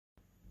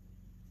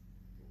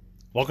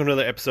Welcome to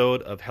another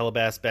episode of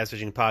Hellabass Bass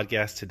Fishing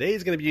Podcast. Today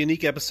is going to be a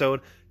unique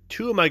episode.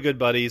 Two of my good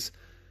buddies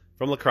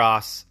from La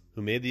Crosse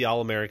who made the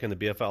All-American, the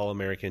BFL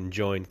All-American,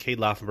 joined Cade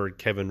Laufenberg,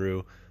 Kevin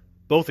Rue.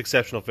 Both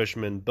exceptional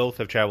fishermen. Both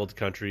have traveled the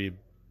country.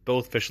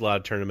 Both fished a lot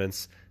of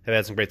tournaments. Have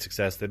had some great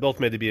success. They both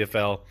made the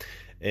BFL.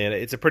 And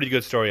it's a pretty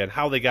good story on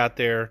how they got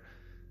there,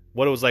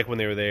 what it was like when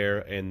they were there,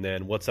 and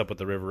then what's up with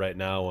the river right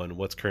now and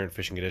what's current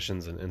fishing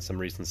conditions and some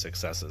recent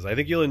successes. I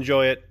think you'll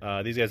enjoy it.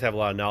 These guys have a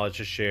lot of knowledge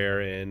to share,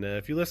 and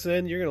if you listen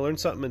in, you're going to learn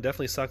something and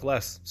definitely suck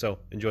less. So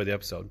enjoy the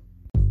episode.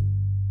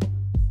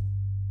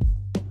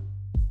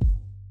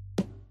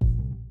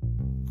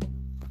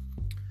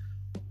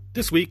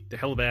 This week, the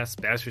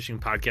Hellabass Bass Fishing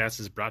Podcast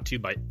is brought to you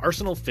by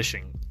Arsenal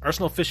Fishing.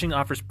 Arsenal Fishing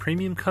offers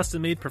premium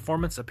custom-made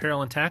performance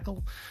apparel and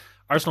tackle.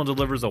 Arsenal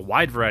delivers a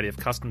wide variety of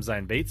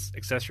custom-designed baits,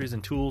 accessories,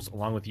 and tools,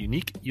 along with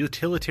unique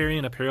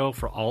utilitarian apparel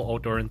for all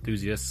outdoor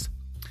enthusiasts.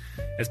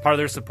 As part of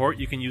their support,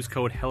 you can use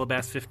code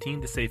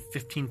HELLABASS15 to save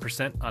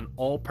 15% on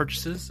all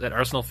purchases at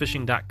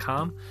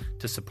arsenalfishing.com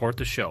to support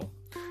the show.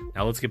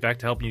 Now let's get back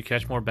to helping you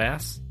catch more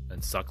bass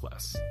and suck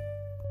less.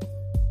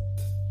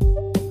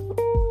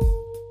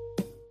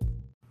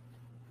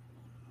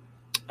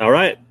 All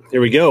right,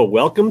 here we go.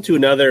 Welcome to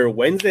another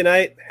Wednesday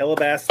night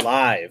Hellabass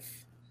Live.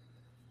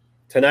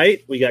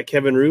 Tonight, we got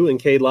Kevin Rue and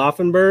Cade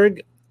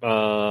Laufenberg.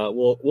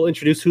 We'll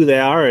introduce who they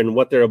are and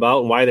what they're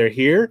about and why they're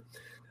here.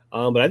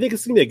 But I think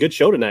it's going to be a good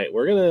show tonight.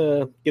 We're going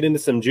to get into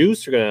some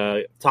juice. We're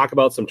going to talk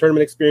about some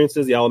tournament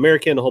experiences, the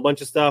All-American, a whole bunch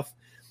of stuff.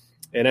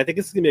 And I think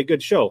it's going to be a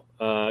good show.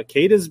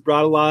 Cade has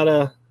brought a lot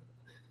of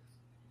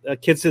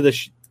kids to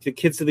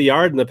the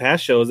yard in the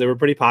past shows. They were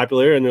pretty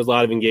popular, and there's a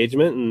lot of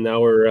engagement. And now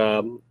we're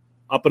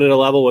upping it a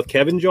level with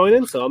Kevin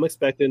joining. So I'm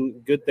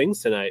expecting good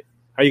things tonight.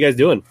 How are you guys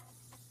doing?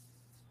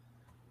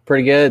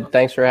 Pretty good.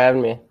 Thanks for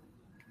having me.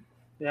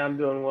 Yeah, I'm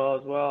doing well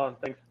as well, and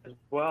thanks as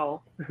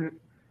well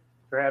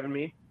for having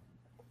me.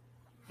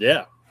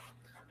 Yeah.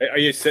 Are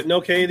you sitting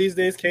okay these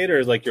days, Cade, or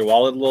is like your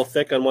wallet a little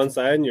thick on one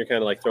side and you're kind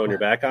of like throwing your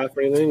back off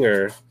or anything?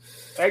 Or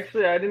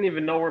actually, I didn't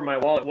even know where my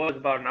wallet was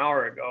about an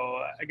hour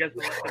ago. I guess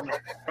I left it in my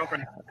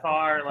girlfriend's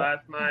car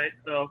last night,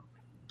 so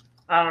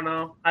I don't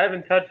know. I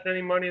haven't touched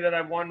any money that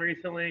I've won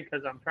recently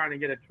because I'm trying to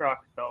get a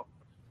truck, so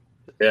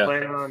just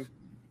planning on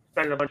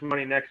spending a bunch of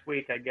money next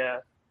week, I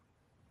guess.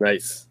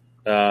 Nice.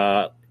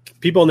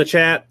 People in the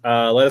chat,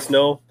 let us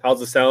know how's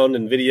the sound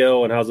and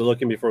video and how's it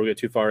looking before we get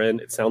too far in.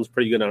 It sounds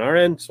pretty good on our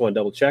end. Just want to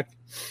double check.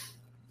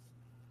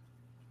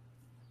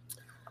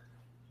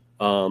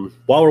 While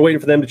we're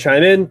waiting for them to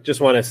chime in, just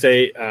want to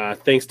say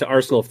thanks to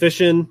Arsenal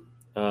Fishing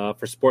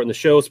for supporting the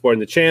show, supporting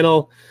the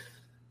channel.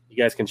 You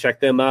guys can check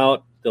them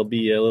out. There'll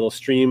be a little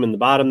stream in the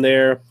bottom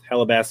there,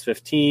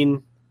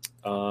 Hellabass15.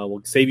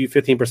 We'll save you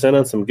 15%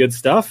 on some good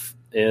stuff,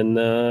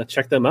 and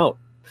check them out.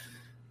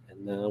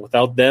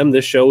 Without them,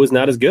 this show is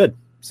not as good.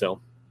 So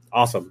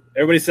awesome.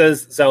 Everybody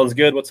says sounds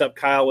good. What's up,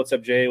 Kyle? What's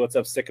up, Jay? What's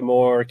up,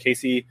 Sycamore?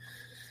 Casey?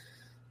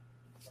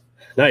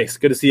 Nice.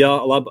 Good to see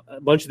a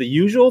bunch of the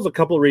usuals. A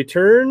couple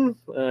return.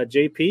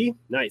 JP.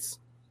 Nice.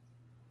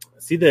 I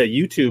see the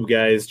YouTube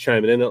guys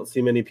chiming in. I don't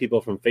see many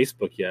people from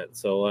Facebook yet.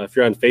 So if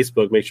you're on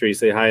Facebook, make sure you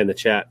say hi in the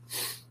chat.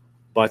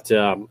 But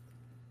all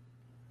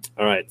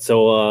right.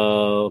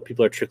 So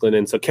people are trickling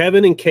in. So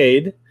Kevin and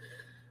Cade,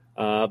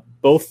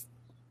 both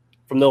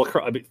from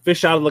the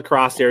fish out of the La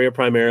Crosse area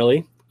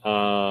primarily.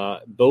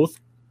 Both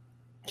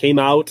came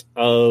out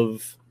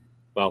of,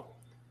 well,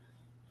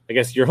 I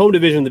guess your home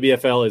division of the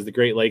BFL is the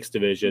Great Lakes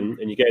division,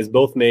 and you guys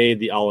both made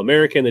the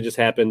All-American that just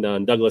happened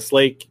on Douglas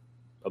Lake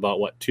about,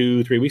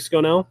 2-3 weeks ago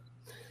now?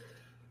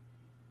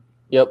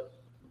 Yep.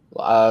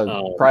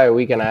 Probably a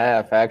week and a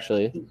half,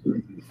 actually.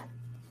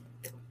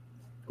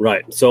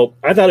 Right. So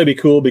I thought it'd be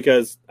cool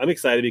because I'm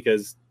excited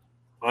because,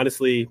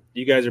 honestly,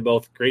 you guys are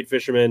both great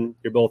fishermen.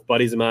 You're both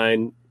buddies of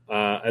mine.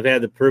 I've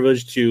had the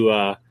privilege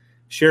to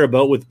share a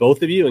boat with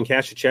both of you and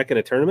cash a check in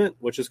a tournament,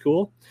 which is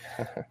cool.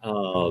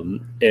 So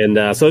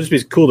it'll just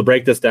be cool to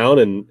break this down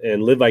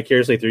and live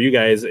vicariously through you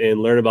guys and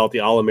learn about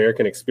the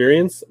All-American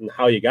experience and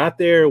how you got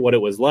there, what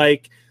it was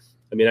like.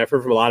 I mean, I've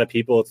heard from a lot of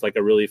people it's like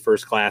a really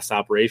first-class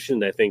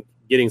operation. I think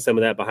getting some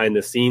of that behind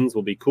the scenes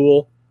will be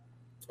cool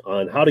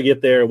on how to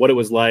get there, what it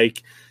was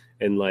like,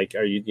 and like,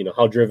 are you,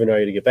 how driven are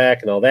you to get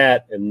back and all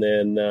that? And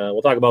then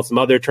we'll talk about some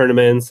other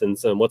tournaments and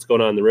some what's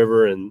going on in the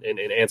river and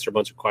answer a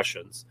bunch of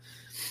questions.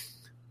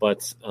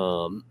 But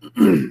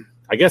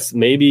I guess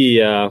maybe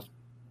we're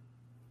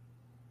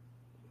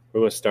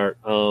going to start.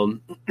 So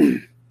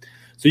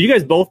you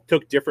guys both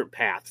took different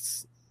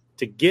paths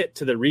to get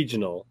to the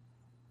regional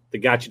that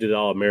got you to the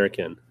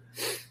All-American.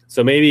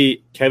 So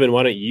maybe, Kevin,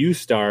 why don't you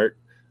start?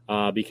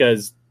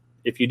 Because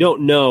if you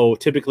don't know,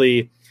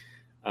 typically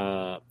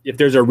if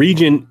there's a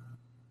regional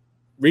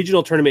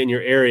tournament in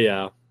your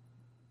area,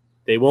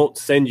 they won't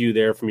send you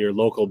there from your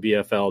local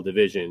BFL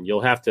division.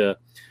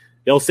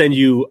 They'll send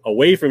you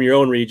away from your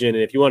own region.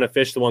 And if you want to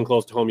fish the one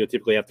close to home, you'll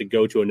typically have to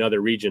go to another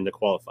region to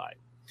qualify.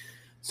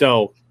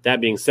 So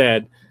that being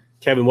said,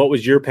 Kevin, what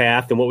was your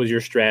path and what was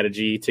your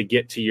strategy to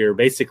get to your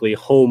basically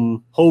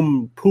home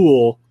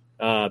pool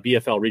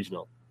BFL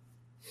regional?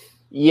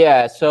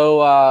 Yeah.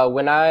 So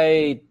when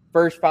I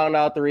first found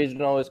out the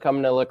regional was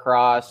coming to La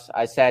Crosse,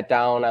 I sat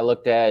down, I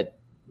looked at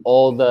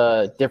all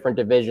the different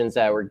divisions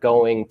that were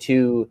going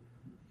to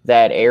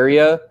that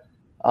area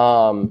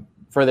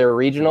for their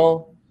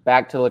regional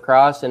back to La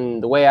Crosse.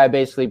 And the way I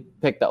basically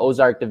picked the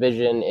Ozark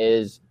division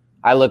is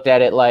I looked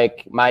at it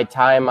like my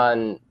time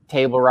on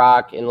Table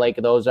Rock and Lake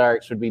of the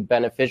Ozarks would be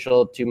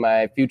beneficial to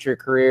my future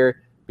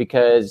career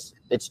because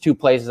it's two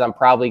places I'm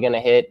probably going to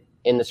hit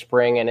in the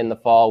spring and in the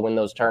fall when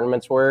those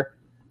tournaments were.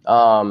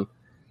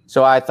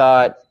 So I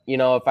thought,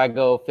 if I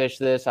go fish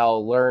this,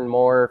 I'll learn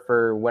more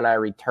for when I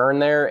return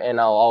there. And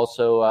I'll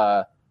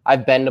also,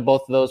 I've been to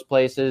both of those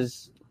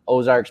places.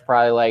 Ozarks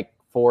probably like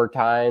 4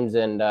 times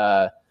and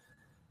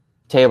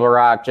Table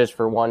Rock just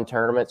for one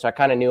tournament. So I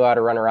kind of knew how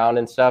to run around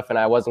and stuff. And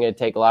I wasn't going to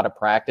take a lot of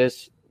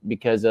practice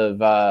because of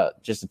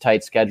just a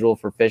tight schedule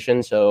for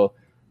fishing. So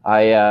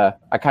I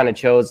kind of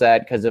chose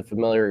that because of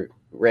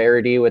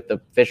familiarity with the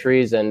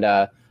fisheries. And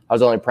I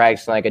was only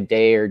practicing like a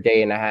day or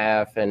day and a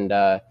half and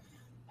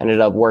ended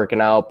up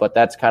working out. But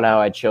that's kind of how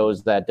I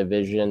chose that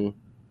division.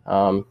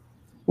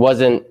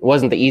 Wasn't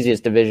the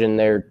easiest division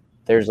there.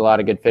 There's a lot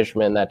of good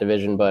fishermen in that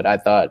division, but I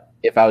thought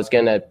if I was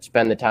going to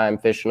spend the time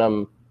fishing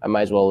them, I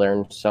might as well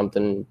learn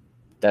something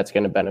that's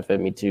going to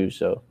benefit me too.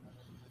 So,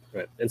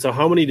 right. And so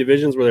how many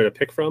divisions were there to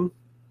pick from?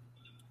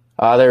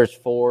 There's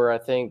 4, I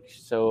think.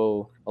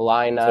 So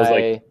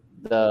Illini,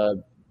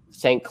 the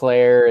St.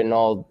 Clair and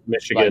all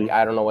Michigan.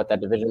 I don't know what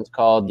that division's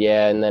called.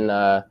 Yeah. And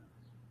then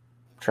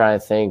trying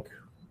to think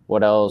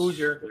what else.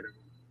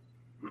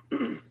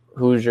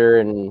 Hoosier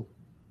and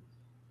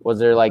was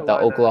there like the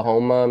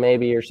Oklahoma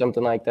maybe or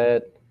something like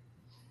that?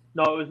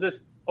 No, it was this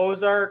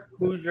Ozark,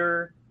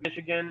 Hoosier,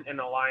 Michigan, and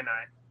Illini.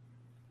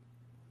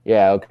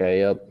 Yeah, okay,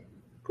 yep.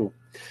 Cool.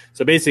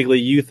 So basically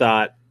you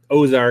thought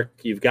Ozark,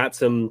 you've got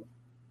some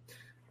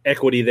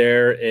equity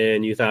there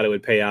and you thought it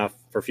would pay off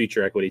for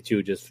future equity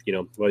too, just,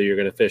 whether you're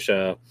going to fish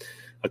a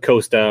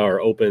Costa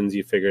or Opens,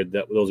 you figured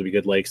that those would be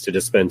good lakes to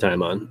just spend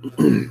time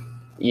on.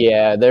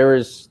 Yeah, there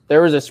was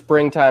a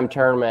springtime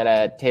tournament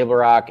at Table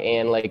Rock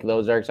and Lake of the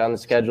Ozarks on the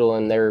schedule,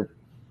 and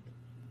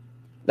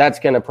that's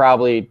going to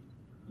probably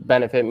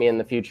benefit me in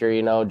the future,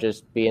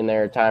 just being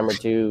there a time or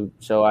two.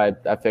 So I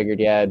figured,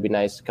 yeah, it'd be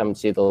nice to come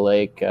see the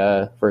lake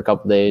for a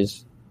couple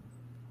days.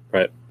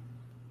 Right.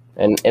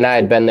 And I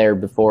had been there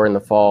before in the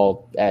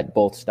fall at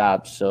both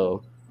stops,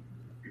 so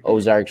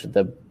Ozarks with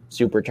the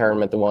super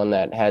tournament, the one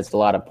that has a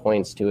lot of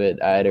points to it,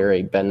 I had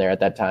already been there at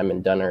that time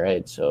and done it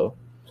right. So,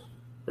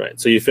 right.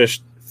 So you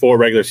fished 4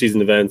 regular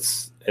season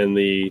events and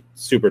the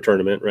super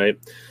tournament, right?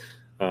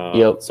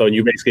 Yep. So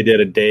you basically did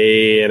a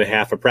day and a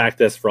half of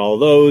practice for all of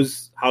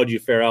those. How did you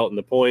fare out in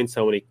the points?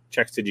 How many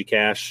checks did you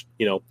cash,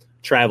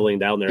 traveling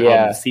down there? Yeah.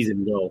 How did the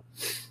season go?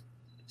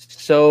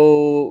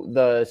 So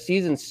the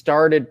season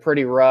started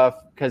pretty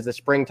rough because the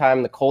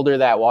springtime, the colder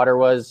that water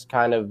was,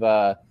 kind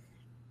of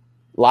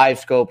live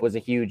scope was a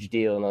huge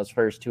deal in those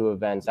first 2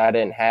 events. I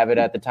didn't have it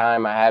at the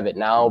time. I have it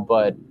now,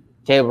 but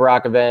Table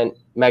Rock event,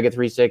 Mega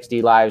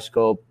 360 live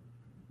scope,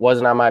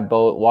 wasn't on my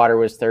boat. Water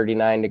was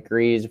 39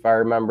 degrees, if I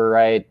remember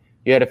right.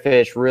 You had to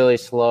fish really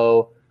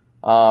slow.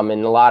 And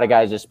a lot of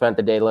guys just spent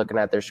the day looking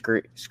at their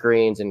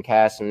screens and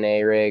casting an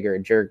A-rig or a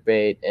jerk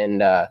bait.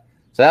 And so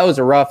that was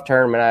a rough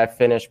tournament. I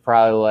finished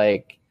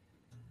probably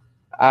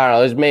I don't know,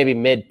 it was maybe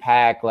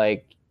mid-pack,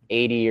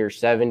 80 or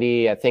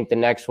 70. I think the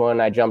next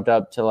one I jumped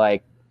up to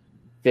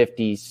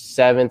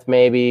 57th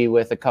maybe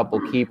with a couple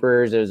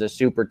keepers. It was a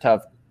super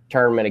tough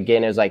tournament.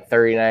 Again, it was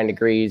 39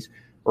 degrees,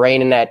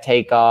 raining at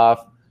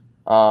takeoff.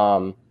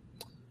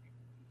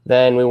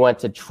 Then we went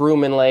to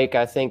Truman Lake.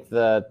 I think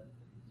the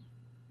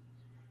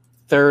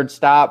 3rd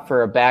stop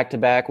for a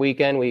back-to-back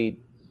weekend. We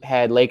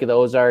had Lake of the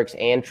Ozarks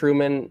and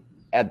Truman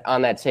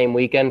on that same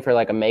weekend for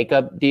a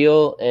makeup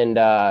deal. And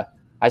I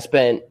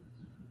spent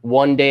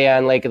one day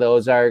on Lake of the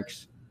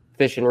Ozarks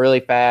fishing really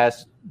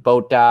fast,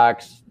 boat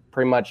docks,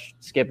 pretty much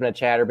skipping a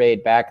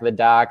chatterbait back of the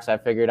docks. I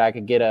figured I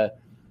could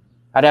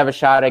I'd have a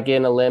shot at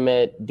getting a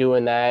limit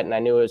doing that. And I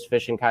knew it was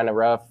fishing kind of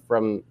rough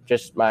from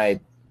just my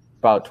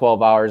about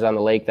 12 hours on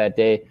the lake that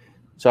day.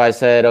 So I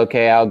said,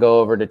 okay, I'll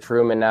go over to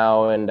Truman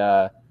now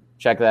and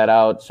check that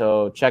out.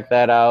 So check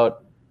that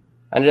out.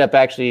 I ended up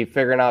actually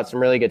figuring out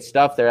some really good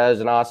stuff there. That was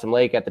an awesome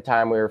lake at the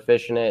time we were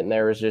fishing it. And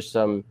there was just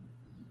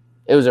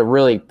it was a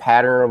really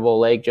patternable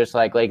lake, just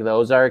like Lake of the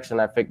Ozarks. And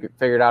I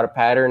figured out a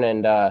pattern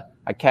and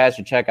I cashed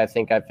a check. I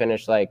think I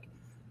finished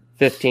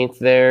 15th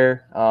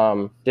there.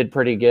 Did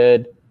pretty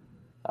good,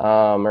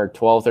 or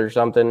 12th or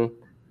something.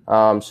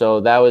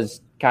 So that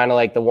was kind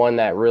of the one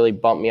that really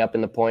bumped me up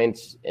in the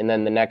points. And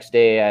then the next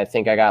day, I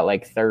think I got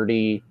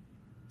 30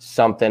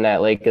 something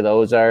at Lake of the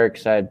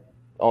Ozarks. I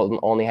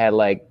only had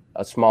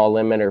a small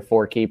limit or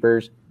 4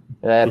 keepers.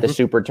 And at the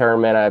super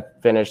tournament, I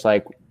finished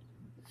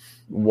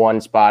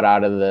 1 spot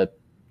out of the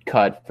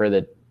cut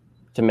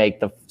to make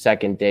the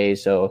second day.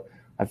 So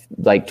I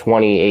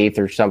 28th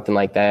or something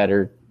like that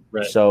or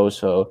right.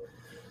 So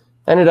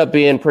ended up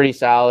being pretty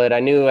solid. I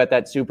knew at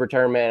that super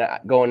tournament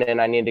going in,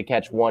 I needed to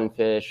catch 1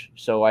 fish.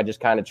 So I just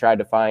kind of tried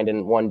to find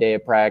in 1 day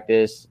of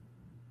practice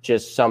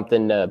just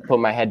something to put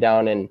my head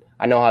down. And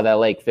I know how that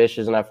lake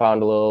fishes, and I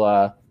found a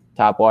little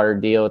top water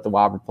deal with the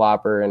Whopper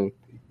Plopper and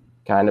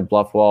kind of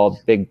bluff wall,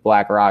 big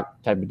black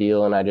rock type of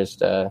deal. And I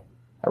just I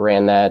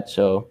ran that,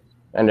 so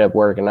ended up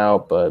working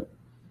out. But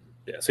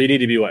yeah, so you need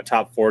to be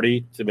top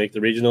 40 to make the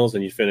regionals,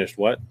 and you finished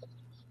what?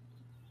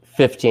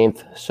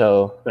 15th.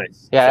 So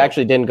nice. Yeah, so, I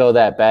actually didn't go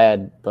that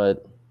bad,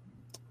 but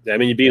I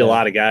mean, you beat a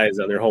lot of guys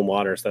on their home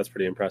water, so that's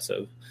pretty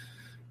impressive.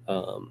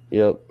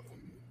 Yep.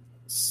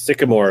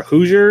 Sycamore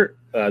Hoosier.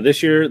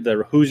 This year,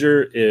 the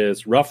Hoosier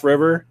is Rough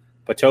River,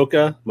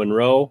 Patoka,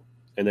 Monroe,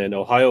 and then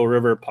Ohio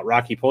River,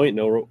 Rocky Point,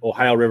 and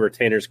Ohio River,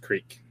 Tanners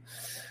Creek.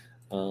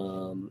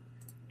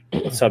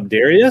 What's up,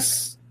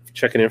 Darius?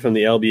 Checking in from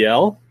the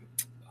LBL.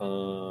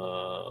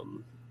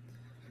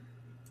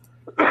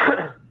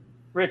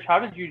 Rich, how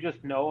did you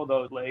just know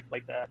those lakes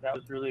like that? That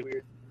was really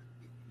weird.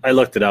 I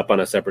looked it up on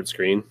a separate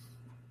screen.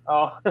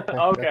 Oh,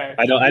 okay.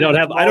 I don't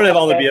have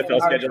all the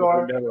BFL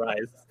schedules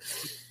memorized.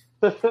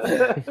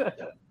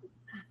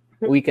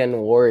 Weekend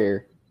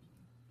warrior.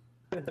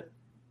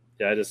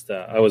 Yeah,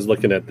 I was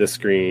looking at this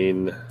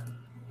screen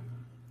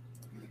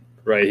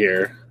right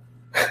here.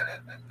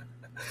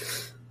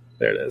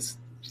 There it is.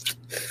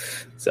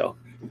 So,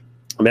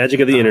 magic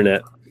of the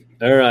internet.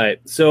 All right.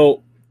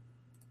 So,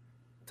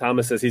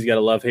 Thomas says he's got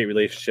a love-hate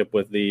relationship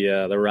with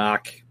the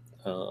Rock.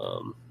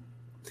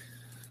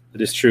 It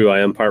is true.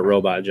 I am part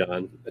robot,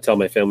 John. I tell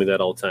my family that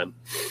all the time.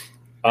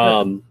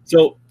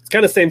 So it's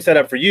kind of same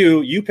setup for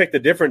you. You picked a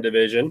different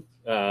division,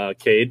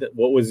 Cade.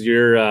 What was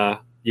your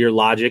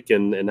logic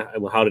and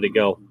how did it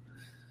go?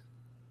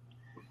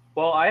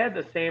 Well, I had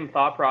the same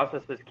thought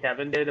process as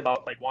Kevin did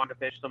about wanting to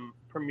fish some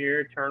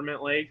premier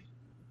tournament lakes.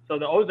 So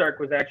the Ozark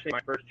was actually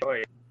my first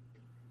choice.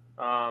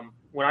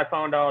 When I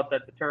found out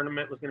that the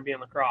tournament was going to be in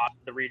La Crosse,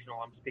 the regional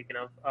I'm speaking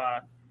of,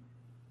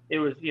 it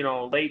was,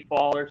 late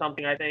fall or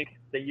something, I think,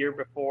 the year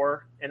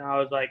before. And I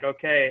was like,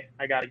 okay,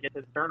 I got to get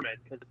to the tournament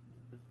because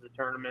this is the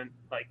tournament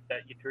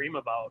that you dream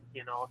about,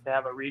 to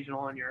have a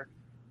regional in your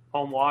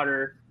home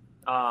water.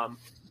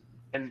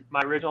 And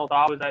my original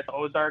thought was that the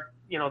Ozark,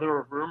 there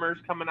were rumors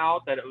coming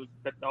out that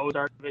the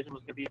Ozark division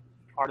was going to be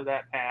part of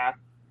that path.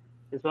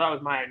 And so that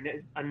was my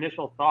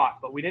initial thought,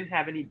 but we didn't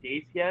have any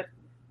dates yet.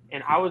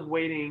 And I was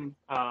waiting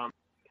kind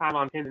of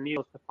on pins and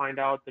needles to find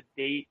out the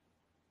date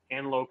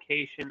and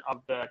location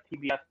of the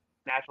TBS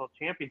National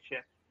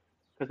Championship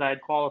because I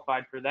had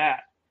qualified for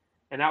that.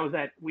 And that was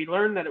we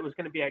learned that it was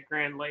going to be at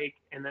Grand Lake,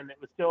 and then it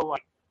was still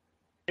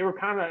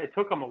it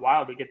took them a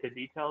while to get the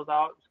details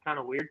out. It was kind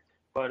of weird.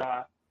 But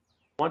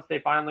once they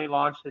finally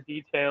launched the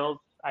details,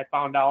 I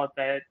found out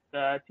that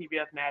the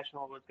TBS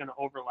National was going to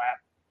overlap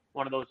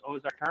one of those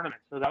Ozark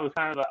tournaments. So that was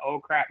kind of a oh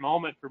crap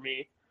moment for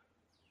me,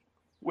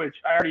 which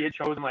I already had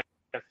chosen a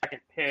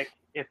second pick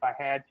if I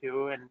had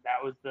to, and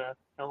that was the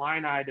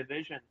Illini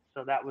division.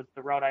 So that was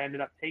the route I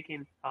ended up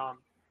taking.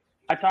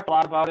 I talked a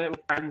lot about it with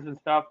friends and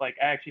stuff. I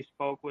actually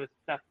spoke with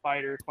Seth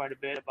Fighter quite a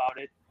bit about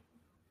it.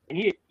 And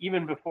he,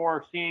 even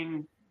before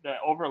seeing the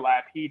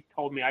overlap, he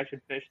told me I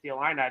should fish the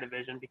Illini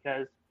division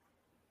because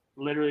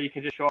literally you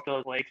can just show up to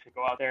those lakes and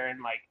go out there and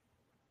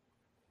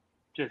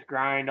just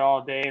grind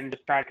all day and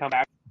just try to come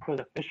back with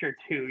a fish or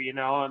two,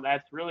 and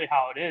that's really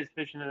how it is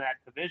fishing in that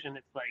division.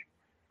 It's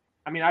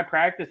I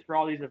practice for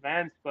all these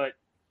events, but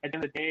at the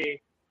end of the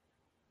day,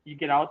 you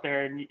get out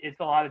there and it's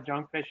a lot of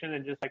junk fishing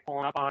and just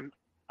pulling up on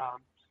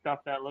stuff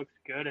that looks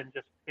good and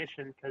just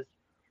fishing because,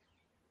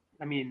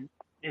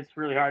 it's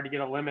really hard to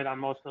get a limit on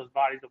most of those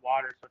bodies of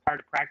water. So it's hard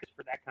to practice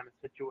for that kind of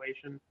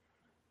situation.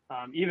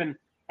 Even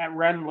at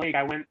Ren Lake,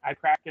 I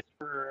practiced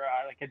for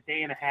a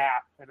day and a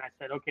half, and I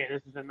said, okay,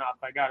 this is enough.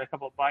 I got a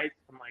couple of bites.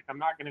 I'm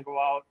not going to go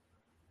out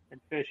and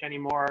fish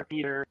anymore,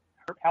 either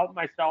help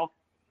myself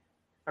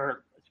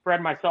or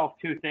spread myself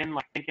too thin,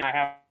 thinking I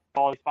have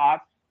all these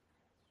spots,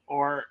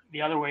 or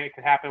the other way it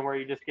could happen where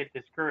you just get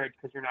discouraged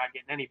because you're not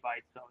getting any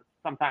bites. So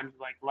sometimes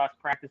less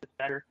practice is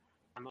better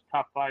on those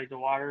tough bodies of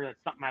water. That's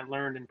something I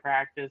learned in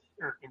practice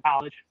or in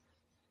college,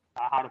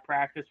 how to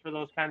practice for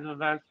those kinds of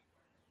events.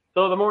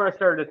 So the more I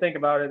started to think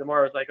about it, the more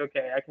I was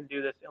okay, I can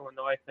do this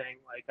Illinois thing.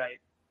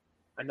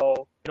 I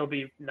know it'll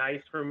be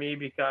nice for me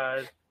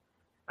because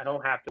I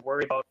don't have to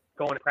worry about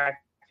going to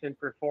practicing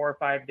for 4 or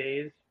 5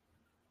 days.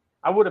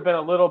 I would have been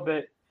a little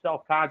bit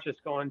self-conscious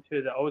going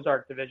to the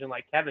Ozark division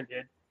like Kevin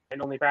did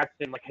and only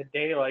practicing a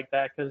day like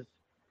that because,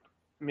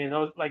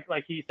 those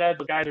like he said,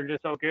 those guys are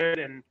just so good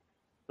and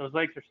those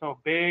lakes are so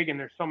big and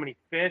there's so many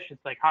fish. It's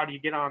how do you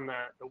get on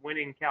the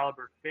winning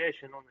caliber fish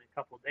in only a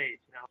couple of days,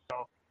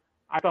 So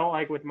I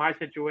felt with my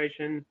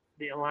situation,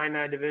 the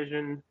Illini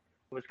division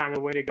was kind of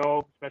the way to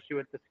go, especially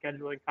with the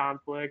scheduling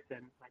conflict,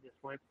 and I just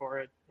went for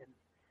it. And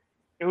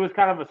it was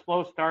kind of a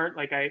slow start.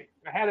 I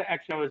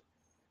was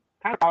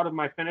kind of proud of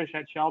my finish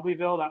at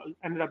Shelbyville. That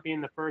ended up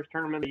being the first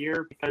tournament of the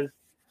year because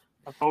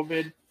of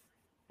COVID,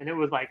 and it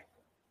was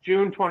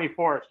June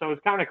 24th. So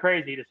it's kind of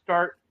crazy to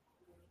start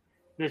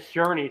this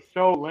journey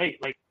so late.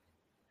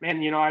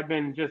 I've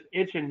been just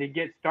itching to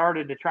get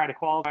started to try to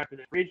qualify for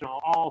this regional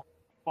all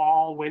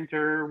fall,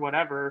 winter,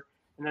 whatever.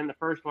 And then the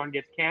first one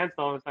gets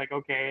canceled. It's like,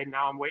 okay,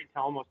 now I'm waiting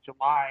till almost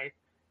July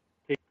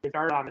to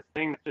start on this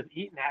thing that's just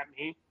eating at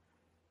me.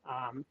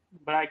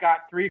 But I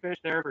got 3 fish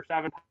there for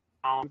 7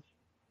 pounds,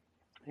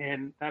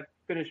 and that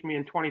finished me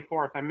in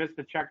 24th. I missed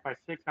the check by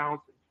 6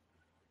 ounces,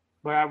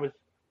 but I was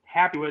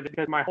happy with it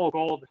because my whole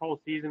goal this whole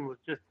season was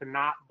just to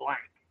not blank.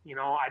 You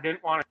know, I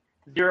didn't want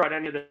to zero at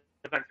any of the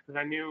events because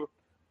I knew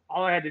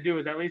all I had to do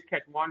was at least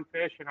catch 1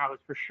 fish, and I was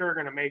for sure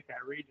going to make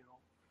that regional.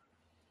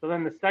 So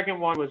then the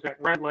second one was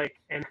at Red Lake,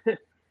 and I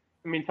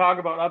mean, talk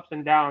about ups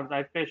and downs.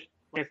 I fished,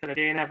 like I said, a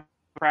day and a half of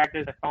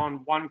practice. I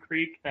found one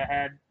creek that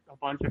had a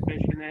bunch of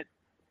fish in it,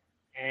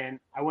 and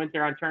I went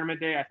there on tournament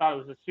day. I thought it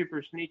was a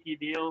super sneaky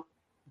deal,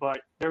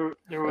 but there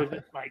was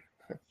like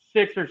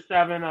 6 or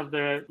 7 of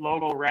the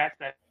local rats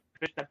that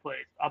fished that place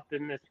up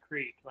in this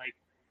creek. Like,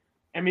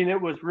 I mean,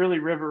 it was really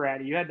river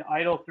ratty. You had to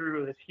idle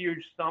through this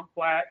huge stump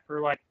flat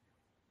for like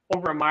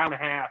over 1.5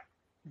 miles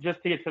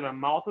just to get to the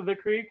mouth of the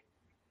creek.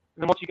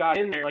 And then once you got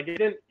in there, like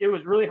it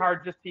was really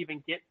hard just to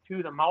even get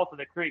to the mouth of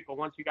the creek. But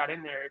once you got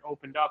in there, it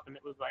opened up, and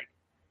it was like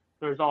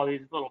there's all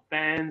these little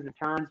bends and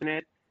turns in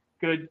it.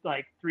 Good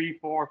like 3,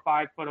 4,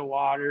 5 foot of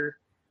water,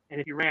 and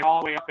if you ran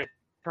all the way up, it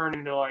turned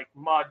into like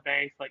mud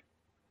banks, like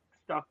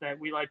stuff that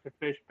we like to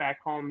fish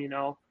back home, you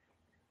know.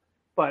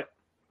 But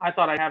I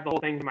thought I'd have the whole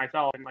thing to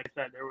myself, and like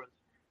I said, there was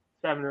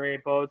 7 or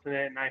 8 boats in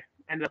it, and I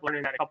ended up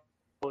learning that a couple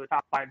of the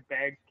top 5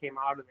 bags came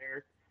out of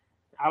there.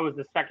 I was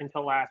the second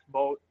to last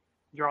boat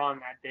drawing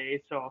that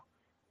day, so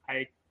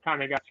I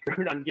kind of got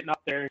screwed on getting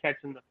up there and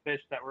catching the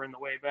fish that were in the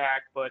way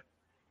back. But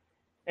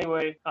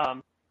anyway,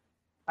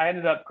 I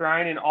ended up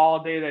grinding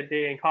all day that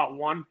day and caught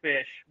 1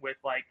 fish with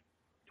like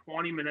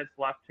 20 minutes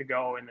left to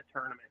go in the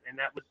tournament, and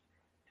that was,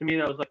 to me,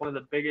 that was like one of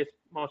the biggest,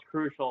 most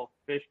crucial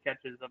fish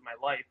catches of my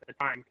life at the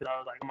time, because I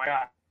was like, oh my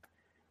god,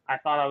 I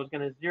thought I was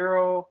going to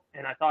zero,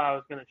 and I thought I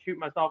was going to shoot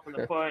myself in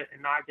the foot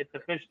and not get to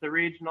fish the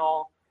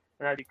regional,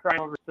 and I'd be crying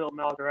over spilled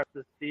milk the rest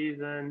of the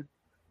season.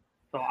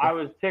 So I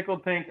was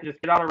tickled pink to just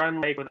get out of Red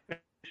Lake with a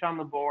fish on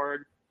the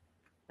board,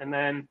 and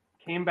then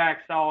came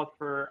back south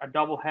for a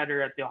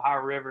doubleheader at the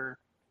Ohio River.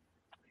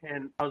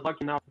 And I was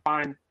lucky enough to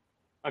find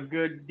a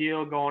good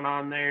deal going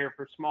on there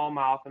for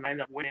smallmouth, and I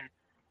ended up winning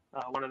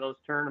one of those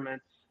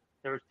tournaments.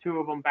 There was 2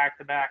 of them back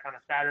to back on a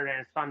Saturday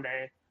and a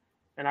Sunday,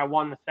 and I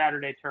won the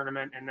Saturday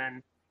tournament, and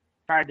then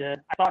I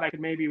thought I could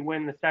maybe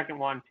win the second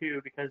one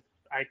too, because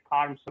I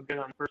caught them so good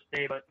on the first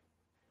day, but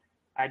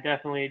I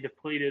definitely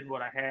depleted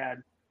what I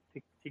had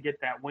to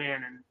get that win.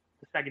 And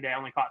the second day I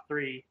only caught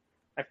 3.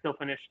 I still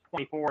finished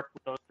 24th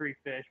with those 3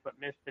 fish, but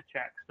missed the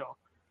check. So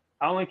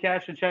I only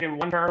cashed a check in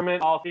 1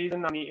 tournament all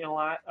season on the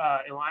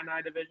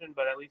Illini division,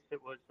 but at least it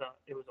was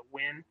a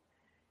win,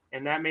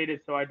 and that made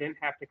it so I didn't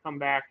have to come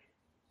back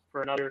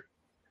for another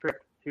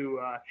trip to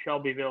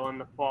Shelbyville in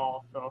the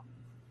fall. So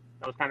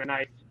that was kind of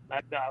nice.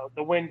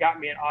 The win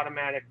got me an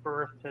automatic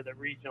berth to the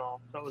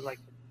regional, so it was like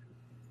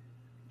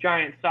a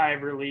giant sigh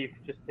of relief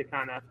just to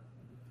kind of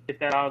get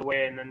that out of the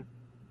way and then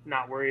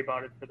not worry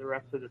about it for the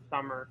rest of the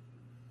summer.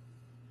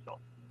 So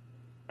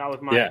that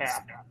was my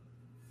path.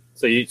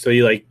 So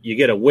you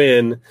get a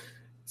win,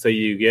 so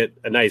you get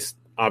a nice,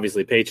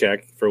 obviously,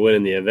 paycheck for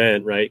winning the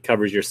event, right?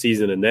 Covers your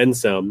season and then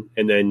some,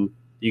 and then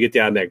you get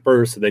the automatic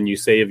burst, and then you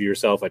save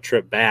yourself a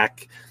trip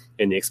back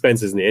and the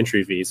expenses and the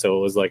entry fee. So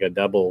it was like a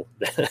double,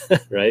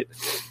 right?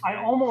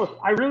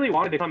 I really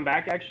wanted to come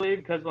back, actually,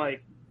 because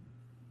like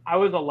I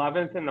was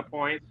 11th in the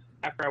points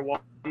after I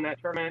won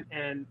that tournament,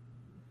 and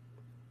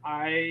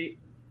I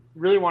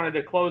really wanted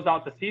to close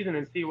out the season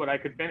and see what I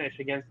could finish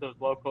against those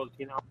locals,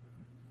 you know.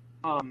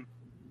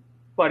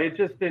 But it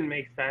just didn't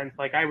make sense.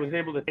 Like, I was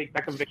able to take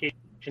back some vacation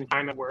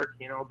time at work,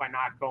 you know, by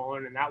not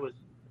going, and that was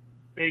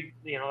big.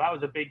 You know, that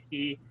was a big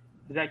key,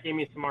 because that gave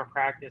me some more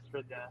practice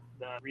for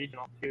the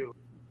regional too.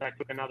 So I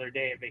took another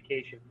day of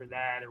vacation for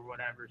that or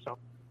whatever. So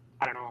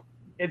I don't know.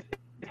 It's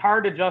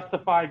hard to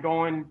justify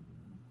going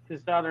to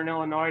Southern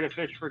Illinois to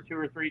fish for 2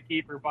 or 3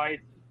 keeper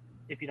bites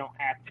if you don't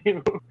have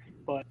to.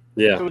 But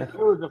yeah, it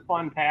was a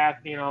fun path,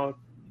 you know,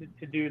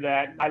 to do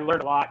that. I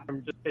learned a lot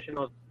from just fishing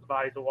those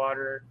bodies of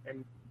water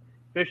and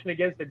fishing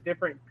against a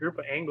different group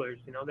of anglers.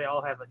 You know, they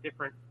all have a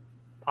different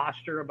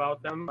posture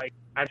about them. Like,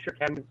 I'm sure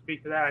Kevin can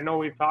speak to that. I know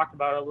we've talked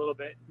about it a little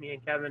bit, me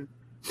and Kevin,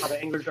 how the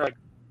anglers are like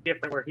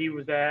different where he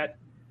was at.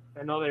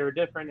 I know they were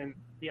different in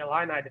the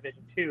Illini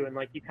division too, and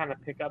like you kind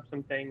of pick up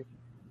some things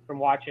from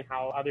watching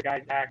how other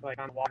guys act like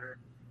on water,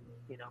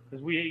 you know,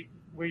 because we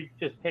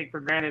just take for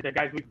granted the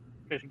guys we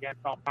fish against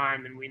all the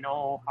time, and we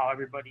know how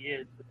everybody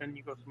is. But then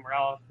you go somewhere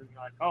else, and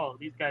you're like, oh,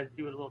 these guys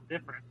do it a little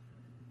different.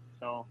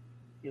 So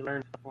you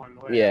learn stuff along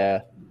the way.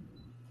 Yeah.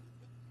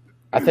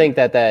 I think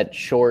that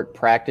short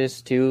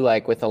practice too,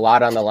 like with a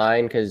lot on the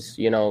line, because,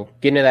 you know,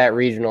 getting to that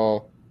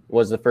regional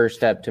was the first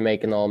step to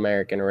making the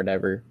All-American or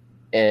whatever.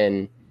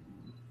 And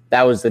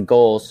that was the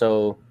goal.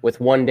 So with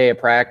 1 day of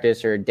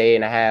practice or a day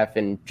and a half,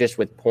 and just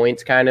with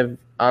points kind of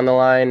on the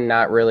line,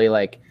 not really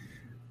like,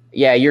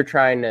 yeah, you're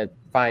trying to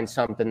find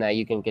something that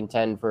you can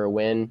contend for a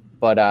win.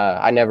 But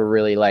I never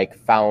really like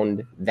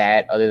found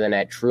that other than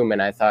at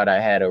Truman. I thought I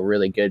had a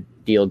really good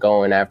deal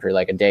going after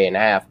like a day and a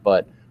half,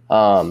 but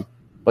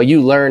But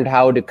you learned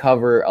how to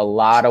cover a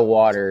lot of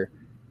water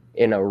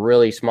in a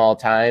really small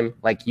time.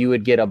 Like you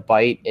would get a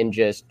bite and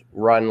just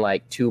run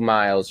like 2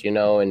 miles,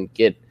 and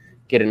get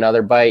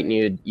another bite,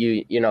 and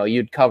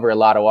you'd cover a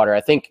lot of water.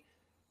 I think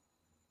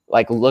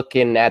like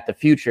looking at the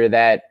future,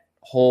 that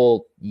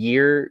whole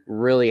year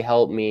really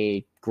helped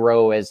me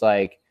grow as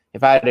like,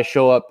 if I had to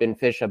show up and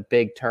fish a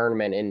big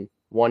tournament in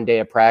 1 day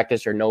of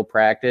practice or no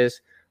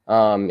practice,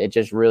 it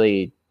just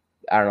really,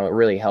 I don't know, it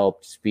really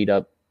helped speed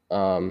up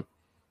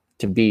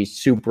to be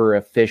super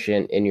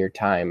efficient in your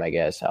time, I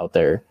guess, out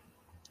there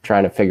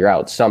trying to figure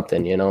out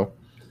something, Yeah,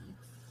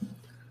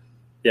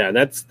 and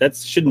that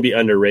shouldn't be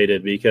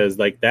underrated, because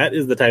like that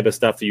is the type of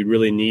stuff that you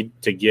really need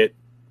to get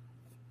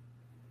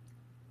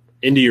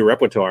into your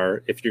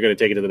repertoire if you're going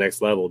to take it to the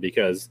next level.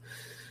 Because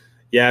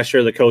yeah,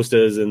 sure, the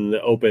Costas and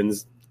the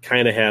Opens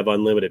kind of have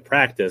unlimited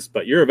practice,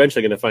 but you're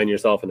eventually going to find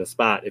yourself in a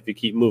spot if you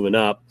keep moving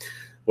up,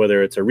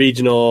 whether it's a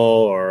regional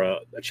or a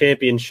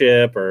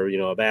championship or,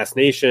 a Bass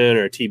Nation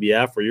or a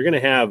TBF, where you're going to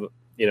have,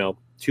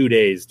 2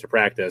 days to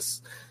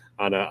practice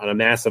on a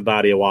massive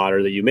body of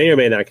water that you may or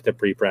may not get to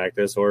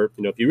pre-practice. Or,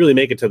 if you really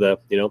make it to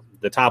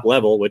the top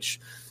level, which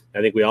I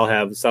think we all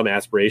have some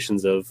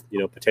aspirations of,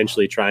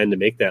 potentially trying to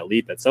make that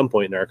leap at some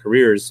point in our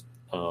careers,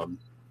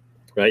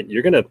 right?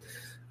 You're going to,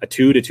 a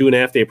 2 to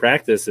 2.5 day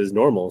practice is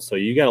normal. So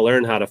you got to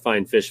learn how to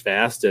find fish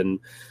fast and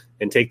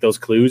take those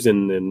clues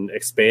and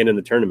expand in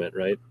the tournament,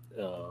 right?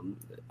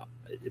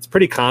 It's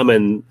pretty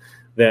common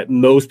that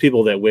most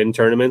people that win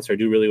tournaments or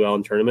do really well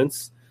in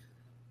tournaments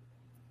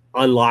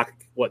unlock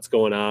what's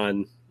going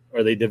on,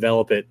 or they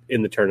develop it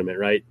in the tournament,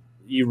 right?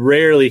 You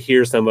rarely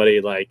hear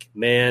somebody like,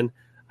 man,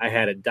 I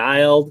had it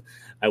dialed.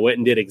 I went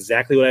and did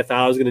exactly what I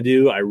thought I was going to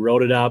do. I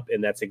wrote it up,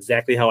 and that's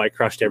exactly how I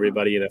crushed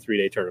everybody in a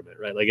 3-day tournament,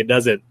 right? Like it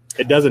doesn't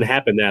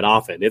happen that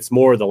often. It's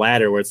more the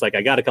latter, where it's like,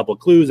 I got a couple of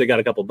clues, I got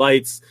a couple of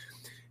bites.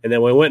 And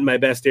then when I went in my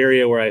best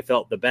area where I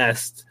felt the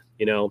best,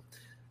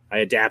 I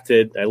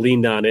adapted, I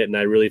leaned on it, and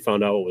I really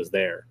found out what was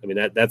there. I mean,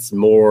 that's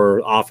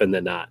more often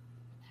than not.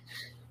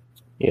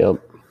 Yep.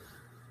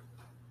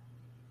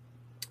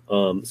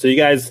 So you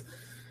guys,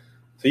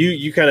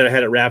 you kind of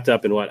had it wrapped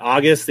up in what,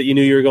 August, that you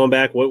knew you were going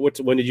back?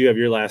 When did you have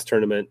your last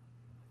tournament,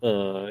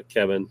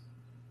 Kevin?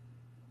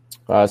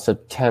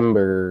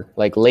 September,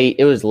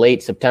 it was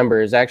late September.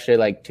 It was actually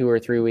like 2 or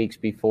 3 weeks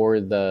before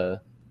the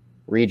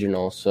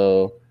regional.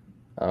 So,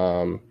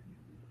 yeah,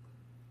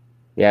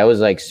 it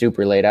was like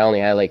super late. I only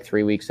had like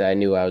 3 weeks that I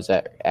knew I was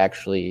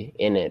actually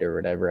in it or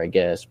whatever, I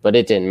guess. But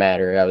it didn't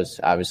matter. I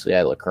was obviously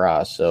at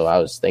lacrosse, so I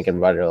was thinking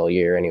about it all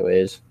year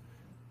anyways.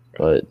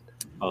 But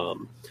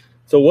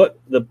so what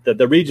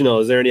the regional,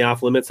 is there any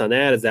off limits on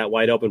that? Is that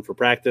wide open for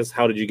practice?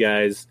 How did you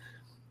guys,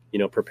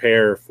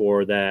 prepare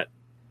for that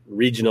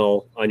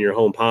regional on your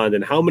home pond?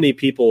 And how many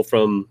people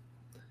from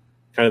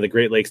kind of the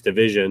Great Lakes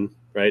division,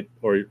 right,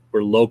 or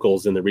were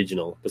locals in the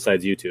regional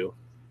besides you two?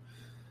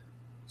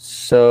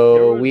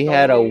 So we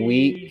had a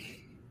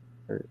week.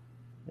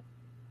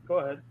 Go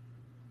ahead.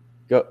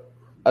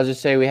 I was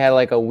just saying we had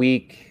like a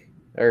week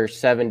or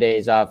 7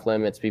 days off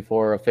limits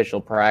before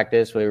official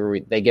practice.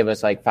 They give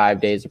us like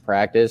 5 days of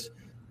practice,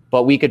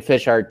 but we could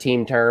fish our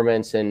team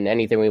tournaments and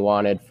anything we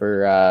wanted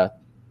for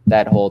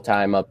that whole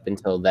time up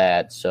until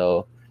that.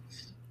 So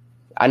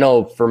I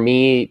know for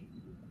me,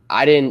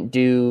 I didn't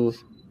do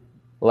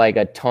like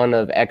a ton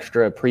of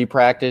extra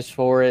pre-practice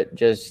for it.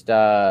 Just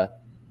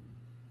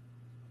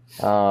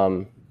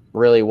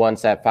really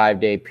once that 5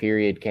 day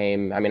period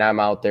came, I mean, I'm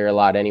out there a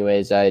lot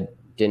anyways. I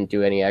didn't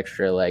do any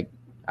extra, like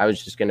I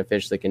was just going to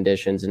fish the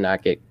conditions and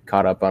not get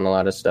caught up on a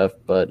lot of stuff.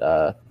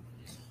 But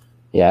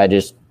yeah, I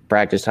just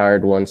practiced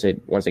hard once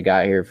it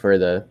got here for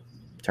the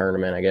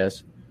tournament, I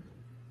guess.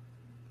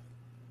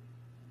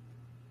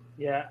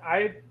 Yeah,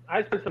 I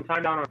spent some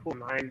time down on pool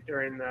 9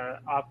 during the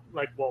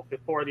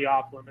before the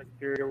off limit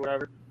period or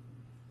whatever,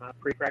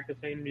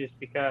 pre-practicing, just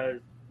because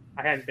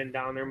I hadn't been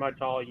down there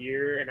much all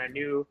year, and I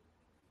knew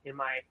in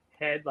my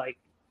head,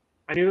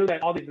 I knew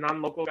that all these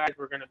non-local guys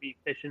were going to be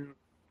fishing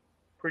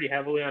pretty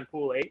heavily on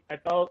pool 8, I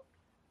felt.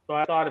 So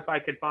I thought if I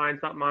could find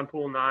something on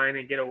pool 9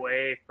 and get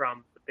away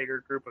from the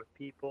bigger group of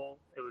people,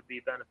 it would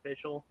be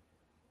beneficial.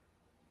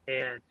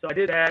 And so I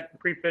did that,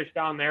 pre-fished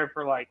down there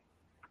for like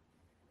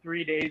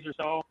 3 days or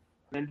so.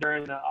 And then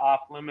during the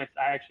off limits,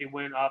 I actually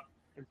went up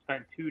and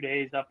spent 2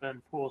 days up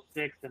in pool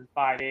 6 and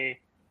 5A,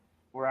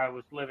 where I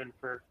was living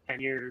for 10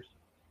 years.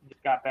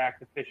 Just got back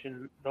to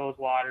fishing those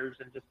waters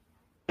and just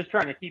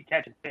trying to keep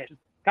catching fish. It's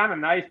kind of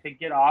nice to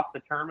get off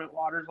the tournament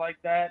waters like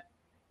that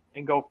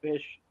and go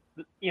fish.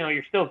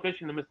 You're still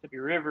fishing the Mississippi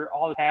River.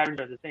 All the patterns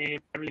are the same.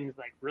 Everything's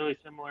like really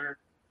similar,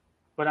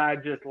 but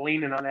I'm just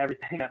leaning on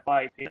everything that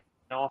bites.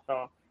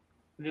 So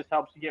it just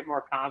helps you get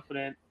more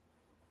confident,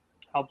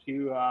 helps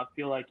you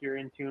feel like you're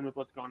in tune with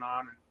what's going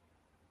on. And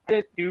I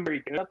didn't do very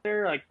good up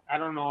there. Like, I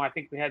don't know. I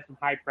think we had some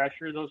high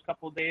pressure those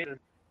couple of days, and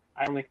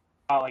I only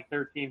caught like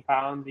 13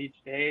 pounds each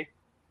day.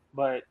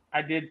 But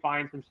I did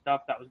find some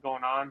stuff that was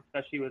going on,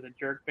 especially with a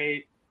jerk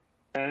bait.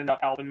 That ended up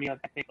helping me, I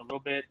think, a little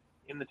bit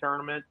in the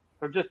tournament.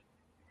 Or just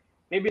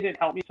maybe it didn't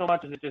help me so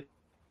much as it just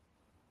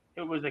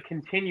it was a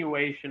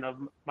continuation of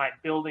my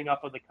building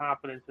up of the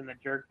confidence in the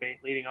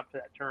jerkbait leading up to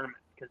that tournament.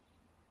 Because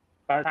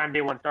by the time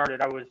day one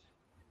started, I was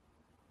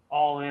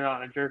all in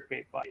on a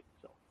jerkbait bite.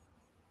 So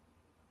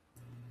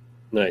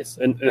nice.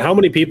 And how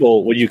many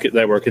people would you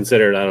that were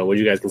considered? I don't know. Would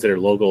you guys consider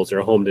locals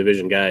or home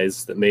division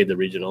guys that made the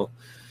regional?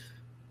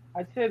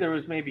 I'd say there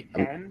was maybe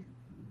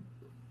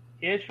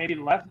 10-ish, maybe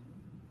less.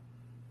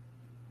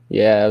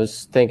 Yeah, I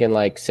was thinking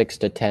like 6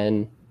 to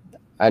 10.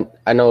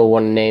 I know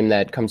one name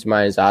that comes to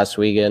mind is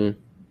Oswego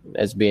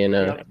as being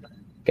a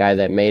guy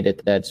that made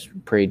it. That's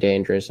pretty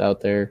dangerous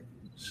out there.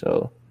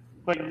 So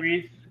Clayton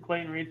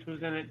Reitz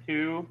was in it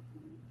too.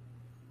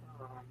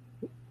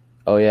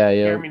 Oh yeah.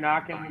 Jeremy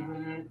Knockin was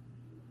in it.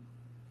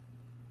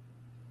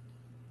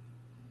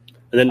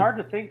 And then, it's hard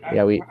to think.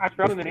 I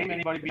struggle to name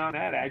anybody beyond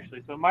that,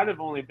 actually. So it might have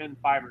only been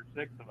 5 or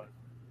 6 of us.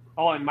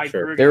 Oh, and Mike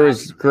Bergen. There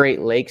was Great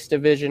Lakes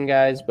division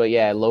guys, but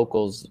yeah,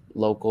 locals,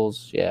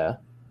 yeah.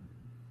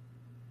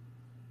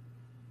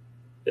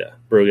 Yeah,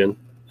 Bergen.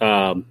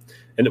 And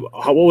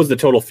what was the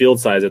total field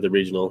size at the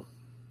regional?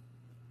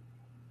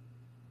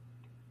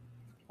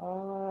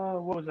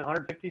 What was it,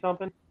 150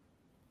 something?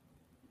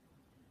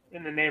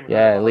 In the neighborhood.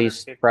 Yeah, at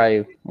least probably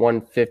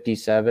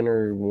 157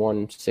 or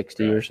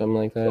 160 or something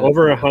like that.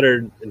 Over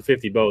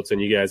 150 boats, and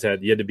you guys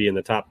had to be in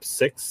the top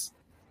 6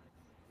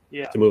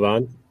 to move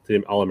on to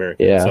the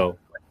All-American. Yeah. So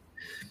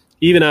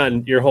even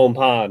on your home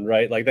pond,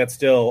 right? Like that's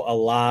still a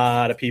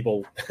lot of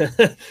people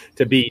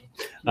to beat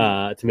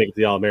to make it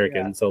the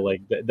All-American. Yeah. So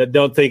like,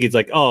 don't think it's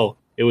like, oh,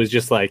 it was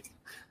just like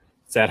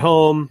it's at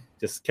home,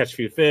 just catch a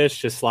few fish,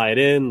 just slide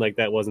in. Like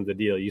that wasn't the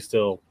deal. You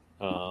still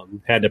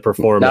had to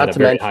perform at a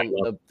very high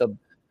level.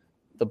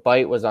 The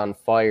bite was on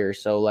fire,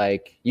 so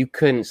like you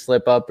couldn't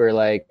slip up or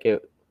like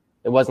it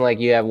wasn't like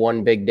you have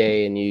one big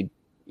day and you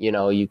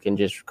can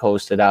just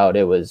coast it out.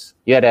 It was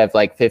you had to have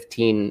like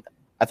 15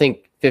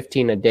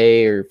 a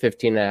day or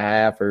 15 and a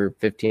half or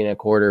 15 and a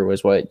quarter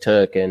was what it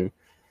took. And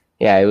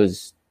yeah, it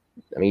was,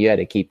 you had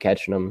to keep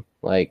catching them.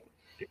 Like,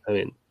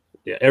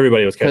 yeah,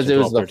 everybody was catching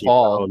 12, 13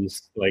 fall.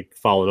 Pounds, like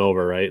falling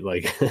over, right?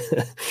 Like,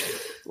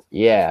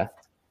 yeah.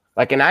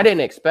 Like, and I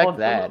didn't expect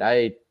that.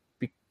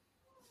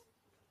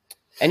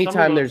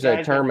 Anytime there's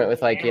a tournament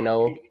with like,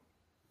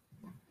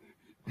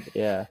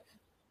 yeah,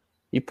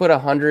 you put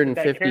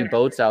 150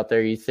 boats out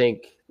there, you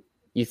think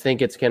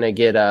it's going to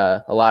get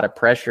a lot of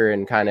pressure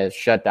and kind of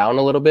shut down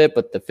a little bit,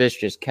 but the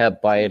fish just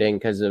kept biting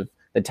because of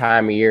the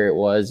time of year it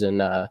was.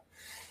 And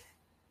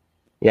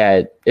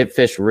it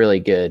fished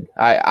really good.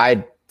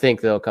 I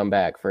think they'll come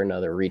back for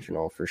another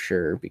regional for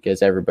sure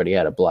because everybody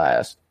had a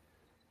blast.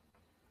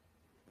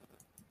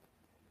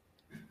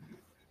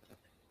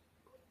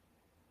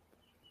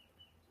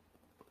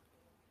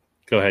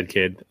 Go ahead,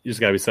 kid. You just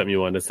got to be something you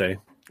wanted to say.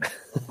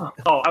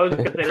 I was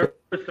going to say there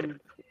was some.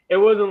 It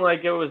wasn't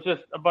like it was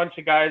just a bunch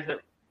of guys that,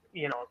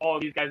 all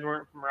these guys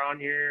weren't from around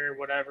here or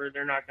whatever.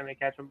 They're not going to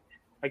catch them.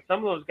 Like some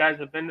of those guys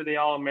have been to the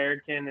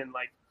All-American and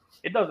like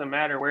it doesn't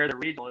matter where the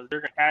regional is,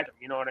 they're going to catch them.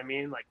 You know what I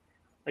mean? Like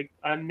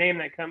a name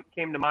that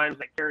came to mind was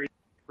like Kerry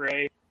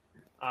Gray.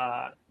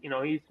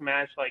 He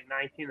smashed like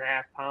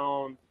 19.5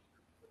 pounds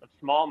of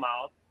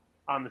smallmouth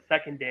on the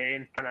second day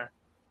and kind of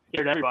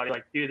scared everybody.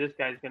 Like, dude, this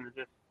guy's going to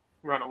just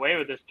run away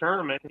with this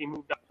tournament. He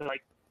moved up to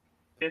like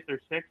 5th or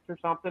 6th or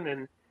something.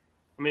 And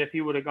if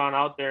he would have gone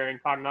out there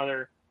and caught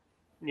another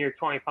near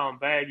 20-pound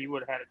bag, he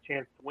would have had a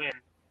chance to win.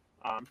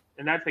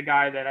 And that's a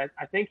guy that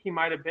I think he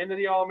might have been to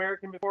the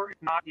All-American before. If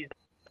not, he's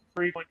a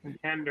frequent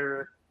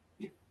contender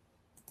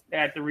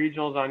at the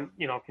regionals on,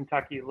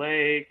 Kentucky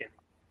Lake and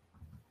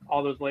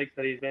all those lakes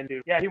that he's been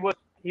to. Yeah, he was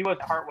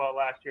at Hartwell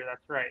last year.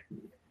 That's right.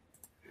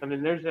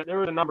 There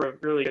was a number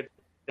of really good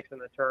sticks in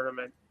the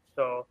tournament.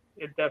 So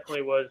it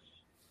definitely was,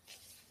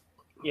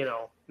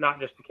 not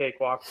just a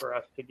cakewalk for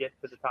us to get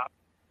to the top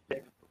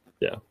 6.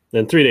 Yeah.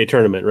 And 3-day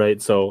tournament,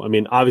 right? So,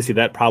 obviously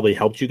that probably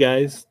helped you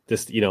guys.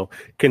 Just,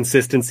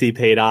 consistency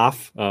paid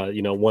off.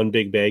 One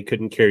big bag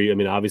couldn't carry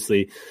you.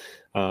 obviously,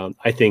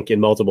 I think in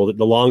multiple,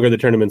 the longer the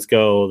tournaments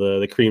go,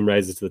 the cream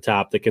rises to the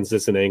top. The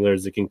consistent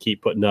anglers that can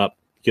keep putting up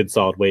good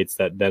solid weights,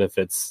 that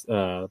benefits,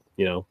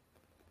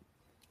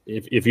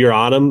 if you're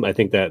on them, I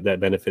think that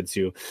benefits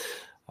you.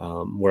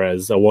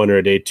 Whereas a 1 or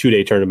a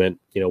 2-day tournament,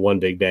 one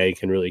big bag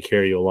can really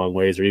carry you a long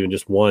ways, or even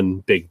just one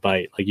big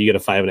bite. Like you get a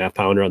 5.5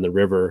 pounder on the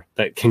river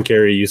that can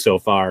carry you so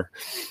far.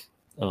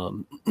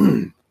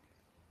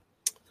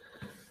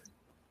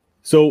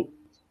 So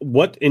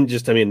what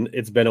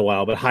it's been a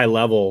while, but high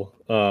level,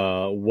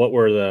 what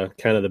were the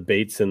kind of the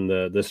baits and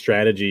the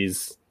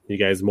strategies? You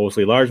guys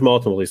mostly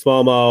largemouth, mostly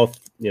smallmouth.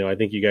 I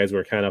think you guys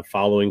were kind of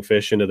following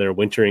fish into their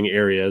wintering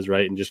areas,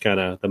 right? And just kind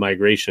of the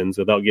migrations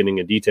without getting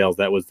into details.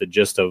 That was the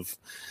gist of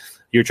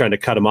you're trying to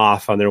cut them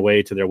off on their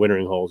way to their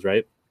wintering holes,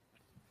 right?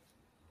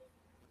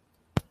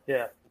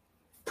 Yeah.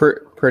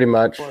 Pretty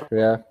much,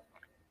 yeah.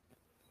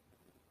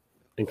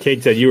 And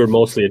Kate said you were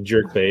mostly a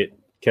jerkbait.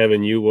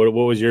 Kevin, what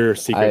was your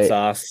secret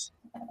sauce?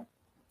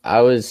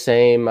 I was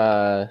same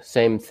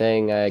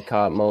thing. I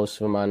caught most of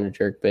them on a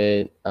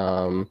jerkbait.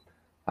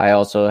 I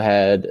also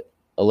had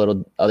a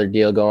little other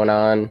deal going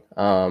on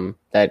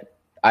that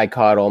I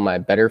caught all my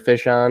better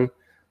fish on.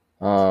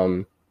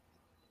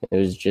 It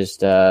was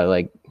just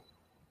like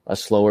a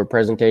slower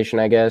presentation,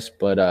 I guess.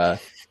 But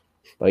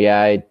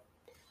yeah,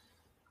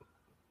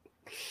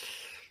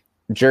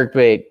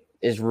 jerkbait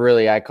is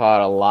really, I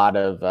caught a lot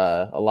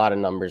of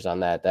numbers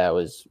on that. That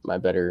was my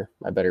better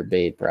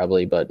bait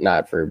probably, but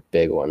not for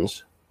big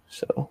ones.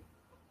 So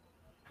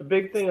the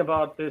big thing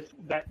about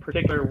that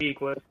particular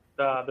week was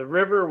the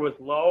river was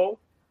low,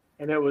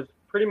 and it was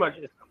pretty much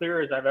as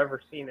clear as I've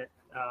ever seen it.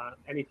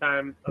 Any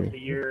time of the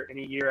year,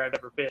 any year I've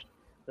ever fished.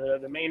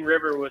 The main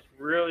river was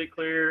really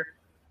clear.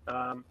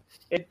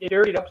 It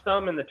dirtied up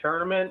some in the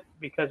tournament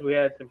because we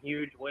had some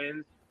huge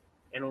winds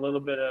and a little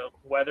bit of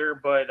weather,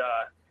 but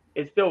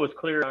it still was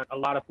clear on a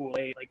lot of Pool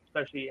 8, like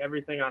especially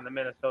everything on the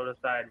Minnesota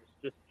side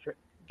was just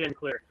gin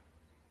clear.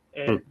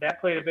 And that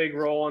played a big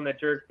role in the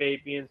jerk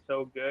bait being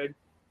so good.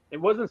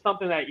 It wasn't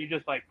something that you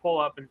just like pull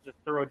up and just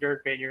throw a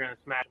jerk bait and you're going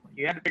to smash them.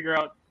 You had to figure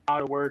out how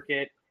to work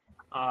it.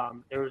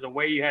 There was a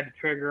way you had to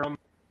trigger them.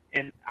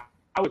 And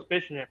I was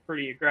fishing it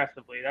pretty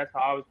aggressively. That's how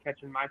I was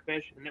catching my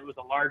fish, and it was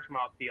a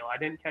largemouth deal. I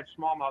didn't catch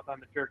smallmouth on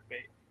the jerk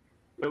bait.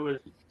 It was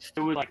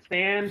like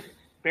sand,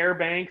 bare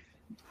banks,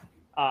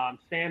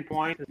 sand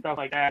points and stuff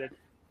like that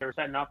they were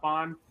setting up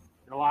on.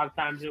 And a lot of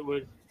times it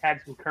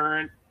had some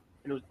current,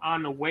 and it was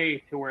on the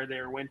way to where they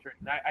were wintering.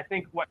 I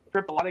think what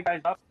tripped a lot of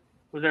guys up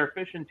was they were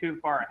fishing too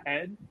far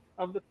ahead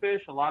of the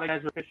fish. A lot of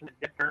guys were fishing at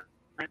different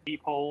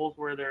deep holes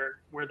where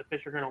the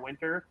fish are going to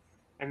winter,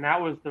 and that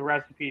was the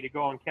recipe to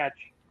go and catch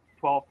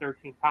 12,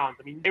 13 pounds.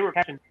 I mean,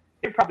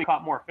 they probably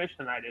caught more fish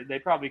than I did. They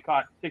probably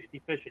caught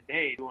 60 fish a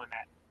day doing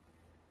that.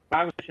 But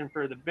I was fishing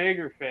for the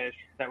bigger fish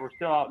that were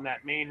still out in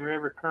that main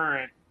river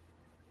current,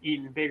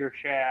 eating bigger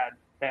shad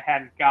that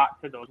hadn't got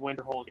to those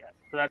winter holes yet.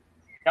 So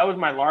that was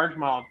my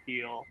largemouth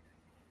deal.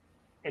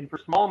 And for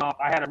smallmouth,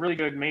 I had a really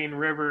good main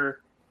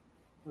river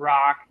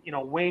rock,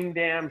 wing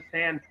dam,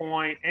 sand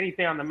point,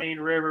 anything on the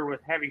main river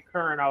with heavy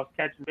current. I was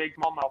catching big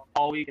smallmouth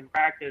all week in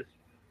practice.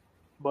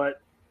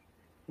 But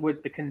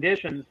with the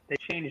conditions, they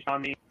changed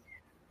on me.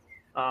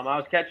 I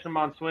was catching them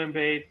on swim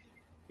baits,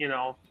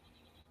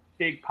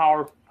 big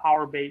power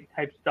bait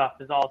type stuff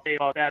is all I'll say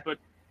about that. But,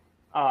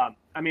 I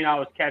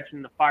was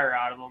catching the fire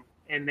out of them,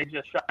 and they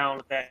just shut down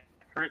with that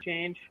current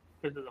change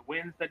because of the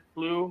winds that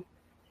blew.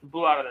 It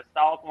blew out of the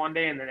south one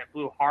day, and then it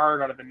blew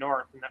hard out of the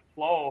north. And that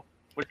flow,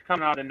 which is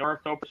coming out of the north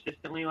so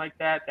persistently like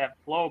that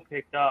flow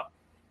picked up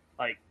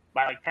by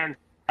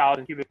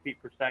 10,000 cubic feet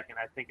per second,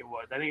 I think it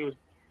was. I think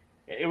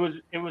it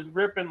was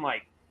ripping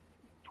like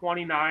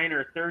 29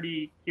 or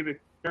 30,000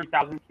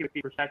 cubic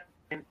feet per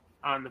second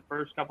on the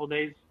first couple of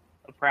days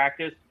of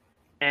practice.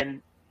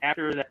 And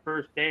after that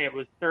first day, it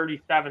was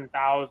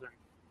 37,000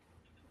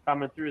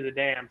 coming through the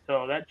dam.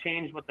 So that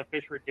changed what the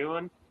fish were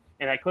doing.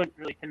 And I couldn't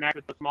really connect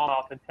with the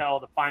smallmouth until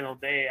the final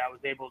day. I was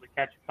able to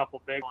catch a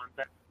couple big ones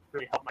that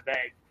really helped my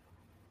bag.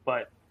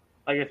 But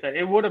like I said,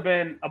 it would have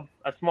been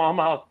a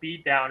smallmouth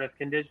beatdown if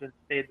conditions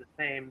stayed the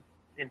same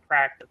in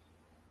practice.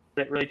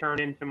 It really turned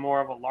into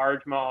more of a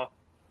largemouth,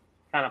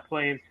 kind of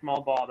playing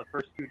small ball the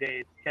first 2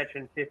 days,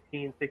 catching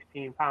 15,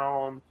 16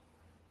 pounds,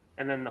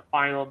 and then the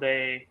final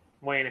day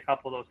weighing a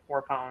couple of those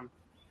 4-pound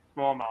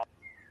smallmouth,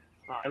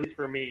 at least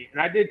for me.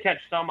 And I did catch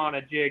some on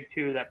a jig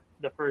too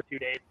the first 2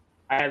 days.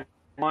 I had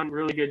one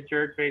really good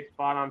jerkbait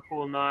spot on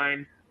Pool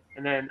 9,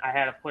 and then I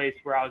had a place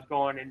where I was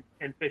going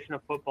and fishing a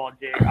football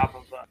jig off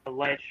of a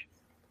ledge.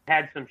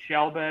 Had some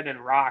shell bed and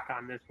rock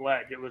on this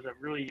ledge. It was a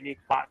really unique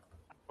spot.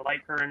 The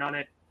light current on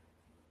it.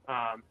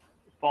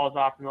 Falls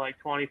off into like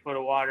 20 foot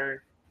of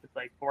water. It's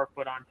like 4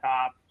 foot on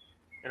top,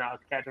 and I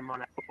was catching them on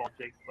that football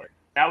jig. But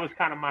that was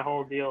kind of my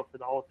whole deal for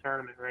the whole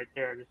tournament right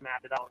there. Just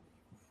mapped it out.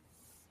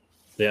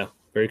 Yeah,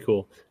 very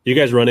cool. Do you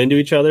guys run into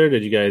each other?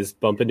 Did you guys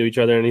bump into each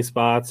other in any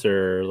spots,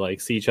 or like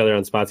see each other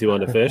on spots you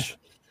wanted to fish?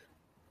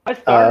 I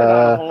started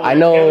on a hole I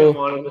know.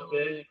 Kevin wanted to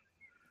fish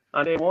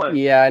on day one.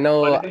 Yeah, I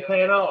know. But it didn't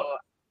pan out.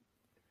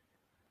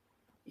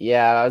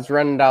 Yeah, I was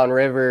running down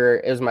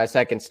river. It was my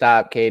second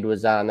stop. Cade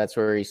was on. That's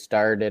where he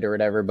started or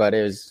whatever. But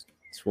it's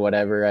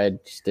whatever. I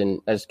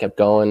just kept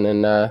going,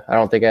 and I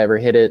don't think I ever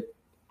hit it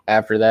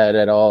after that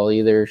at all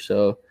either.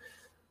 So,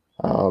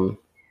 a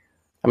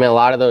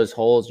lot of those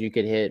holes you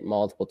could hit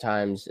multiple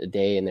times a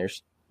day, and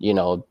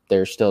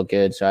they're still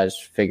good. So I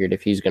just figured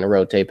if he's going to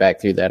rotate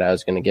back through that, I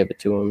was going to give it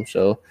to him.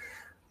 So,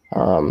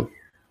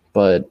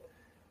 but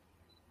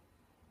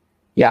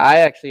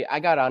yeah, I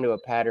got onto a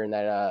pattern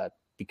that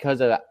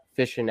because of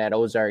fishing at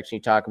Ozarks,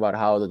 you talk about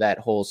how that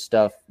whole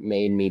stuff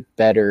made me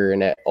better,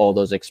 and all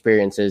those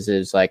experiences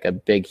is like a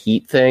big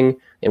heat thing.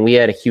 And we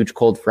had a huge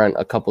cold front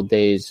a couple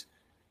days,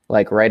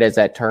 like right as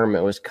that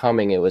tournament was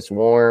coming. It was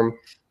warm.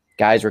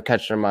 Guys were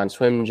catching them on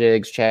swim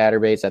jigs,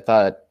 chatterbaits. I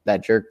thought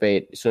that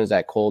jerkbait, as soon as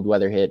that cold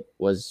weather hit,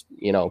 was,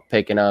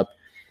 picking up.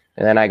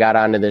 And then I got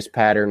onto this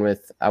pattern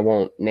with, I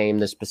won't name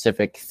the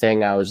specific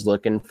thing I was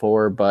looking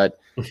for, but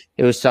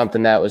it was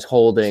something that was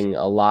holding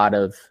a lot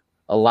of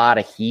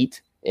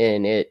heat.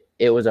 And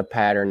it was a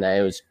pattern that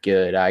it was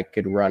good. I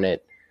could run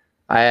it.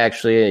 I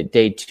actually,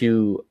 day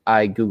 2,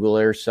 I Google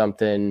Earth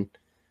something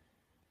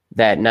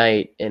that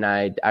night, and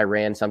I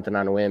ran something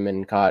on a whim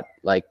and caught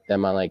like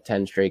them on like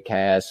 10 straight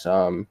casts,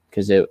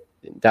 because it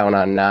down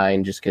on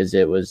 9, just because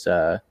it was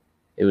a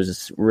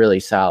really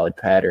solid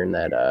pattern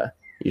that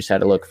you just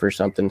had to look for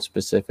something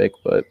specific,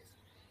 but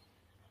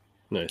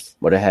nice.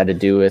 What it had to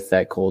do with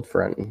that cold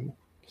front and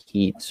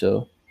heat.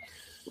 So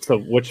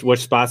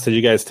which spots did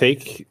you guys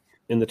take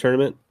in the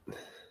tournament?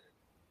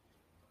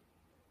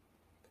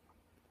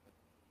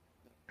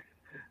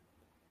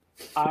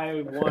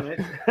 I won it.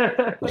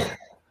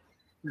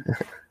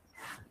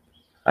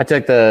 I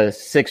took the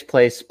 6th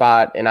place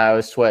spot, and I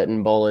was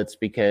sweating bullets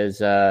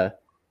because I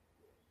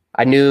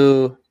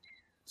knew.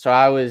 So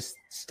I was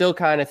still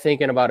kind of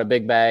thinking about a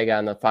big bag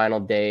on the final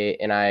day,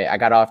 and I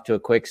got off to a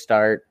quick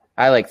start.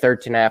 I had like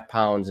 13.5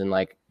 pounds in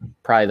like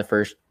probably the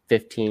first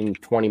 15,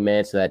 20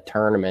 minutes of that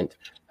tournament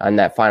on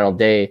that final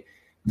day.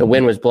 The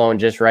wind was blowing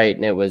just right,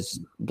 and it was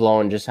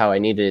blowing just how I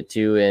needed it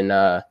to.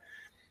 And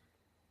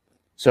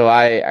so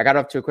I got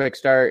off to a quick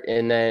start,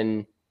 and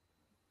then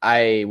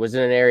I was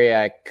in an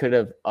area I could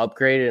have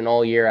upgraded, and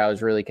all year I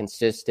was really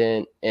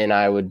consistent, and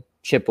I would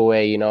chip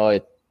away,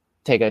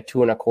 take a 2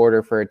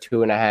 1/4 for a 2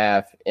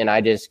 1/2. And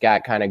I just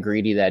got kind of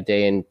greedy that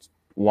day and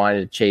wanted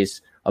to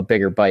chase a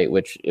bigger bite,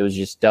 which it was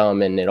just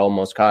dumb, and it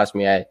almost cost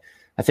me. I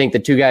think the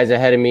 2 guys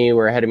ahead of me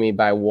were ahead of me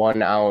by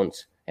 1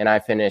 ounce, and I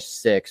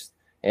finished 6th.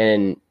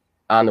 And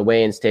on the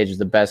weigh-in stage is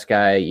the best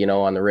guy,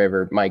 on the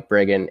river, Mike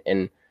Brigham.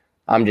 And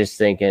I'm just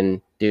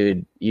thinking,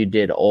 dude, you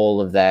did all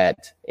of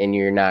that, and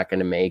you're not going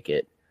to make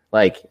it.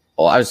 Like,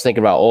 I was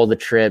thinking about all the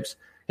trips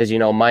because,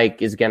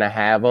 Mike is going to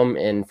have them.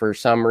 And for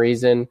some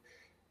reason,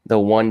 the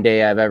one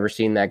day I've ever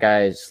seen that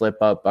guy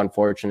slip up,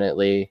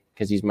 unfortunately,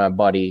 because he's my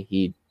buddy,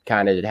 he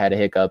kind of had a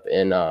hiccup,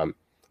 and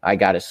I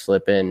got to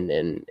slip in,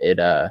 and it,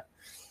 I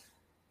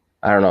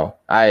don't know.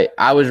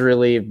 I was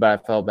relieved, but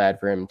I felt bad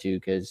for him too,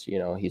 because,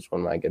 he's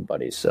one of my good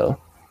buddies.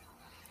 So.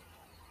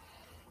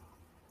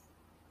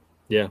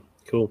 Yeah,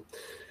 cool.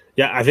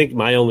 Yeah, I think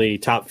my only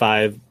top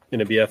 5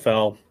 in a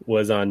BFL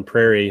was on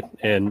Prairie,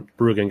 and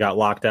Bruggen got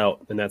locked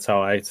out, and that's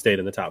how I stayed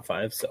in the top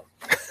 5. So,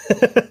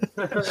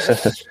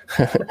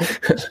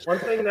 one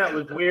thing that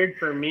was weird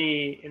for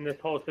me in this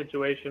whole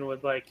situation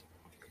was like,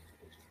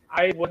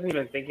 I wasn't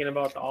even thinking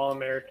about the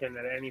All-American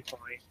at any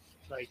point.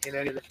 Like,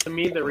 to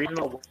me, the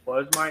regional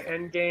was my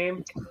end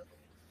game.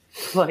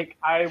 Like,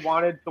 I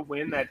wanted to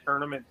win that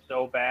tournament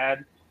so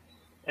bad.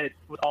 It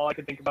was all I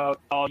could think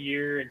about all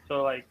year, and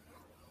so like,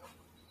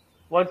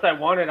 once I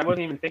won it, I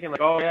wasn't even thinking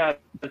like, oh yeah,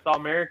 it's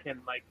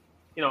All-American. Like,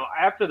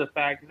 after the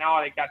fact, now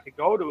I got to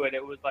go to it.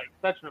 It was like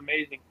such an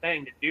amazing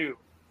thing to do,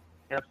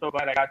 and I'm so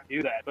glad I got to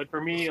do that. But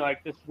for me,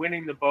 like, just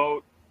winning the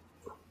boat,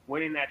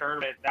 winning that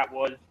tournament, that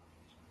was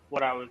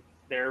what I was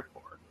there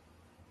for.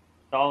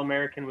 The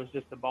All-American was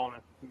just a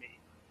bonus to me,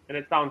 and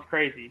it sounds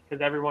crazy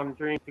because everyone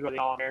dreams to go to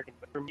the All-American,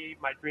 but for me,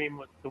 my dream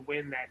was to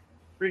win that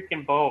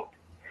freaking boat,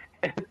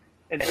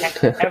 and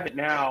to have it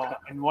now,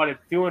 and what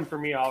it's doing for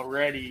me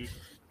already.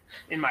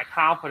 In my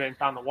confidence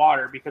on the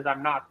water, because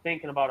I'm not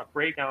thinking about a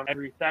breakdown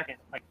every second.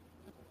 Like,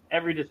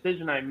 every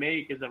decision I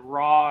make is a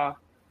raw,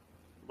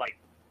 like,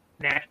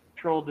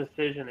 natural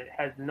decision.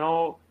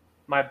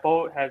 My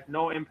boat has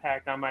no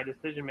impact on my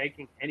decision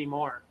making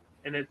anymore.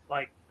 And it's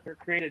like, it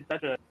created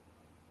such a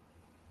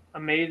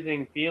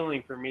amazing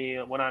feeling for me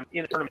when I'm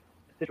in a tournament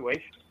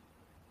situation.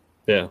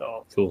 Yeah,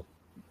 so cool.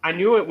 I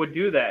knew it would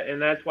do that,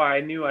 and that's why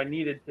I knew I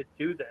needed to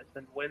do this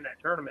and win that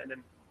tournament.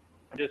 And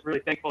I'm just really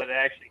thankful that it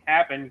actually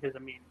happened, because, I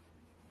mean,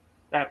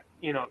 that,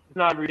 it's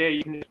not every day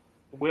you can just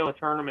will a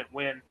tournament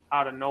win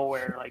out of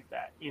nowhere like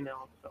that,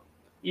 So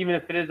even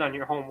if it is on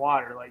your home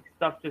water, like,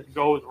 stuff just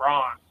goes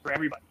wrong for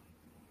everybody,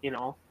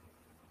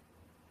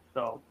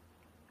 So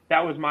that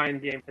was my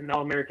end game. And the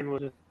All-American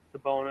was just the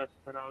bonus,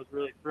 and I was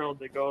really thrilled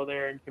to go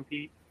there and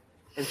compete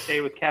and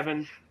stay with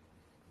Kevin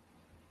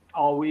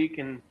all week,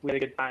 and we had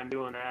a good time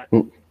doing that.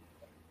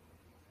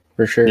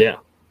 For sure. Yeah.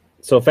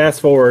 So fast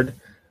forward,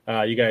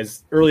 you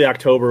guys, early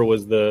October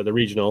was the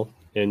regional,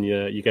 and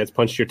you guys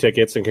punched your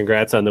tickets, and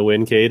congrats on the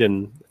win, Cade,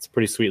 and it's a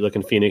pretty sweet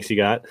looking Phoenix you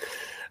got.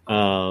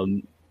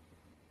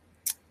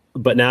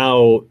 But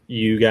now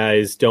you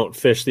guys don't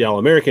fish the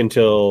All-American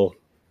till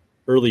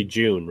early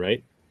June,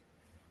 right?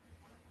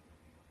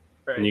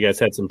 Right. And you guys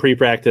had some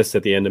pre-practice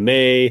at the end of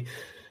May.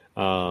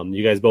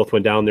 You guys both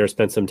went down there,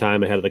 spent some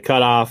time ahead of the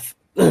cutoff,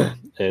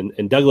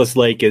 and Douglas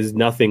Lake is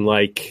nothing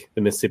like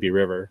the Mississippi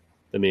River.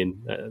 I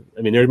mean,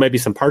 there might be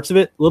some parts of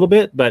it a little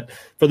bit, but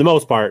for the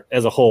most part,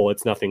 as a whole,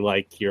 it's nothing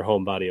like your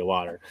home body of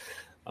water.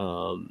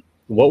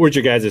 What was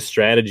your guys'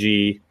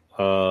 strategy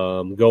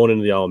going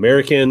into the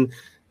All-American?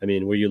 I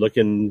mean, were you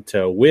looking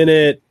to win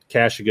it,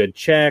 cash a good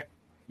check?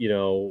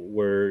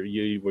 Were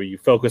you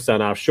focused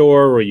on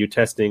offshore? Were you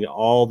testing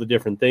all the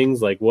different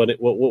things? Like, what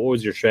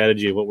was your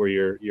strategy? What were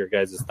your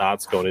guys'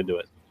 thoughts going into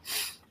it?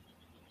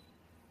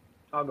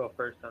 I'll go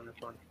first on this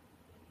one.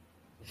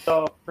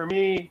 So for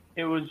me,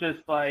 it was just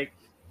like,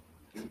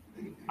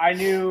 I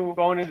knew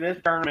going into this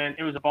tournament,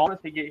 it was a bonus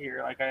to get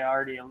here, like I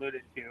already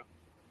alluded to.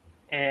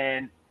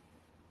 And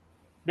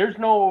there's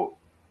no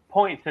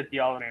points at the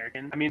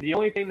All-American. I mean, the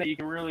only thing that you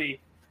can really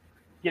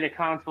get a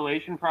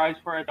consolation prize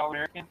for at the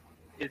All-American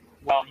is,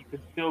 well, you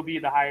could still be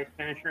the highest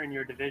finisher in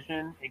your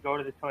division and go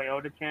to the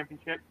Toyota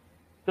Championship.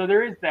 So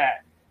there is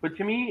that. But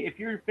to me, if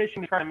you're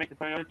fishing to try to make the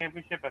Toyota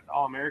Championship at the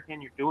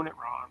All-American, you're doing it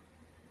wrong.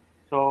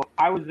 So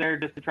I was there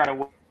just to try to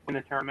win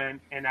the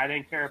tournament, and I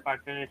didn't care if I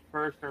finished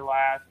first or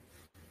last.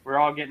 We're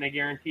all getting a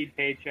guaranteed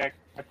paycheck.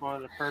 That's one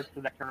of the perks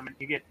of that tournament.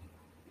 You get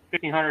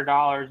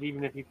 $1,500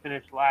 even if you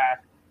finish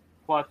last,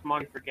 plus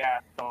money for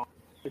gas. So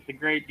it's a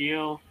great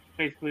deal. It's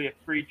basically a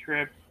free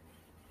trip,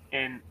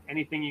 and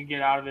anything you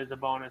get out of it is a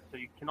bonus. So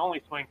you can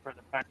only swing for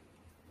the fence.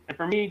 And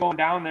for me, going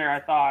down there,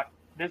 I thought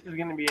this is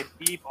going to be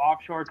a deep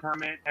offshore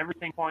tournament.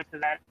 Everything points to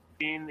that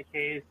being the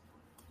case.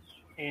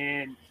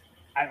 And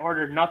I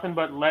ordered nothing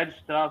but ledge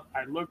stuff.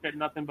 I looked at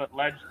nothing but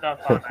ledge stuff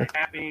on my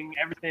mapping,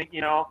 everything,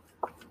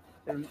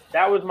 And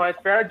that was my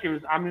strategy.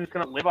 Was I'm just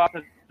going to live off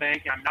the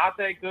bank. I'm not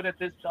that good at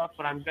this stuff,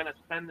 but I'm going to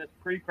spend this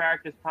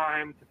pre-practice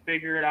time to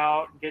figure it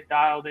out, get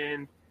dialed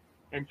in,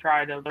 and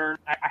try to learn.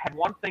 I had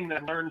one thing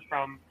that I learned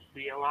from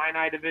the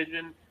Illini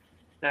division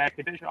that I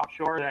could fish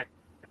offshore that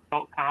I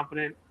felt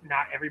confident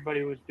not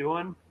everybody was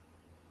doing.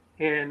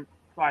 And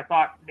so I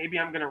thought maybe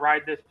I'm going to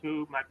ride this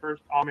to my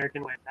first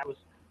All-American win. That was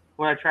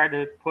what I tried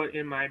to put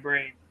in my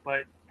brain.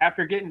 But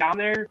after getting down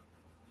there,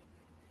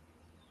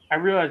 I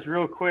realized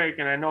real quick,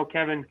 and I know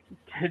Kevin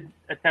could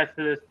attest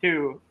to this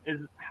too, is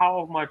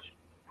how much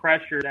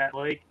pressure that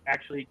lake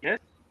actually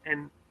gets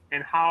and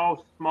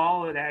how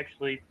small it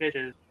actually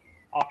fishes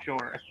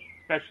offshore,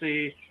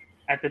 especially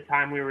at the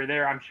time we were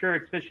there. I'm sure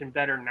it's fishing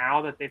better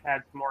now that they've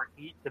had some more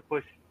heat to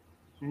push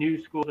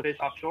new schools of fish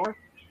offshore.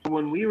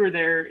 When we were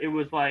there, it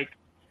was like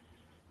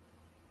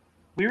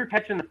we were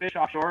catching the fish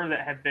offshore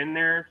that had been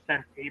there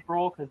since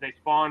April because they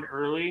spawned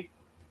early.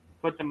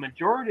 But the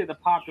majority of the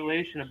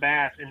population of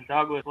bass in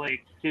Douglas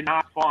Lake did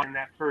not spawn in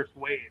that first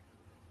wave.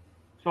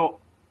 So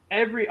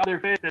every other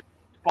fish that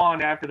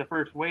spawned after the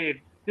first wave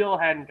still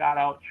hadn't got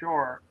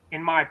outshore,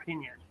 in my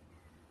opinion.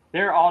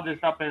 They're all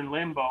just up in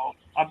limbo,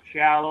 up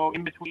shallow,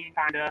 in between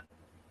kind of.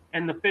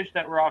 And the fish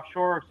that were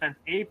offshore since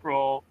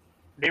April,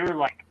 they were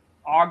like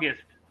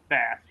August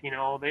bass.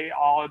 They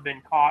all had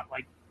been caught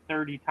like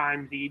 30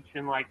 times each.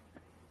 And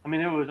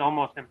it was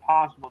almost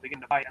impossible to get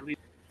them to bite, at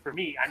least for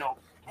me. I know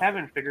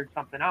Kevin figured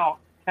something out,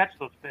 catch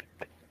those fish.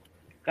 But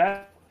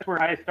that's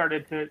where I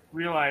started to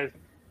realize,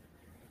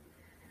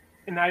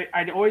 and I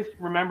always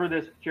remember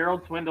this,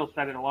 Gerald Swindle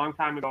said it a long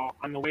time ago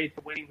on the way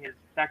to winning his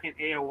second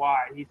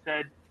AOY. He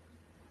said,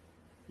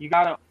 you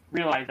got to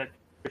realize that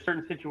there's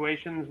certain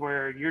situations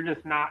where you're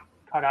just not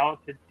cut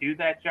out to do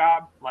that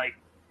job. Like,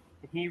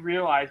 he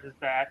realizes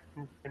that,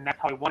 and that's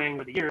how he won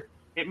Angler of the Year.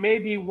 It may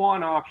be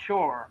one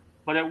offshore,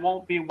 but it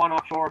won't be one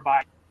offshore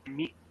by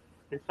me.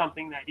 It's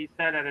something that he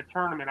said at a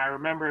tournament. I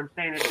remember him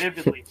saying it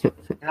vividly.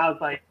 And I was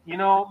like,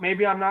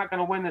 maybe I'm not going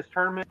to win this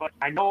tournament, but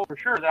I know for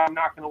sure that I'm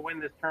not going to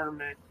win this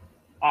tournament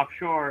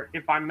offshore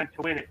if I'm meant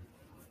to win it.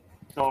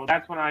 So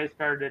that's when I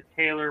started to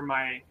tailor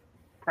my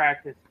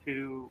practice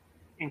to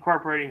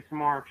incorporating some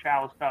more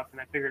shallow stuff, and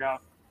I figured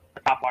out a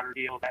topwater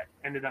deal that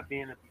ended up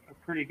being a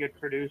pretty good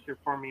producer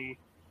for me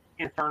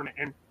in the tournament.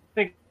 And I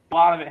think a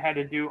lot of it had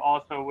to do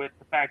also with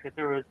the fact that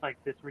there was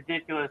like this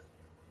ridiculous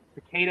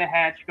cicada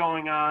hatch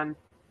going on.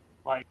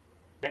 Like,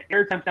 the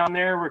air temps down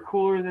there were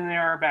cooler than they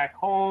are back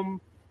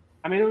home.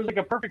 It was like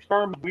a perfect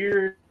storm of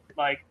weird,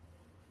 like,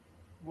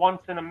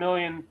 once in a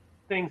million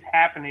things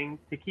happening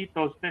to keep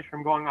those fish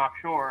from going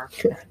offshore.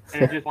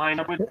 And it just lined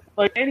up with,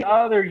 like, any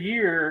other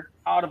year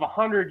out of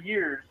 100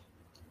 years,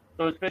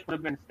 those fish would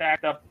have been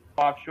stacked up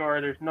offshore.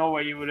 There's no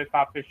way you would have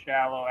caught fish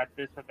shallow at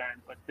this event.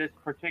 But this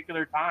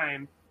particular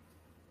time,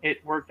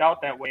 it worked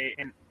out that way.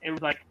 And it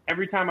was like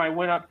every time I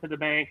went up to the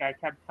bank, I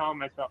kept telling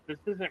myself, this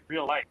isn't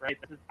real life, right?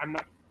 I'm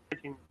not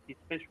catching these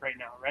fish right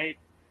now, right?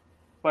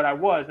 But I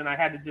was, and I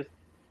had to just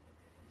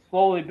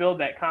slowly build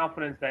that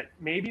confidence that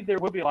maybe there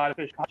would be a lot of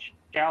fish caught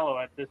shallow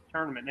at this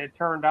tournament. And it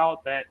turned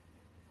out that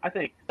I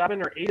think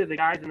 7 or 8 of the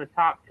guys in the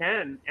top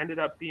 10 ended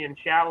up being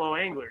shallow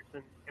anglers.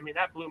 And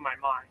that blew my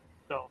mind.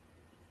 So,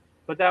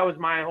 but that was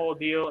my whole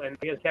deal. And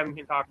I guess Kevin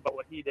can talk about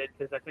what he did,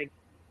 because I think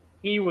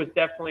he was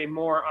definitely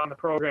more on the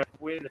program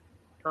to win the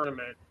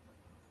tournament.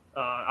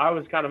 I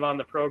was kind of on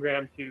the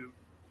program to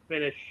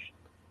finish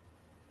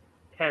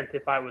 10th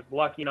if I was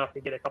lucky enough to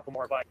get a couple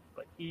more bites.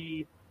 But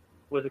he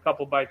was a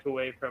couple bites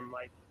away from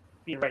like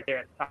being right there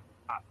at the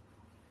top.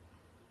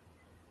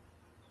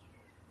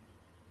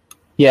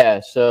 Yeah,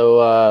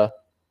 so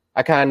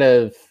I kind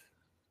of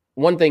 –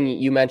 one thing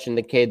you mentioned,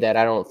 the Cade, that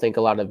I don't think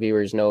a lot of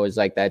viewers know is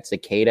like that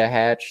cicada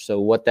hatch. So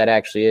what that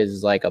actually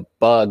is like a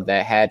bug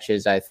that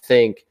hatches, I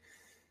think –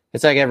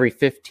 it's like every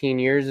 15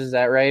 years, is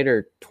that right?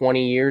 Or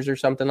 20 years or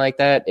something like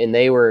that. And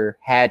they were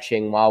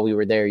hatching while we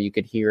were there. You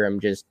could hear them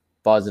just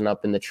buzzing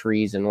up in the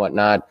trees and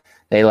whatnot.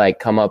 They like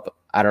come up,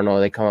 I don't know,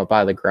 they come up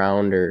out of the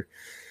ground or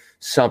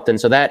something.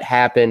 So that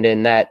happened,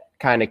 and that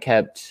kind of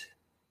kept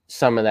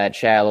some of that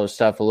shallow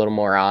stuff a little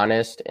more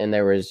honest. And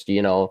there was,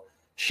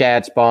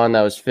 shad spawn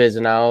that was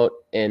fizzing out,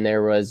 and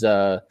there was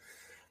a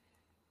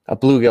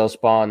bluegill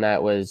spawn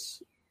that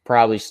was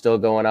probably still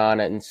going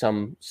on in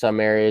some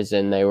areas,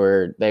 and they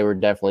were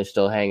definitely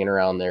still hanging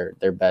around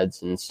their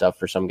beds and stuff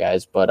for some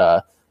guys.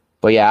 But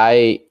yeah,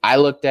 I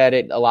looked at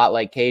it a lot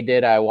like Kay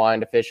did. I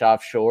wanted to fish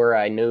offshore.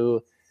 I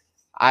knew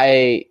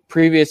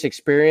previous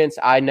experience,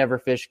 I never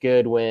fish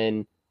good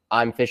when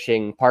I'm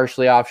fishing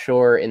partially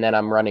offshore and then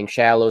I'm running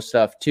shallow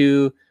stuff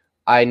too.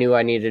 I knew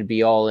I needed to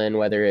be all in,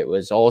 whether it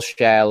was all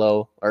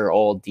shallow or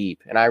all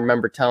deep. And I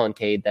remember telling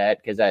Cade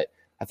that because I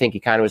think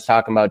he kind of was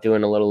talking about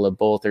doing a little of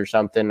both or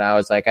something. I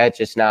was like, that's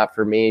just not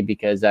for me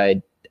because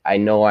I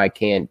know I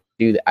can't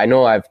do that. I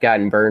know I've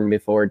gotten burned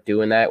before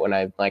doing that when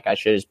I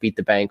should have just beat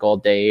the bank all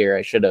day, or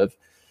I should have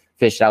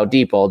fished out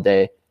deep all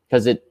day,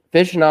 because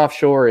fishing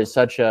offshore is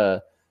such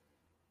a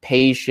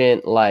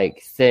patient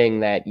like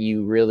thing that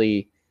you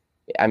really,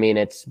 I mean,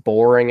 it's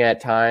boring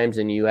at times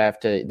and you have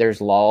to,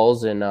 there's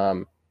lulls. And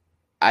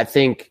I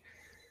think,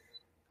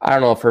 I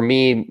don't know, for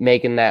me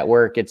making that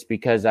work, it's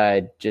because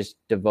I just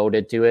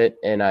devoted to it.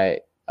 And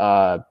I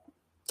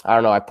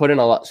don't know, I put in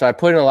a lot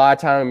of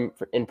time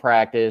in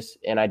practice,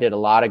 and I did a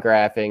lot of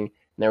graphing, and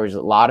there was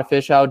a lot of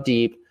fish out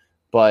deep.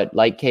 But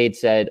like Cade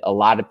said, a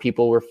lot of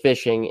people were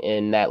fishing,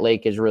 and that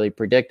lake is really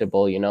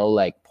predictable,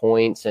 like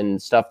points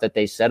and stuff that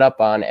they set up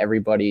on,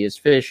 everybody is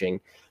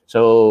fishing.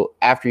 So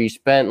after you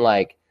spent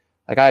like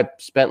I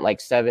spent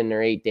like 7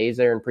 or 8 days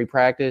there in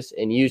pre-practice,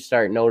 and you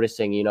start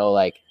noticing,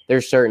 like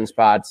there's certain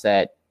spots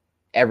that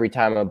every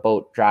time a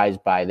boat drives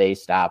by, they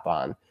stop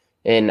on.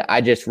 And I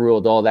just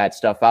ruled all that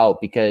stuff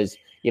out because,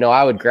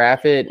 I would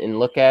graph it and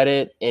look at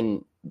it,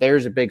 and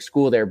there's a big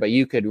school there, but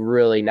you could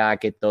really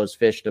not get those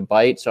fish to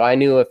bite. So I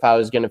knew if I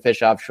was going to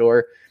fish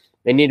offshore,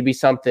 it needed to be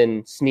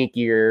something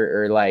sneakier,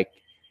 or like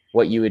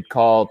what you would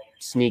call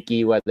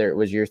sneaky, whether it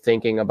was you're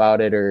thinking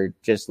about it or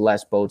just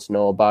less boats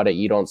know about it.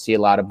 You don't see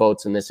a lot of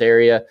boats in this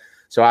area.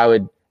 So I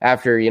would,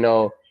 after,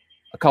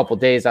 a couple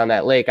days on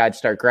that lake, I'd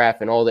start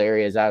graphing all the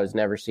areas I was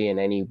never seeing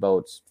any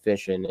boats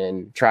fishing,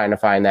 and trying to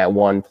find that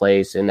one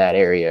place in that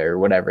area or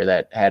whatever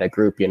that had a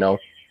group,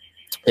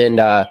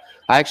 And I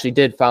actually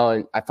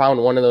I found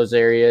one of those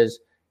areas,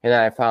 and then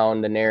I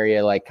found an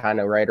area like kind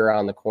of right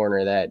around the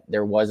corner that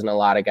there wasn't a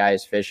lot of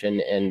guys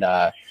fishing, and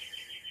I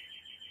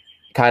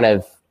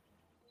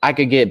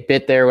could get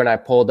bit there when I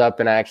pulled up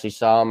and I actually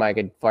saw them. I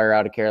could fire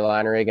out a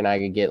Carolina rig and I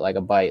could get like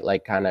a bite,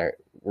 like kind of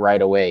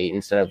right away,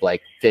 instead of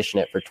like fishing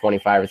it for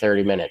 25 or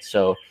 30 minutes.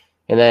 So,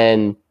 and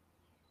then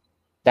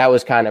that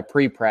was kind of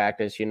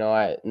pre-practice,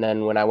 and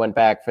then when I went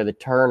back for the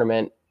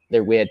tournament,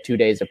 we had 2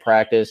 days of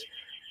practice.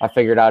 I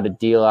figured out a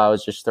deal. I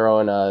was just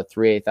throwing a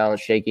 3/8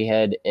 ounce shaky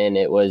head, and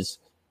it was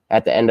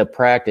at the end of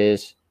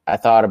practice. I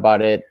thought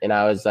about it, and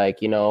I was like,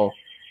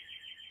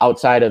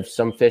 outside of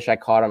some fish I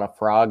caught on a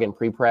frog in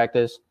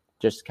pre-practice,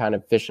 just kind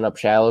of fishing up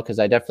shallow, because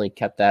I definitely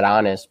kept that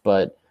honest.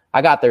 But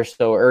I got there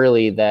so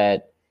early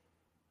that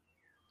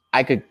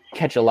I could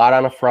catch a lot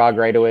on a frog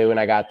right away when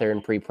I got there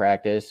in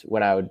pre-practice.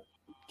 When I would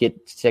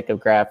get sick of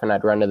graphing,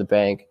 I'd run to the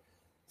bank,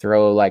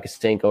 throw like a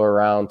stinko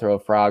around, throw a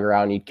frog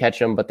around. You'd catch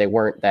them, but they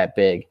weren't that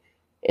big.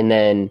 And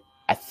then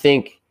I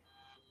think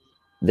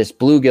this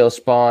bluegill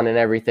spawn and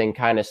everything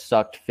kind of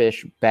sucked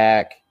fish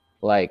back.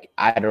 Like,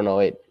 I don't know,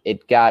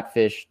 it got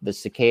fish, the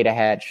cicada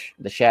hatch,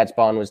 the shad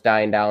spawn was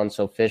dying down,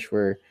 so fish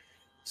were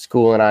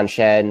schooling on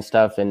shad and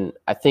stuff. And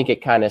I think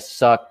it kind of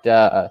sucked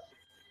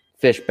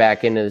fish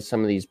back into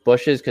some of these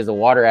bushes, because the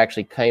water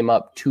actually came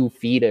up 2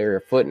 feet or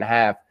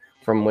 1.5 feet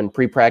from when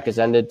pre-practice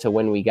ended to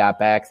when we got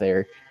back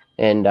there.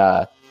 And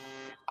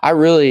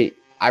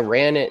I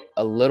ran it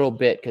a little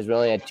bit because we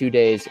only had 2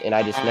 days, and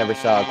I just never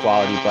saw a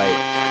quality bite.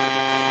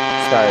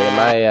 Sorry, am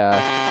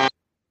I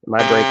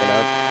breaking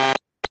up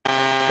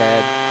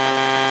bad?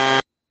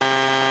 I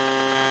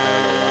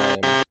don't know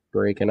why I'm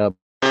breaking up.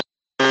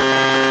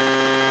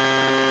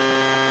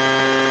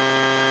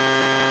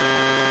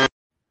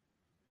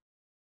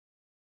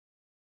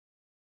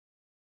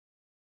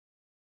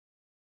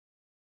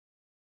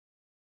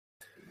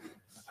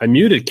 I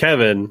muted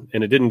Kevin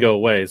and it didn't go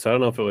away, so I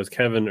don't know if it was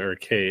Kevin or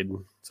Cade.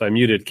 So I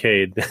muted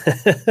Cade.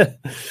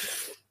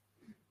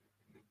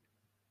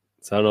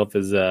 So I don't know if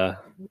his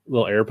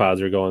little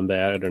AirPods are going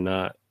bad or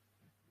not.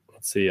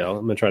 Let's see.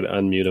 I'm going to try to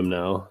unmute him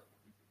now.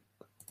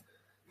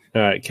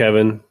 All right,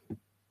 Kevin.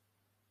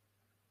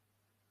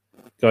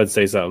 Go ahead and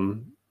say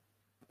something.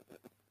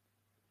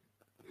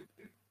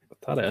 I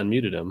thought I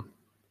unmuted him.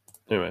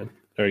 Anyway,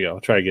 there we go.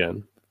 Try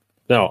again.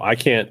 No, I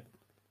can't.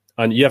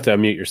 You have to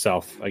unmute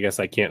yourself. I guess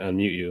I can't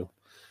unmute you.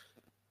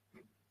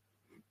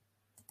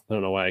 I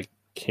don't know why I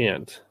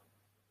can't. It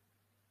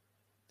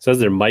says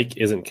their mic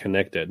isn't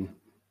connected.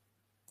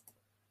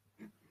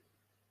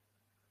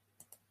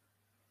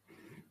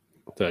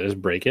 Did I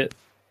just break it?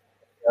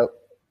 Yep.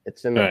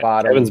 It's in the right,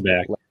 bottom. Kevin's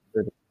back.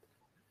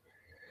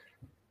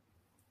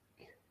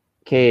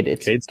 Cade,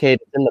 it's in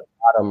the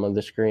bottom of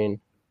the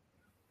screen.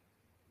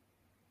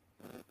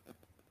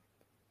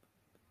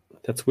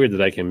 That's weird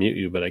that I can mute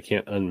you, but I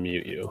can't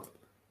unmute you.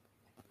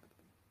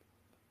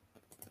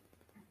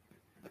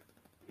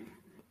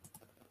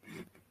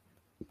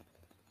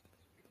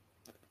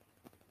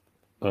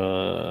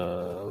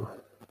 All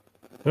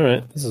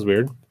right, this is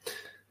weird.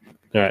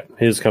 All right,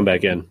 he'll just come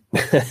back in.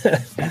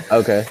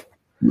 Okay.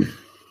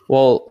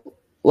 Well,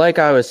 like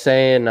I was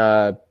saying,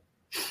 I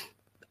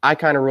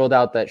kind of ruled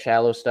out that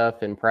shallow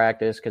stuff in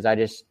practice because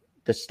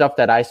the stuff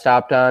that I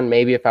stopped on,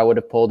 maybe if I would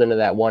have pulled into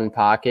that one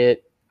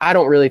pocket, I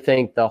don't really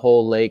think the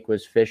whole lake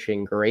was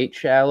fishing great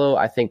shallow.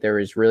 I think there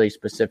was really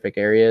specific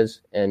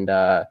areas. And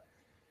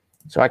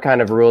so I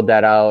kind of ruled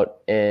that out.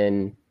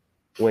 And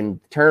when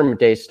tournament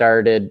day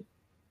started,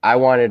 I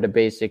wanted to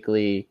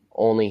basically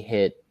only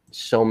hit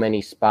so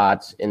many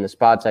spots. In the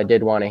spots I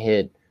did want to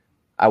hit,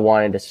 I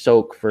wanted to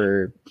soak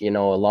for, a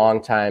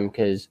long time,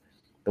 because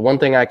the one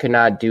thing I could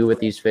not do with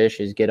these fish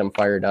is get them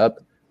fired up.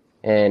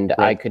 And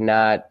right. I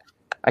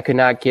could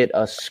not get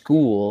a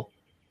school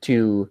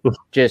to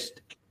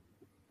just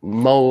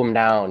mow them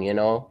down,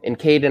 And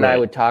Cade and I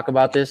would talk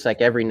about this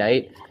like every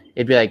night.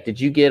 It'd be like, did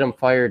you get them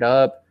fired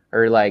up?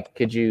 Or like,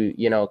 could you,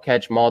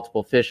 catch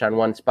multiple fish on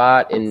one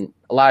spot? And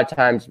a lot of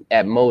times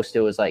at most,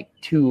 it was like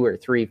 2 or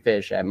 3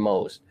 fish at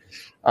most.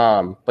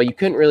 But you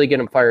couldn't really get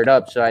them fired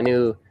up. So I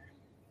knew,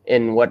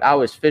 and what I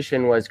was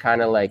fishing was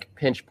kind of like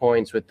pinch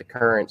points with the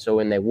current. So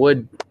when they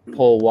would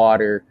pull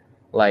water,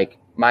 like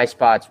my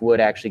spots would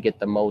actually get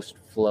the most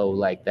flow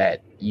like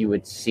that you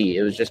would see.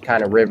 It was just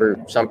kind of river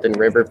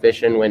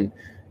fishing. When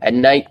at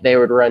night they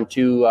would run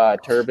 2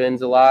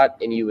 turbines a lot,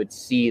 and you would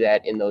see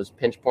that in those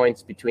pinch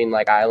points between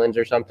like islands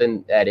or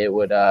something, that it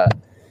would,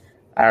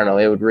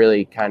 it would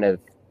really kind of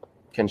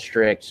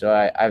constrict. So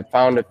I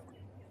found a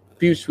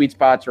few sweet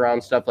spots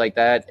around stuff like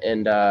that.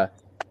 And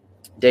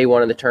day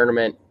one of the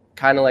tournament,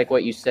 kind of like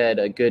what you said,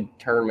 a good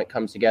tournament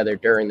comes together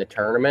during the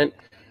tournament.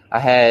 I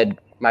had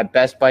my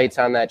best bites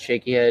on that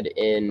shaky head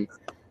in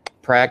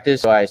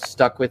practice, so I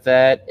stuck with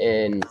that,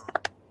 and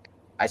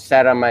I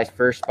sat on my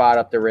first spot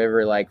up the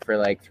river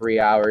for 3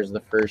 hours the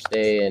first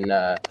day, and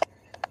I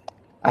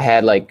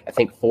had I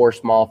think 4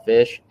 small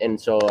fish. And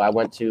so I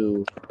went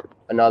to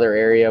another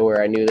area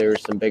where I knew there were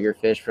some bigger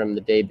fish from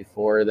the day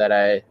before that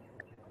I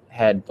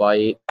had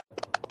bite.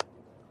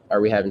 Are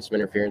we having some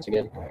interference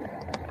again?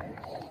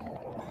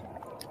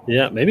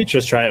 Yeah, maybe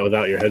just try it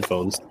without your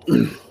headphones.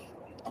 I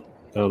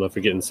don't know if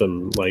you're getting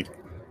some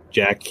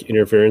jack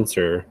interference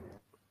or.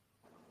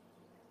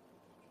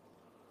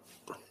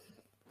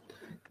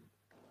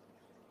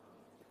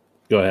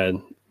 Go ahead.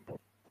 Is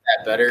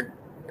that better?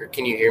 Or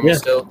can you hear me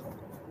still?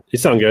 You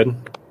sound good.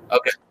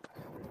 Okay.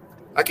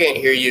 I can't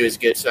hear you as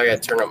good, so I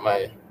got to turn up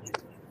my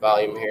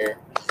volume here.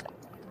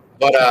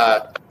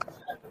 But,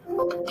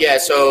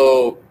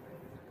 so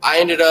I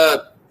ended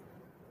up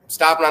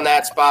stopping on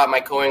that spot. My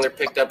co-angler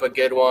picked up a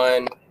good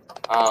one.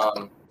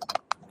 I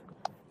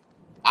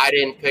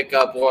didn't pick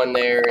up one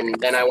there, and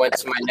then I went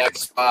to my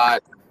next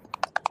spot.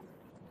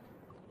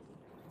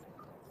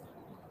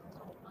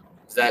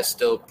 Is that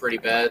still pretty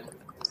bad?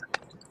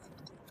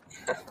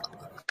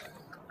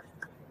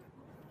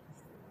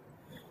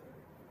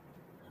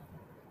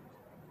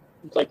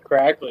 It's like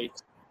crackly.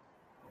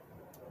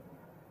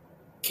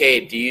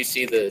 Cade, do you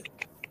see the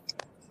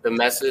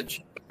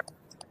message?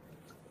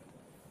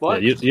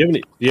 What? Yeah, do you have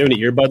any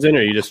earbuds in, or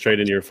are you just straight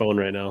into your phone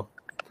right now?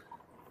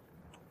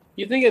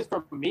 You think it's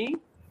from me?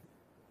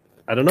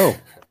 I don't know.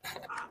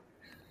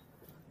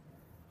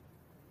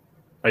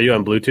 Are you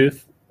on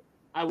Bluetooth?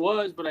 I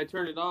was, but I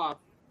turned it off.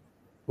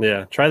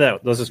 Yeah, try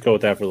that. Let's just go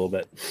with that for a little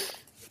bit.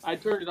 I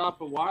turned it off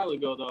a while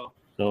ago, though.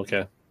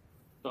 Okay.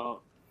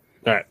 So.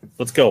 All right,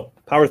 let's go.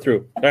 Power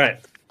through. All right.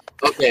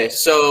 Okay,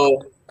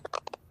 so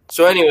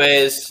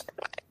anyways,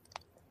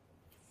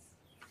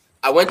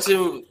 I went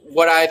to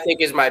what I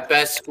think is my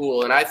best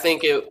school, and I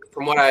think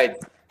from what I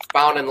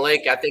found in the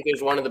lake, I think it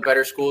was one of the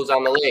better schools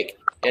on the lake.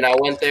 And I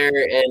went there,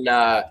 and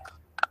I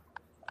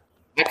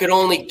could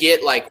only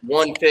get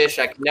one fish.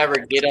 I could never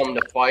get them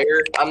to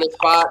fire on the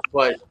spot,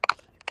 but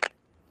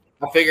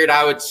I figured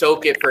I would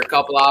soak it for a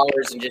couple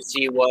hours and just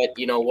see what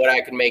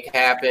I could make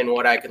happen,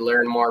 what I could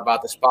learn more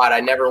about the spot. I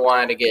never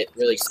wanted to get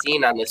really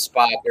seen on this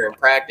spot during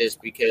practice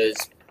because,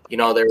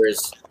 there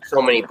was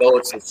so many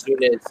boats. As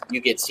soon as you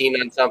get seen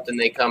on something,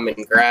 they come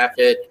and graph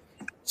it.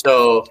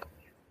 So,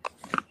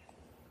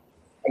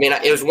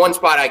 it was one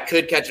spot I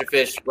could catch a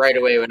fish right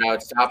away when I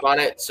would stop on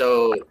it.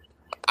 So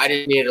I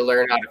just needed to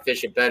learn how to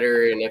fish it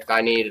better. And if I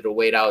needed to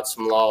wait out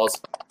some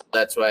lulls,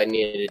 that's what I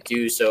needed to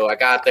do. So I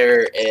got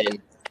there, and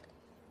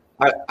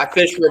I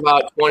fished for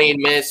about 20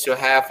 minutes to a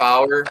half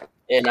hour,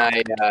 and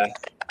I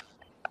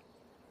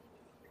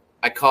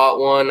caught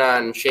one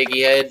on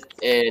shaky head,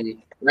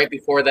 and right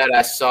before that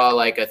I saw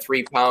a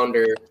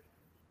 3-pounder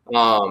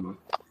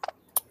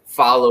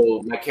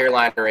follow my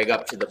Carolina rig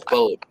up to the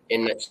boat,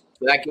 and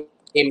that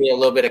gave me a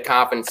little bit of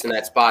confidence in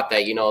that spot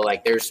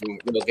that there's some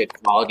real good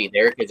quality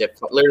there, because it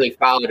literally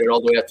followed it all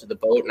the way up to the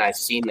boat, and I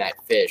seen that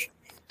fish.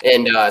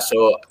 And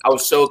so I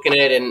was soaking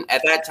it, and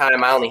at that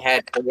time I only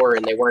had 4,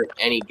 and they weren't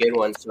any good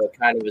ones. So it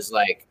kind of was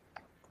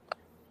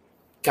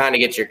kind of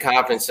gets your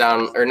confidence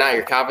down, or not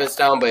your confidence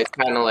down, but it's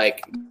kind of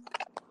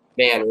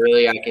man,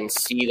 really, I can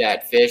see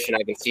that fish, and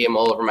I can see him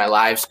all over my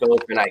live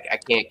scope, and I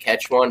can't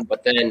catch one.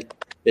 But then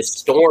the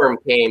storm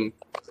came,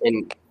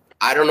 and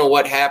I don't know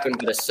what happened,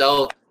 but a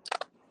cell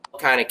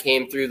kind of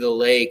came through the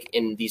lake,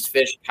 and these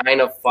fish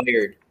kind of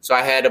fired. So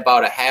I had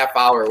about a half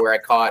hour where I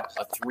caught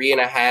a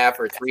 3.5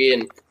 or 3,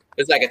 and it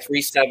was like a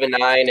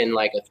 3.79 and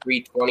like a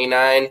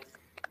 3.29.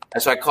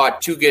 And so I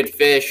caught 2 good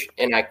fish,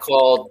 and I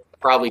called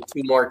probably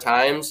 2 more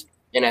times.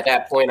 And at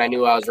that point, I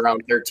knew I was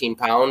around 13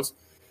 pounds.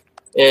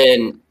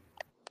 And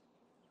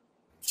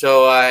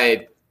so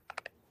I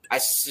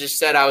just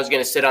said I was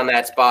going to sit on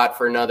that spot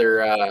for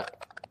another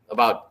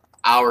about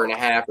hour and a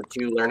half or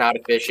 2, learn how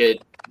to fish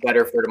it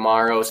better for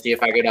tomorrow, see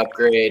if I could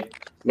upgrade.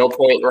 No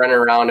point running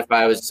around if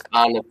I was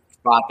on the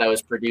spot that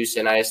was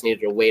producing. I just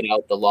needed to wait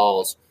out the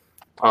lulls.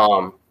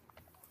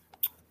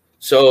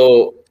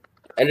 So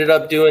ended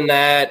up doing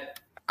that.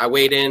 I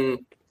weighed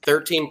in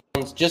 13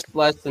 pounds, just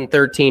less than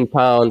 13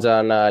 pounds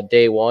on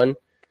day 1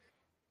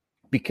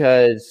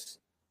 because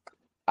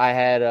I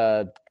had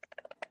a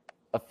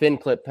fin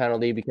clip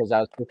penalty because I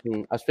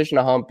was fishing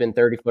a hump in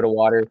 30 foot of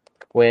water.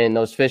 When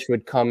those fish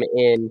would come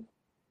in,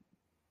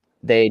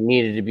 they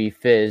needed to be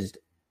fizzed,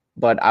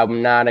 but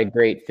I'm not a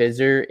great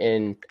fizzer,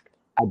 and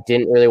I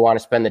didn't really want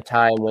to spend the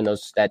time when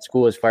that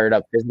school was fired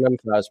up fizzing them,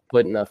 so I was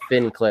putting a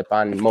fin clip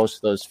on most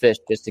of those fish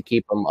just to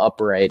keep them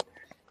upright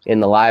in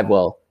the live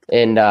well.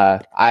 And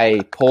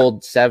I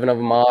pulled 7 of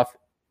them off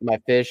my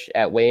fish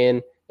at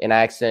weigh-in, and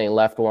I accidentally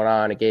left one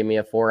on. It gave me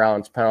a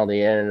 4-ounce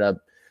penalty.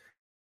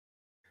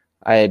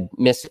 I had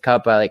missed the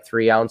cut by like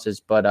 3 ounces,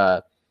 but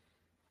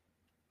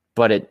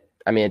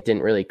it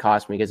didn't really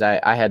cost me because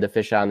I had the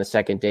fish on the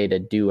second day to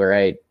do all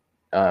right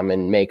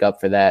and make up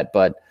for that.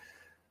 But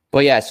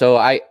yeah, so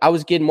I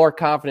was getting more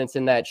confidence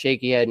in that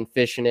shaky head and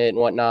fishing it and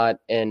whatnot.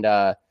 And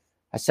I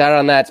sat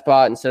on that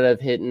spot instead of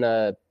hitting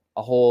a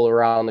hole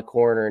around the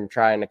corner and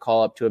trying to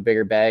call up to a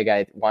bigger bag.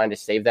 I wanted to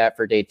save that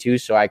for day 2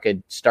 so I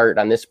could start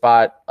on this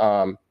spot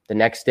the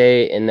next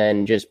day and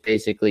then just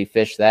basically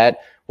fish that.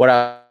 What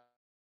I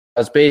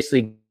was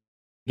basically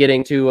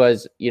getting to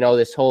was,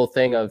 this whole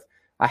thing of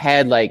I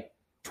had like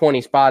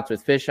 20 spots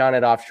with fish on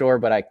it offshore,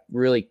 but I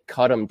really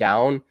cut them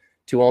down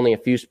to only a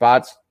few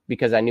spots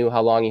because I knew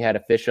how long you had to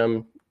fish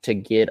them to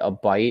get a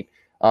bite.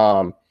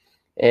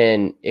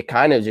 And it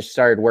kind of just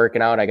started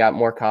working out. I got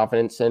more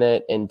confidence in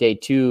it. And day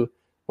 2,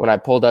 when I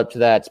pulled up to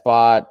that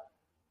spot,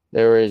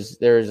 there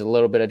was a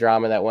little bit of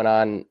drama that went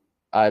on.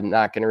 I'm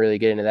not going to really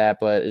get into that,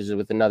 but it was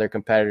with another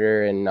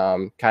competitor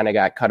and kind of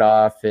got cut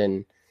off.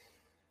 And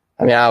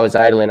I was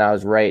idling. I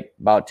was right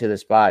about to the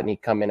spot, and he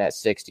come in at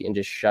 60 and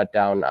just shut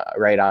down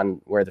right on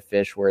where the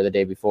fish were the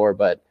day before.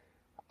 But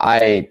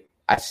I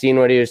seen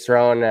what he was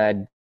throwing, and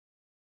I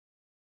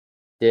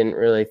didn't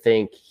really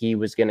think he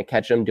was going to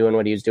catch him doing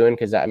what he was doing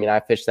because, I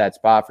fished that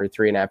spot for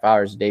 3.5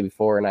 hours the day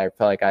before, and I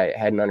felt like I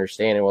had an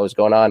understanding of what was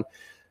going on.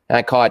 And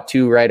I caught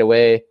 2 right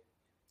away,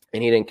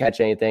 and he didn't catch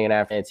anything. And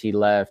after he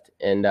left,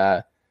 and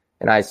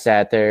I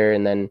sat there,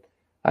 and then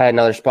I had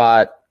another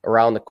spot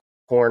around the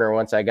corner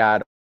once I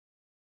got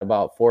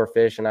about 4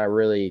 fish, and I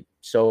really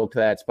soaked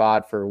that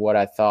spot for what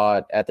I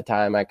thought at the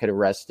time I could have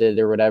rested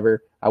or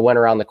whatever. I went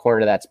around the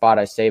corner to that spot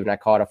I saved, and I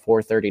caught a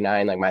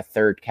 4.39, like my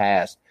 3rd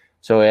cast.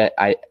 So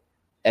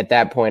at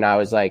that point I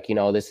was like,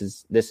 this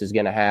is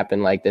going to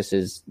happen. Like, this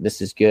is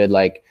good.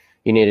 Like,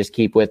 you need to just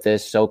keep with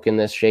this, soak in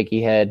this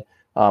shaky head.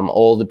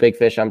 All the big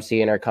fish I'm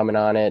seeing are coming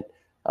on it.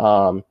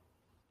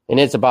 And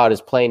it's about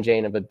as plain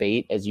Jane of a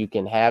bait as you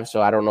can have. So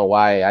I don't know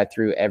why I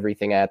threw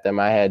everything at them.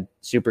 I had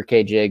Super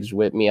K jigs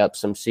whip me up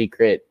some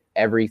secret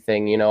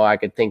everything, I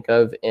could think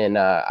of. And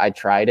I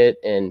tried it,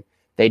 and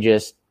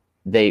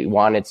they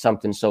wanted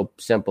something so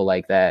simple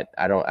like that.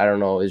 I don't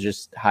know. It was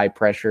just high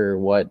pressure or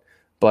what,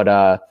 but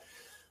I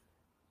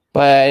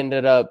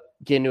ended up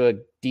getting to a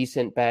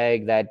decent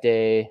bag that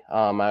day.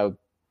 I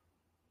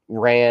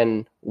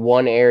ran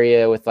one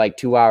area with like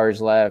 2 hours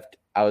left.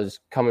 I was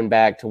coming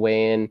back to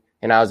weigh in,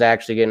 and I was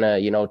actually going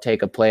to,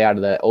 take a play out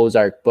of the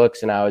Ozark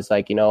books. And I was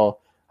like,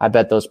 I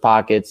bet those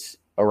pockets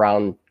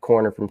around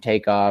corner from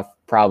takeoff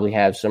probably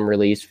have some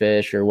release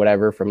fish or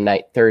whatever from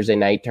Thursday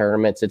night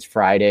tournaments. It's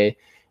Friday.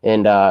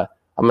 And I'm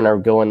going to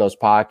go in those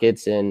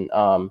pockets. And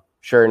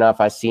sure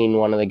enough, I seen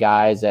one of the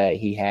guys that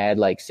he had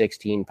like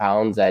 16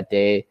 pounds that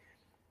day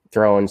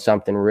throwing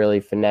something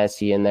really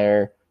finessey in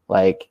there.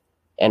 Like,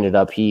 ended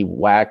up, he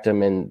whacked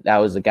him. And that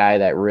was the guy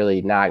that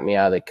really knocked me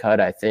out of the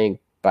cut, I think,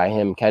 by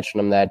him catching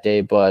him that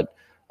day. But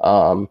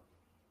on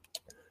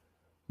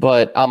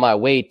my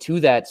way to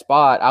that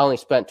spot, I only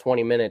spent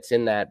 20 minutes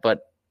in that,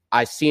 but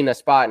I seen a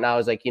spot and I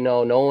was like,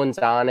 no one's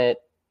on it,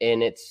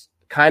 and it's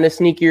kind of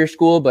sneakier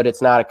school, but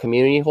it's not a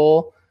community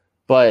hole.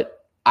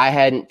 But I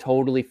hadn't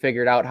totally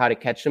figured out how to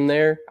catch them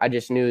there. I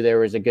just knew there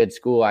was a good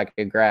school I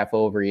could graph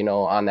over,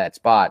 on that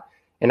spot.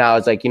 And I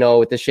was like,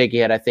 with the shaky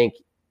head, I think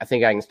I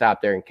can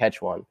stop there and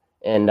catch one.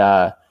 And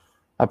I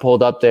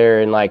pulled up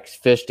there and like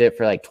fished it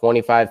for like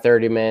 25,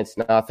 30 minutes,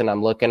 nothing.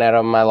 I'm looking at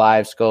them on my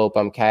live scope.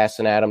 I'm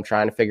casting at them,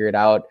 trying to figure it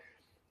out.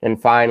 And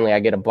finally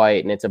I get a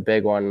bite, and it's a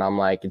big one. And I'm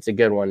like, it's a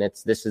good one.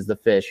 This is the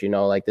fish,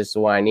 like this is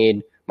what I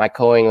need. My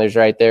co-angler's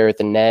right there with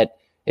the net.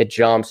 It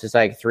jumps. It's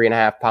like a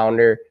 3.5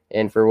 pounder.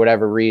 And for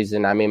whatever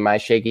reason, my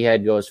shaky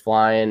head goes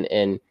flying,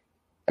 and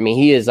I mean,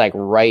 he is like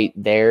right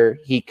there.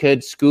 He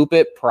could scoop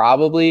it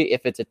probably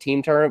if it's a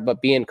team tournament,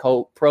 but being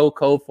pro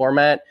cove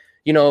format,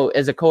 you know,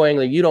 as a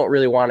co-angler, you don't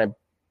really want to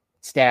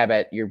stab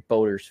at your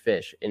boater's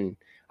fish. And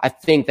I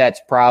think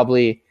that's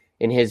probably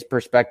in his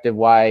perspective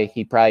why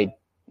he probably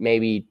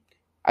maybe,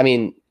 I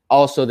mean,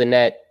 also the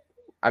net,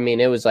 I mean,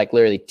 it was like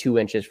literally 2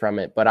 inches from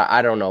it, but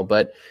I don't know.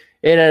 But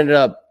it ended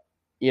up,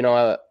 you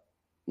know,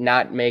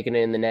 not making it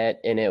in the net.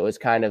 And it was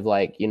kind of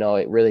like, you know,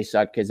 it really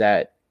sucked because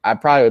that I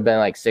probably would have been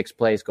like 6th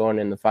place going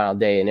in the final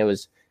day. And it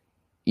was,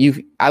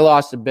 I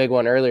lost a big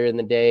one earlier in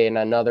the day and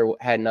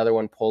had another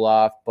one pull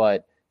off,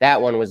 but that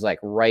one was like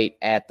right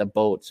at the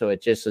boat. So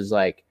it just was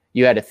like,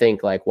 you had to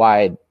think like,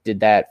 why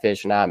did that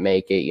fish not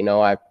make it? You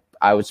know,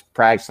 I was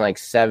practicing like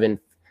 7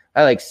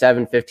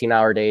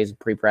 15-hour days of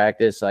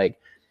pre-practice. Like,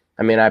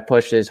 I mean, I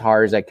pushed as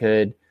hard as I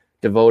could,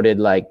 devoted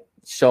like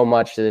so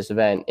much to this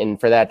event. And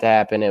for that to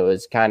happen, it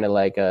was kind of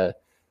like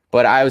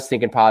but I was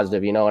thinking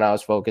positive, you know, and I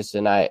was focused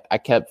and I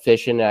kept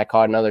fishing and I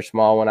caught another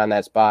small one on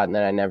that spot and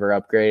then I never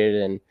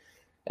upgraded and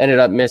ended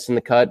up missing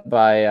the cut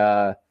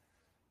by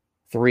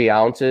 3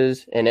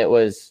 ounces. And it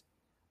was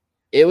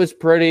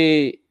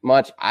pretty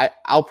much,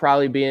 I'll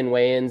probably be in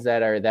weigh-ins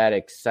that are that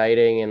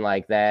exciting and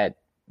like that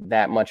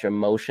much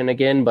emotion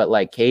again. But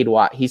like Cade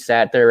Watt, he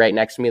sat there right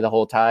next to me the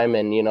whole time.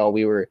 And, you know,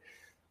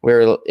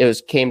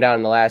 came down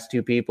to the last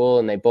 2 people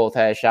and they both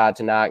had a shot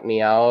to knock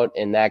me out.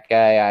 And that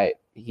guy,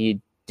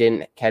 he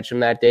didn't catch him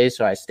that day.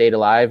 So I stayed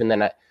alive. And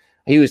then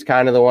he was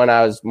kind of the one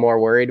I was more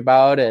worried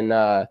about. And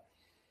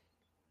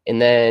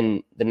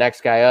then the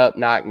next guy up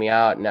knocked me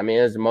out. And I mean,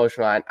 it was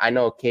emotional. I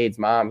know Cade's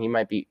mom,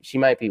 she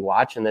might be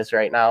watching this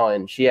right now.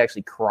 And she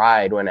actually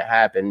cried when it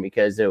happened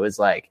because it was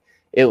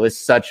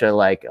such a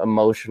like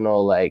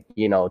emotional, like,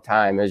 you know,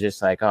 time. It was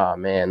just like, oh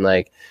man,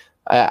 like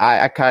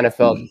I kind of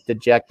felt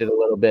dejected a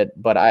little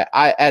bit, but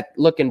at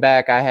looking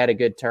back, I had a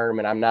good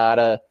tournament. I'm not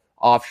a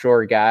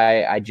offshore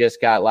guy. I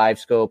just got live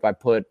scope. I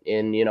put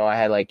in, you know, I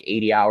had like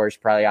 80 hours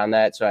probably on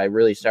that. So I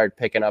really started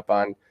picking up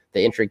on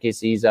the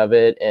intricacies of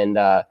it. And,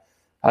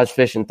 I was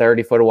fishing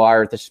 30-foot of water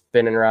with a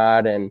spinning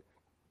rod, and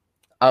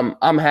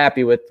I'm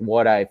happy with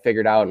what I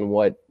figured out and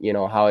what, you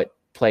know, how it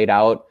played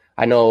out.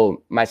 I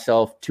know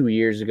myself 2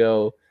 years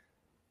ago,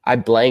 I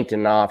blanked in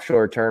an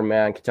offshore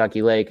tournament on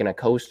Kentucky Lake in a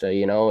Costa,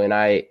 you know, and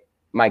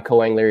my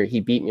co-angler, he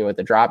beat me with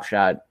a drop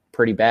shot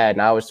pretty bad,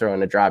 and I was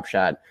throwing a drop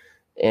shot.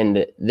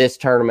 And this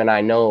tournament,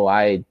 I know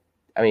I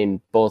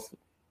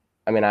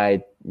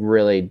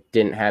really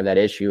didn't have that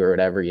issue or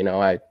whatever, you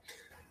know.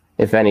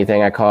 If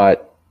anything, I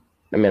caught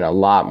a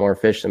lot more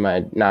fish than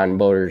my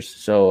non-boaters.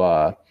 So,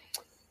 I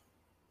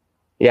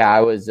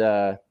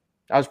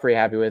was pretty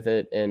happy with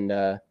it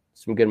and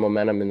some good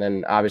momentum. And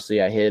then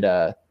obviously I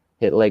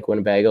hit Lake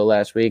Winnebago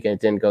last week and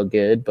it didn't go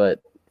good,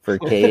 but for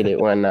Cade,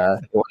 it went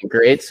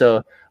great.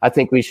 So I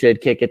think we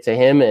should kick it to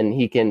him and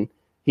he can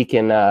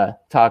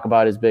talk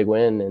about his big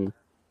win and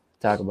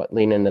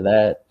lean into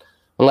that.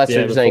 Unless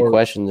there's any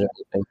questions or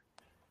anything.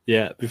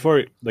 Yeah,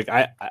 before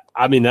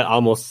I mean that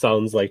almost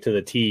sounds like to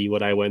the T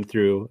what I went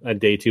through on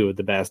day 2 of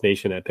the Bass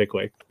Nation at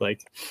Pickwick.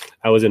 Like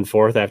I was in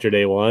 4th after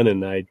day 1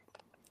 and I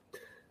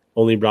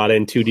only brought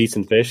in 2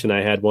 decent fish and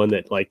I had one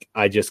that like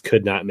I just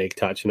could not make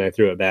touch and I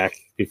threw it back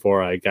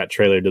before I got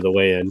trailered to the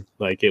weigh-in.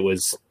 Like it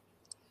was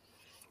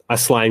a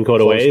slime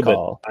coat away,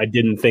 but I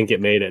didn't think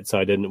it made it, so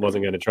I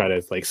wasn't going to try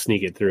to like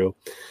sneak it through.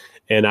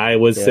 And I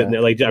was sitting there,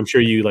 like, I'm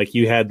sure you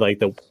had like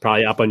the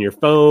probably up on your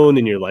phone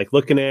and you're like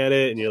looking at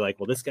it and you're like,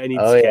 well, this guy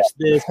needs to catch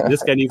this. And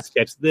this guy needs to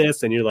catch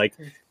this. And you're like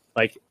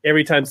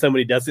every time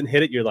somebody doesn't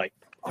hit it, you're like,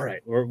 all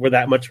right, we're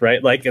that much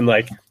right. Like, and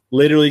like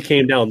literally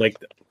came down. Like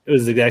it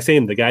was the exact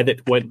same. The guy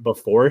that went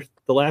before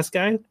the last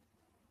guy,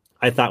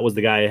 I thought was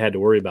the guy I had to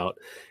worry about.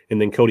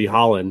 And then Cody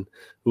Holland,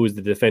 who was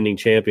the defending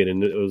champion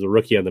and it was a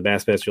rookie on the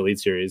Bassmaster Elite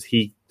Series,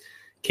 he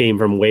came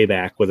from way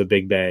back with a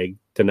big bag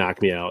to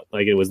knock me out.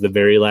 Like it was the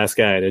very last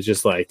guy. And it's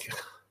just like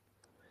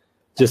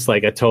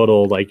a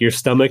total, like your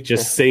stomach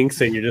just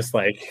sinks and you're just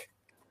like,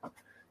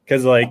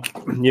 cause like,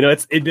 you know,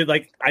 it did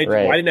like, why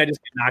didn't I just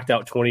get knocked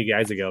out 20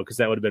 guys ago? Cause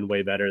that would have been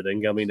way better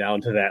than coming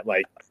down to that.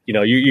 Like, you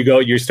know,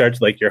 you start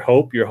to like your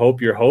hope.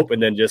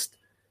 And then just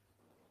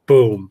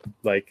boom.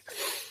 Like,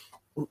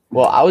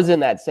 well, I was in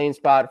that same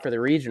spot for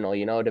the regional,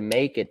 you know, to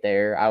make it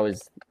there. I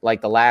was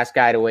like the last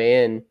guy to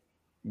weigh in,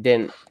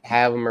 didn't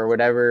have them or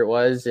whatever it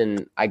was,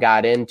 and I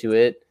got into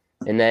it.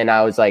 And then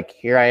I was like,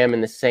 here I am in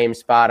the same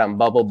spot on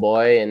Bubble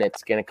Boy, and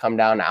it's going to come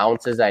down to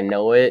ounces. I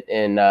know it.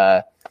 And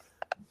I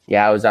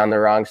was on the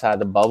wrong side of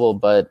the bubble,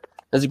 but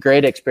it was a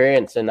great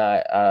experience. And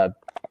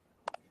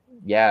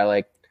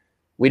like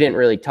we didn't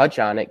really touch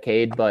on it,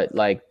 Cade, but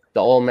like the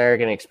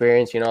All-American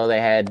experience, you know, they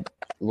had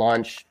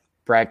lunch,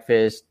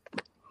 breakfast,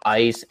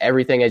 ice,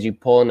 everything as you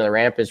pull into the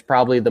ramp is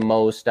probably the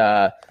most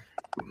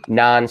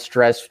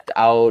non-stressed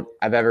out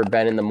I've ever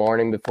been in the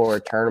morning before a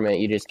tournament.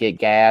 You just get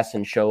gas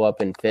and show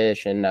up and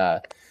fish. And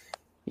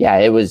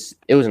it was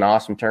an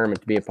awesome tournament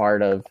to be a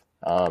part of.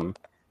 It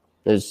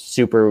was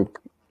super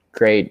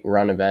great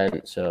run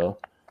event. So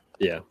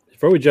yeah,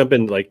 before we jump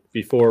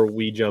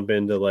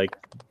into like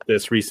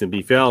this recent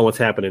BFL and what's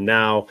happening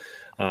now,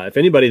 If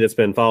anybody that's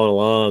been following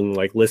along,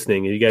 like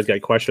listening, if you guys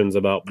got questions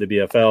about the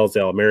BFLs,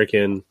 the All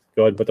American,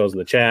 go ahead and put those in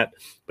the chat.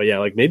 But yeah,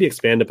 like maybe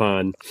expand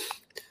upon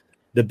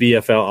the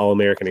BFL All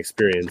American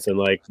experience and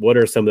like what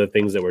are some of the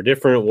things that were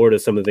different? What are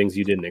some of the things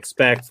you didn't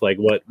expect? Like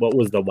what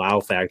was the wow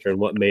factor and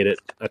what made it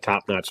a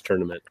top notch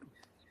tournament?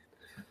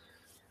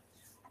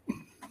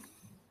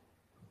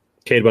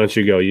 Cade, why don't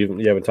you go? You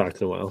haven't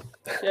talked in a while.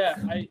 Yeah,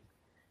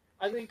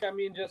 I think, I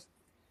mean, just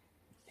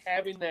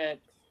having that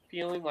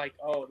feeling like,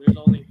 oh, there's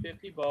only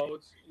 50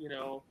 boats, you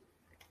know,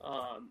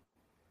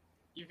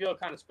 you feel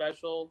kind of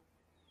special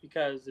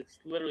because it's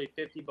literally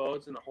 50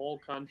 boats in the whole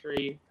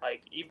country.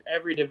 Like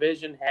every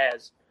division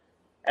has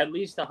at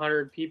least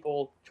 100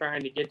 people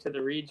trying to get to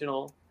the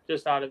regional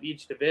just out of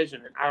each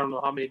division. And I don't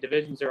know how many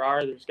divisions there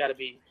are. There's got to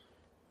be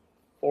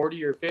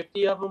 40 or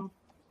 50 of them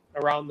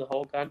around the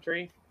whole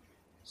country.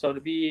 So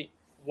to be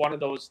one of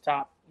those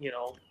top,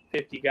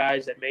 50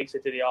 guys that makes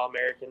it to the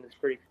All-American is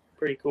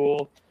pretty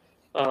cool.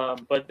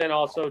 But then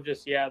also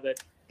just,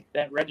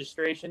 that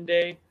registration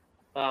day,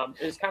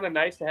 it's kind of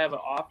nice to have an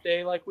off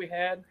day like we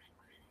had.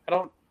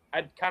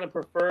 I'd kind of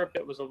prefer if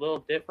it was a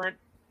little different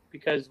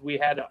because we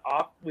had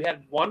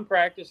one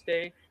practice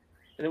day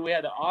and then we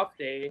had the off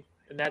day,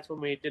 and that's when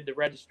we did the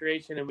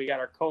registration and we got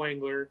our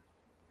co-angler,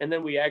 and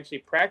then we actually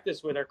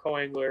practiced with our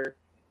co-angler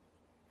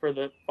for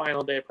the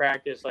final day of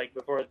practice, like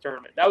before the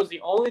tournament. That was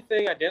the only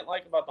thing I didn't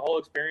like about the whole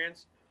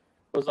experience,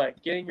 was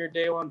like getting your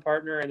day one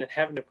partner and then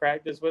having to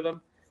practice with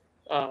him.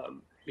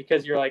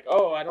 Because you're like,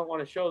 oh, I don't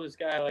want to show this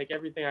guy like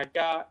everything I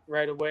got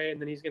right away,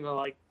 and then he's gonna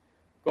like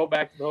go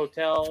back to the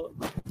hotel,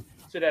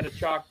 sit at a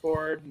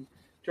chalkboard and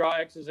draw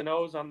X's and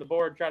O's on the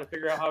board, try to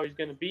figure out how he's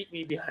gonna beat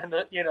me behind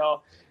the,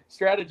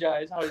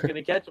 strategize how he's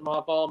gonna catch him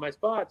off all of my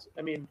spots.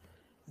 I mean,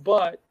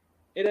 but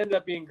it ended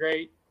up being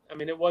great. I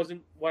mean, it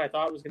wasn't what I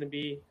thought it was gonna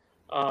be,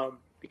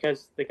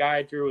 because the guy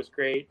I drew was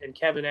great, and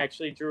Kevin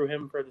actually drew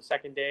him for the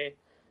second day,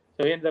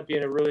 so he ended up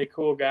being a really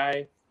cool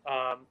guy.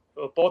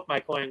 Both my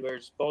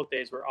co-anglers, both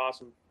days were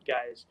awesome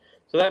guys.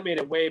 So that made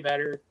it way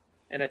better.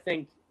 And I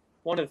think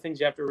one of the things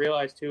you have to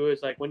realize too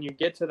is like when you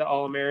get to the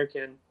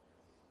All-American,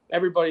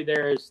 everybody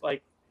there is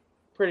like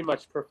pretty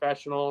much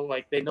professional.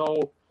 Like they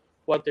know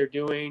what they're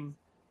doing.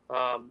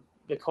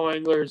 The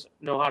co-anglers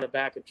know how to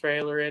back a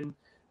trailer in.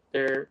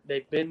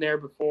 They've been there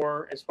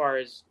before, as far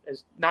as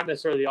not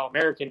necessarily the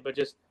All-American, but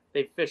just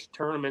they've fished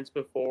tournaments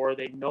before.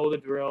 They know the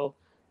drill.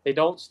 They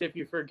don't stiff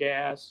you for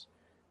gas.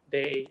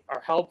 They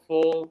are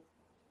helpful.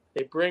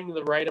 They bring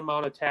the right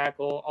amount of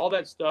tackle. All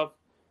that stuff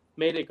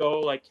made it go,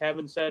 like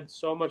Kevin said,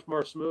 so much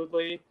more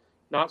smoothly,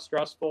 not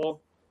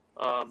stressful.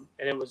 And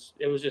it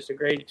was just a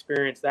great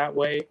experience that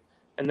way.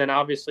 And then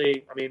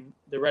obviously, I mean,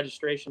 the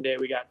registration day,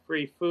 we got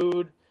free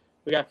food.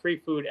 We got free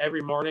food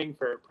every morning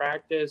for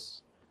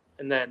practice,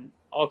 and then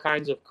all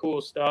kinds of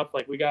cool stuff.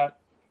 Like we got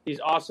these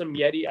awesome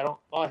Yeti.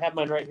 I have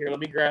mine right here. Let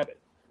me grab it.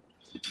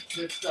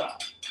 This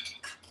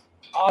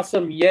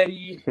awesome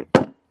Yeti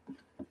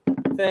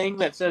thing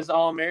that says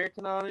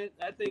All-American on it.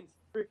 That thing's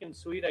freaking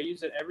sweet. I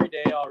use it every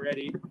day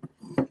already.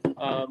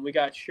 We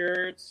got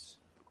shirts.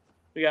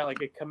 We got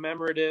like a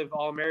commemorative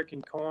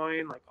All-American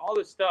coin, like all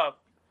this stuff.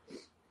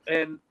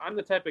 And I'm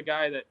the type of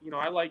guy that,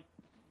 I like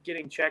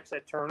getting checks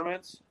at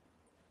tournaments,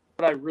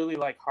 but I really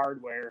like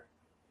hardware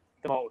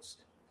the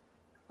most.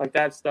 Like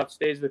that stuff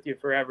stays with you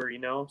forever,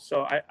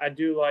 So I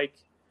do like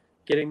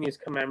getting these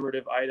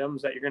commemorative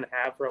items that you're going to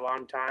have for a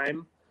long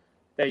time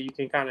that you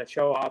can kind of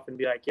show off and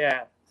be like,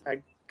 yeah,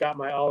 I got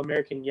my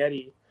All-American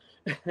Yeti.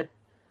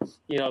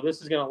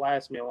 This is going to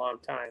last me a long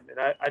time. And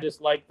I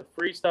just like the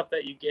free stuff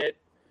that you get,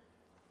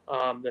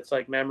 that's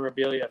like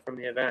memorabilia from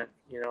the event.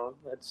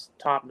 That's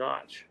top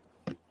notch.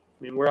 I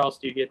mean, where else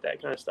do you get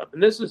that kind of stuff?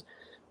 And this is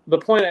the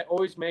point I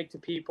always make to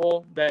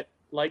people that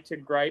like to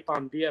gripe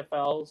on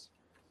BFLs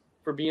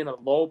for being a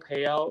low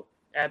payout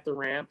at the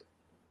ramp.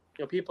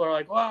 People are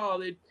like,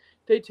 wow,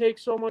 they take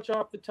so much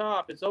off the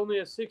top. It's only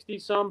a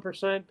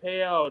 60-some%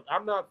 payout.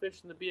 I'm not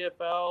fishing the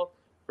BFL.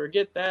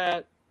 Forget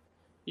that.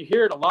 You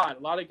hear it a lot.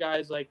 A lot of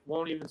guys like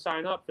won't even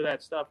sign up for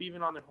that stuff,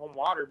 even on their home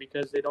water,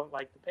 because they don't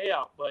like the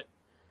payout. But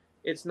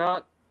it's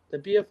not. The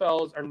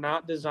BFLs are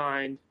not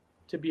designed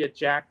to be a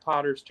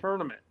jackpotter's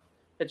tournament.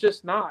 It's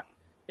just not.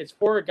 It's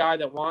for a guy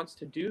that wants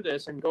to do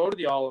this and go to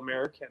the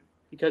All-American,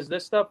 because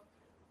this stuff,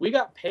 we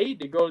got paid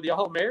to go to the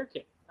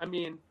All-American. I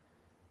mean,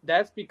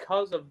 that's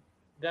because of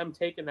them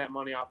taking that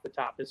money off the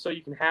top. It's so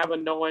you can have a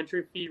no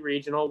entry fee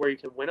regional where you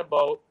can win a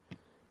boat,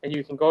 and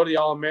you can go to the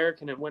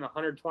All-American and win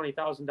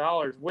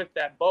 $120,000 with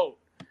that boat.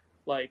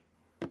 Like,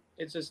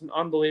 it's just an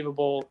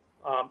unbelievable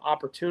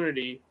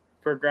opportunity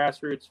for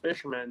grassroots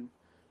fishermen.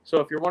 So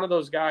if you're one of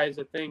those guys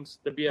that thinks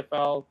the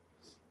BFL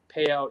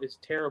payout is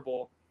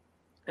terrible,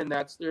 and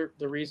that's the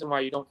reason why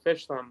you don't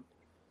fish them,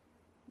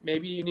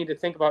 maybe you need to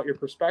think about your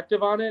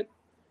perspective on it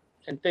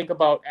and think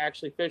about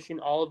actually fishing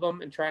all of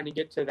them and trying to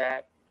get to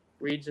that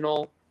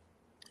regional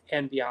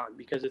and beyond,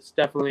 because it's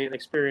definitely an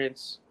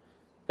experience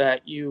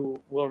that you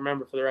will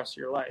remember for the rest of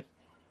your life.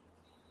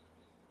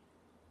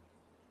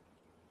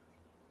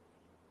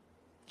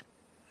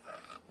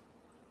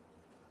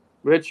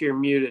 Rich, you're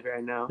muted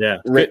right now. Yeah,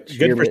 Rich,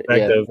 good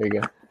perspective. Yeah,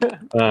 there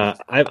you go.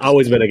 I've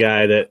always been a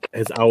guy that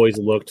has always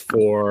looked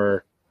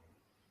for.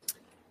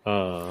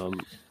 A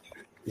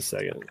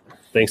second.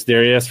 Thanks,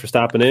 Darius, for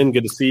stopping in.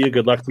 Good to see you.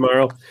 Good luck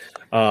tomorrow.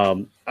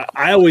 I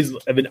always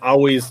have been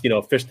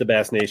fish the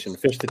Bass Nation,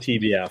 fish the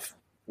TBF.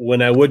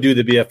 When I would do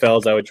the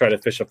BFLs, I would try to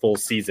fish a full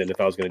season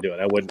if I was going to do it.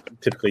 I wouldn't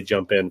typically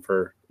jump in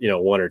for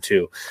one or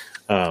two,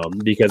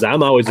 because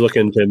I'm always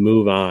looking to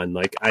move on.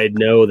 Like I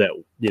know that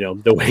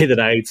the way that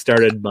I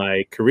started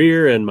my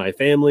career and my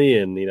family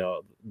and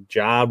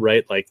job,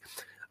 right? Like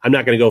I'm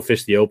not going to go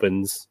fish the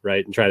opens,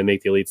 right, and try to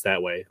make the elites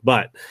that way.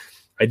 But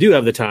I do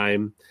have the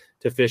time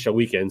to fish a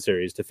weekend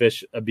series, to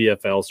fish a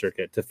BFL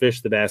circuit, to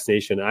fish the Bass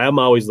Nation. I'm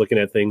always looking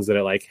at things that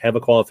are like have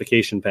a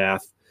qualification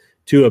path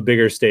to a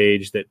bigger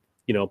stage that,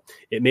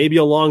 it may be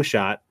a long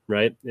shot,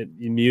 right?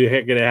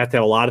 You're going to have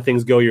a lot of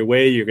things go your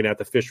way. You're going to have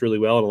to fish really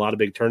well in a lot of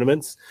big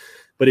tournaments.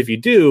 But if you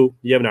do,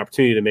 you have an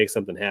opportunity to make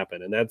something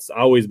happen. And that's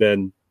always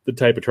been the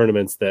type of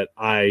tournaments that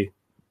I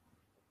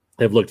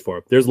have looked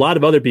for. There's a lot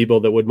of other people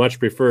that would much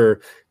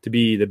prefer to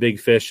be the big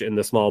fish in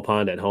the small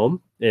pond at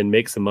home and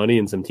make some money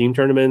in some team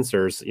tournaments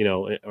or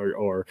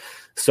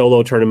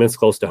solo tournaments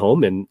close to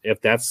home. And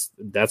if that's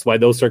why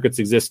those circuits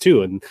exist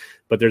too.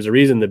 But there's a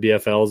reason the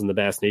BFLs and the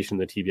Bass Nation,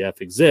 the TBF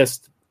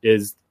exist,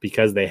 is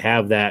because they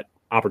have that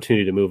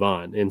opportunity to move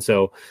on. And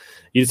so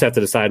you just have to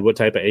decide what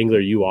type of angler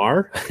you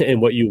are and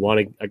what you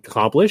want to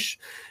accomplish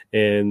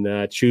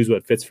and choose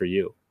what fits for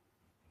you.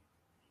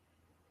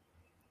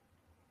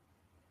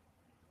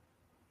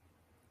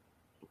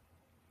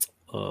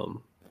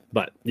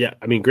 But yeah,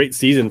 I mean, great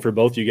season for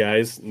both you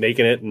guys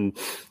making it, and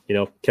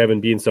Kevin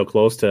being so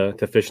close to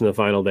fishing the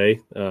final day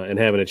and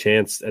having a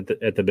chance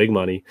at the big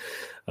money.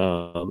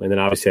 And then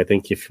obviously, I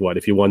think if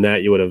you won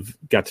that, you would have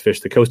got to fish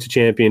the Costa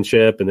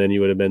Championship, and then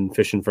you would have been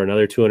fishing for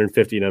another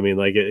 250. I mean,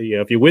 like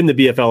if you win the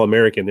BFL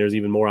American, there's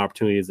even more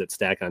opportunities that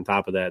stack on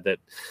top of that. That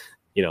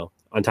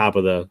on top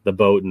of the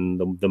boat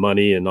and the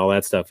money and all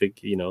that stuff.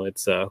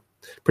 It's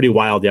pretty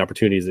wild, the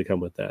opportunities that come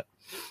with that.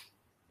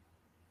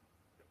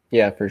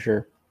 Yeah, for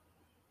sure.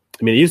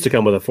 I mean, it used to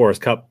come with a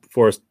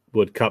Forest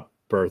Wood Cup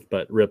berth,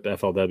 but RIP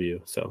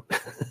FLW. So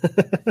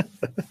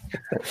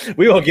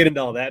we won't get into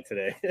all that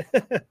today.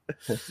 That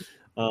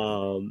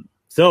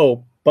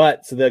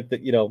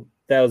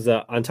was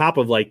on top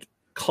of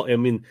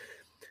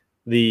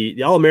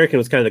the All-American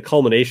was kind of the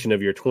culmination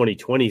of your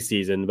 2020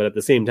 season, but at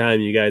the same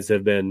time, you guys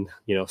have been,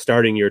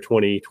 starting your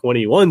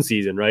 2021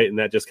 season, right? And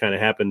that just kind of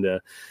happened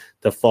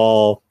to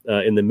fall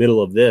in the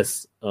middle of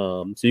this.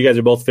 So you guys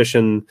are both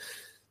fishing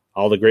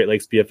all the Great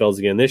Lakes BFLs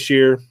again this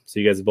year. So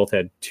you guys have both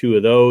had 2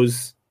 of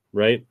those,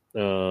 right?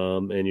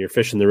 And you're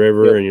fishing the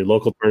river and your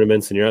local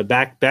tournaments, and you're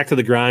back to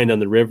the grind on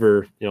the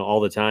river, all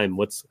the time.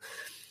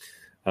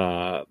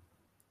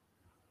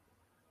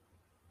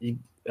 You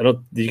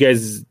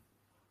guys,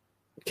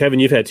 Kevin,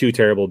 you've had 2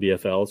 terrible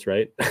BFLs,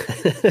 right?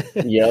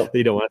 Yep.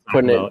 You don't want to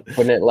talk about.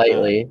 Putting it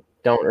lightly.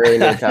 Don't really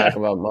need to talk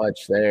about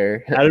much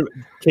there.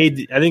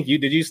 Cade, I think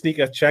did you sneak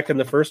a check in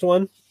the first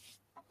one?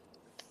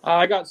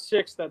 I got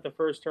 6th at the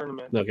first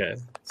tournament. Okay,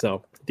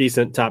 so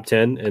decent top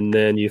 10, and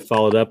then you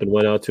followed up and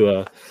went out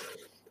to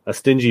a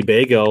stingy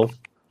Bago,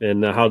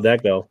 and how'd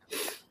that go?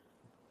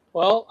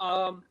 Well,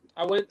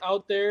 I went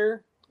out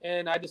there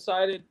and I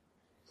decided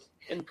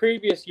in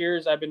previous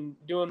years I've been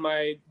doing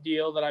my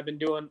deal that I've been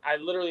doing. I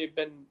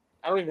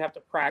don't even have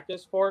to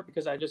practice for it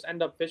because I just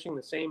end up fishing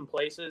the same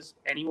places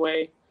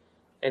anyway,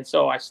 and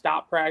so I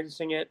stopped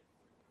practicing it.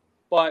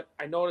 But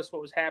I noticed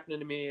what was happening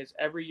to me is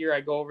every year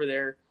I go over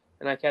there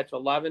and I catch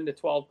 11 to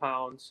 12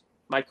 pounds.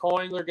 My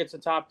co-angler gets a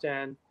top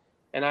 10,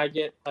 and I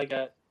get like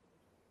a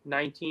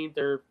 19th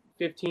or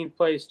 15th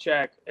place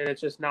check, and it's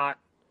just not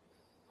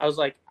 – I was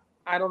like,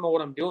 I don't know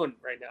what I'm doing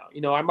right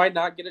now. I might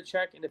not get a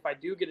check, and if I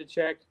do get a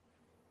check,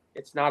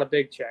 it's not a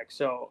big check.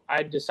 So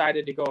I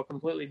decided to go a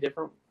completely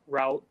different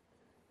route.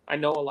 I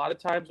know a lot of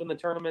times when the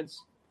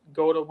tournaments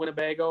go to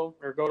Winnebago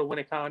or go to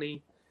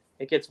Winneconne,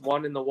 it gets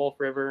won in the Wolf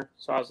River.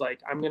 So I was like,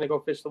 I'm going to go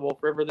fish the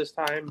Wolf River this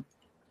time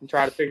and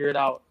try to figure it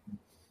out.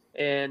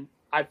 And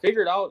I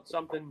figured out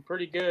something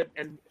pretty good,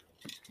 and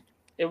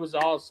it was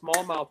all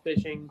smallmouth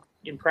fishing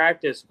in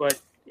practice, but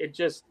it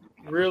just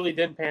really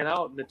didn't pan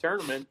out in the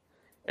tournament.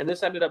 And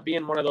this ended up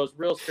being one of those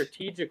real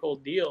strategical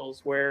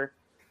deals where,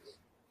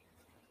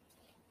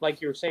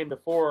 like you were saying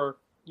before,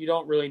 you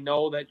don't really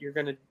know that you're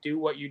going to do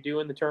what you do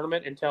in the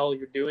tournament until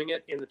you're doing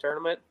it in the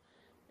tournament.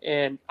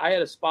 And I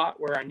had a spot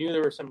where I knew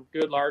there was some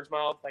good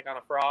largemouth, like on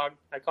a frog.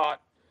 I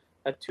caught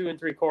a 2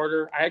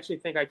 3/4. I actually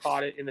think I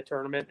caught it in the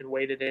tournament and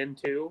weighed it in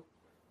too,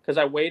 because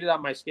I weighed it on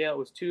my scale. It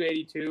was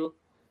 282,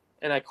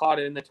 and I caught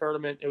it in the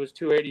tournament. It was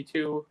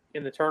 282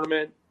 in the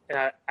tournament,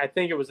 and I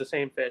think it was the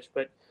same fish.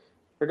 But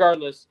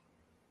regardless,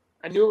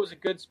 I knew it was a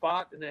good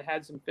spot, and it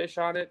had some fish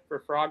on it for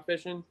frog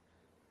fishing,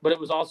 but it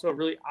was also a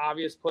really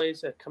obvious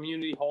place, a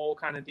community hole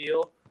kind of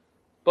deal.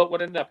 But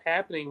what ended up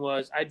happening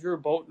was I drew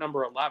boat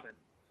number 11,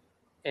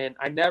 and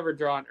I never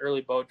draw an early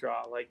boat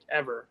draw, like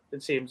ever,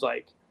 it seems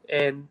like.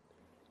 And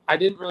I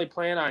didn't really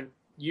plan on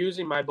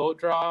using my boat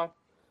draw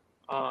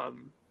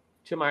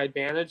to my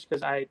advantage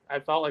because I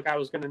felt like I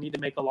was going to need to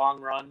make a long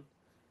run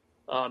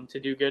to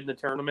do good in the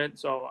tournament.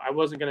 So I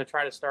wasn't going to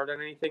try to start on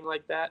anything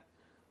like that.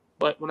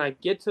 But when I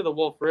get to the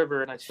Wolf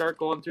River and I start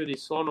going through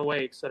these Sloan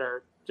Awakes that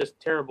are just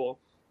terrible,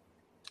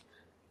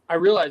 I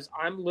realize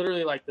I'm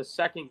literally like the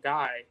second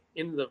guy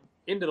into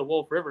the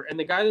Wolf River. And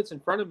the guy that's in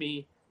front of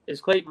me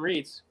is Clayton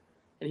Reitz.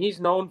 And he's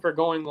known for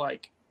going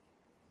like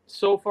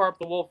so far up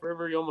the Wolf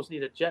River, you almost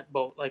need a jet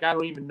boat. Like, I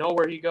don't even know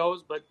where he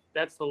goes, but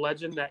that's the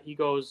legend that he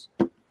goes,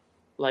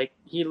 like,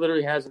 he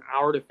literally has an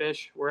hour to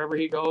fish wherever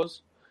he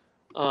goes.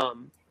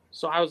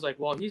 So I was like,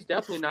 well, he's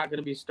definitely not going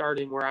to be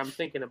starting where I'm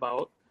thinking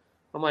about.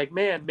 I'm like,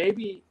 man,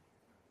 maybe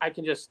I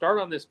can just start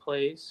on this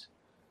place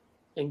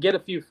and get a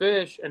few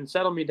fish and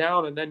settle me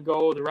down and then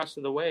go the rest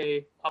of the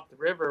way up the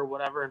river or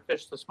whatever and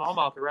fish the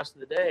smallmouth the rest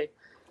of the day.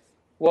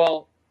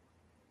 Well,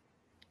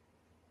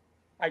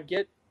 I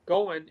get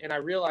going and I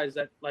realize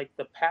that like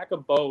the pack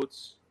of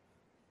boats,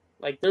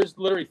 like there's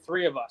literally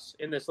 3 of us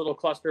in this little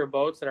cluster of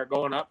boats that are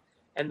going up,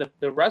 and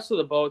the rest of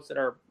the boats that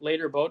are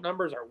later boat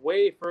numbers are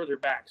way further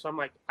back. So I'm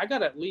like, I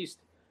got at least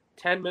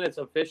 10 minutes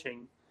of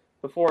fishing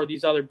before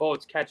these other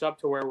boats catch up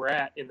to where we're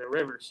at in the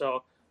river.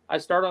 So I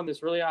start on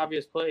this really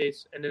obvious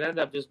place, and it ended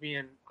up just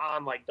being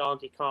on like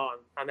Donkey Kong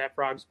on that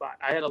frog spot.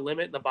 I had a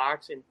limit in the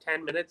box in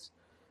 10 minutes.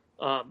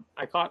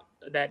 I caught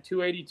that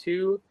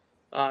 282.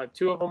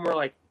 2 of them were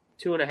like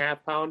 2.5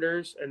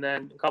 pounders, and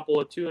then a couple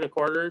of 2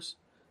 1/4s.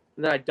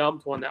 And then I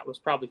dumped one that was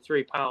probably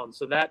 3 pounds.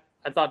 So that,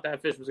 I thought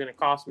that fish was going to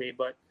cost me,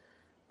 but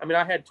I mean,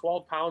 I had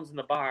 12 pounds in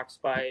the box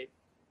by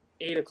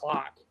 8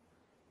 o'clock.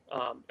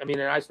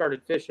 And I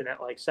started fishing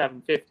at like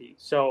 7:50.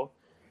 So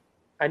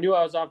I knew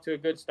I was off to a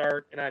good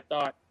start, and I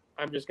thought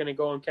I'm just going to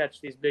go and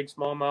catch these big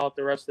smallmouth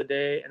the rest of the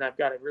day, and I've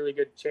got a really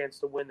good chance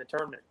to win the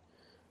tournament.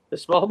 The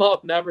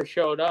smallmouth never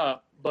showed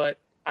up, but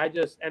I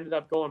just ended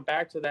up going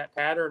back to that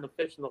pattern of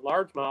fishing the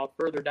largemouth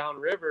further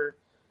downriver,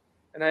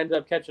 and I ended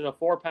up catching a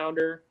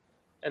 4-pounder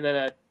and then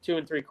a 2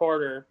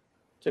 3/4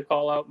 to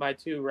call out my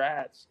 2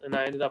 rats, and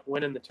I ended up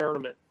winning the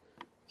tournament.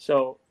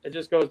 So it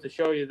just goes to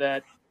show you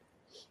that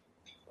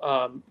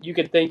you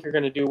can think you're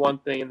going to do one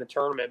thing in the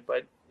tournament,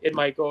 but it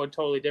might go a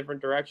totally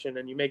different direction,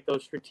 and you make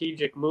those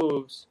strategic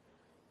moves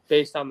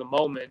based on the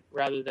moment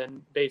rather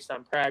than based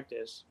on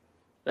practice.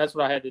 That's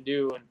what I had to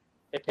do, and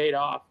it paid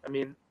off. I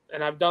mean,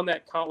 and I've done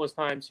that countless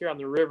times here on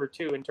the river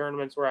too, in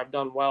tournaments where I've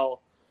done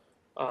well.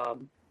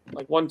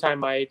 Like one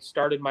time I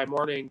started my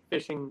morning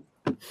fishing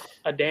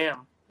a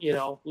dam,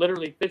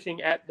 literally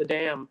fishing at the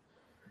dam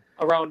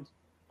around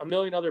a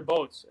million other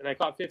boats. And I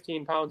caught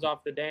 15 pounds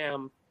off the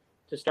dam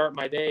to start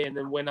my day, and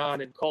then went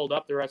on and culled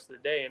up the rest of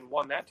the day and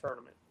won that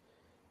tournament.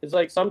 It's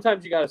like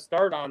sometimes you got to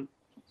start on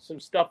some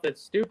stuff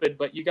that's stupid,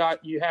 but you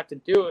have to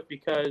do it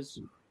because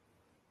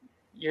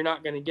you're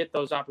not going to get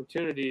those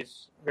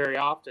opportunities very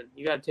often.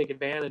 You got to take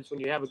advantage when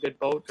you have a good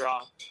boat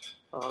draw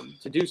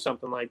to do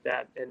something like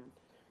that. And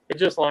it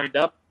just lined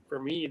up for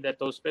me that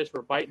those fish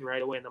were biting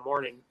right away in the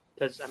morning.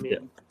 Because,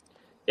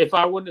 if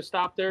I wouldn't have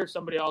stopped there,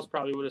 somebody else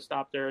probably would have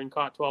stopped there and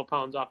caught 12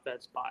 pounds off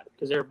that spot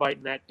because they were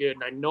biting that good.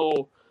 And I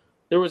know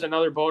there was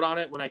another boat on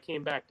it when I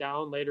came back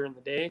down later in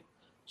the day.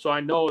 So I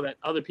know that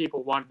other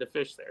people wanted to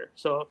fish there.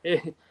 So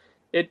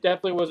it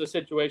definitely was a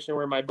situation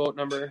where my boat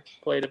number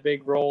played a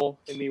big role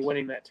in me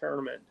winning that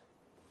tournament.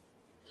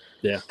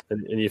 Yeah,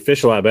 and you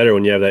fish a lot better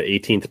when you have that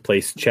 18th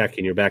place check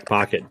in your back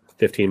pocket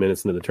 15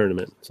 minutes into the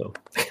tournament. So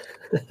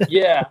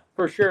yeah,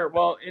 for sure.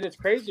 Well, and it's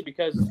crazy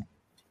because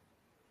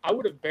I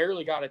would have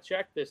barely got a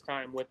check this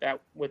time with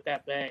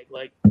that bag.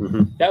 Like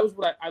that was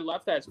what I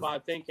left that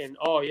spot thinking,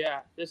 oh yeah,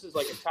 this is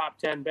like a top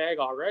 10 bag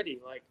already.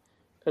 Like,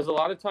 because a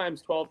lot of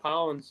times 12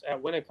 pounds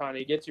at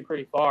Winneconne gets you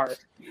pretty far.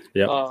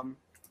 Yeah.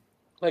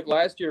 Like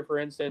last year, for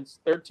instance,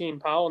 13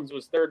 pounds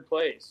was 3rd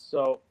place.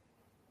 So,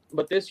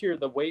 but this year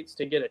the weights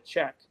to get a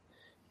check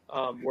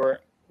were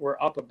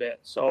up a bit.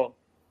 So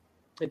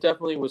it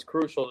definitely was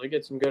crucial to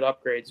get some good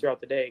upgrades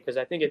throughout the day, because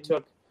I think it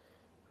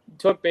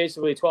took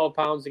basically 12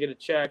 pounds to get a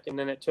check, and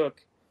then it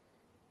took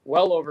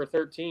well over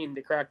 13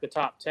 to crack the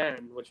top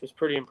 10, which was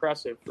pretty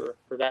impressive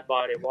for that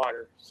body of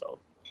water. So,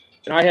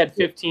 and I had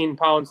 15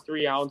 pounds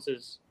 3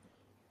 ounces,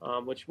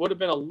 which would have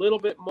been a little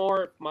bit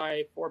more if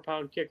my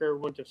 4-pound kicker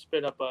wouldn't have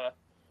spit up a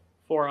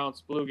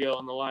 4-ounce bluegill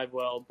in the live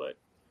well. But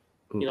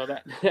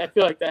that I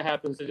feel like that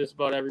happens to just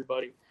about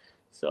everybody.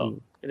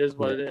 So it is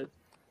what it is.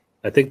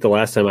 I think the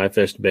last time I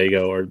fished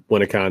Bago or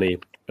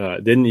Winneconne,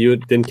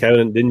 didn't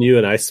Kevin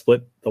and I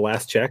split the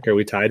last check? Or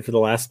we tied for the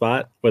last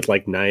spot with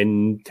like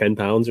 9-10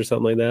 pounds or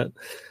something like that?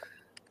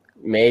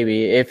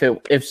 Maybe. If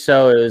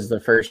so, it was the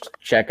first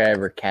check I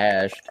ever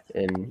cashed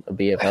in a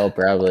BFL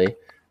probably.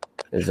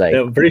 It was like,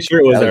 I'm pretty sure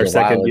it was our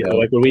second, ago.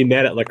 like when we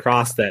met at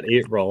lacrosse that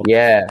April.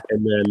 Yeah.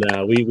 And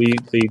then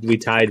we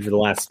tied for the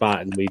last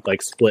spot, and we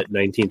like split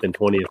 19th and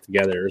 20th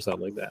together or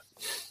something like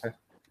that.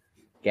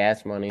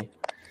 Gas money.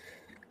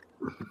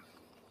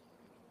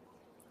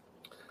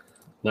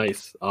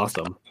 Nice,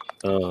 awesome.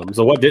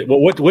 So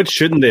what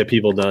shouldn't they have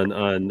people done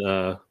on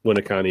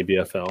Winneconne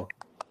BFL?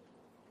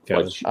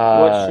 Kevin?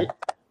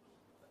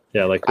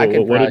 Yeah, like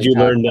what did you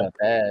learn?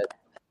 That?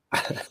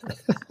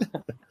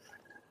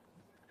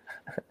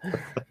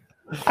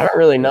 I don't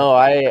really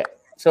know.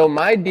 So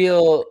my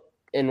deal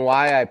and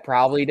why I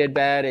probably did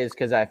bad is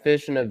because I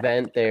fished an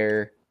event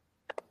there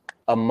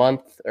a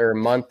month or a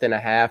month and a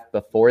half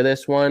before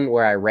this one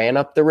where I ran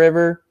up the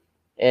river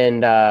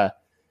and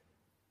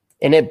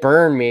it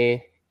burned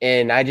me,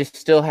 and I just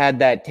still had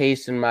that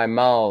taste in my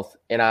mouth,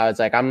 and I was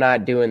like, I'm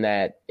not doing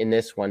that in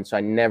this one. So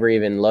I never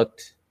even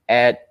looked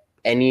at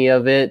any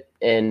of it.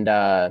 And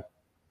I'm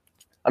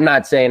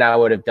not saying I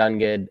would have done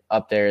good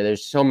up there.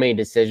 There's so many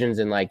decisions,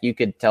 and like you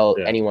could tell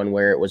anyone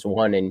where it was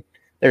won, and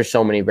there's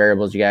so many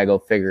variables you gotta go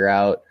figure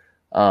out.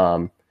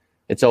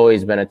 It's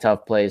always been a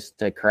tough place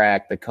to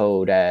crack the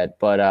code at,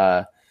 but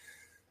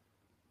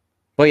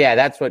yeah,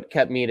 that's what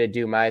kept me to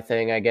do my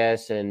thing, I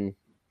guess. And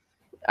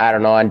I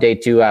don't know, on day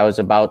 2, I was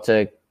about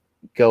to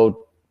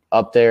go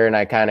up there and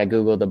I kind of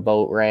Googled the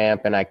boat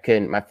ramp and I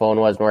couldn't, my phone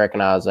wasn't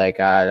working. I was like,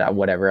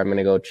 whatever, I'm going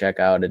to go check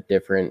out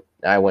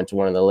I went to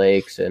one of the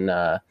lakes and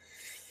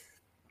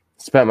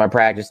spent my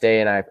practice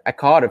day, and I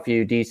caught a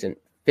few decent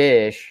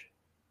fish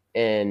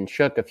and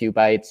shook a few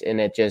bites,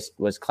 and it just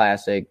was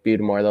classic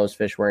Butamore. Those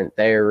fish weren't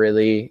there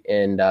really.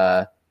 And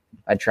I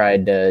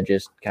tried to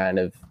just kind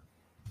of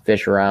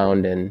fish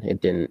around,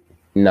 and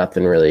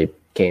nothing really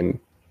came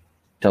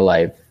to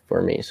life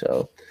for me.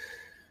 So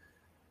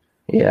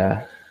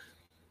yeah.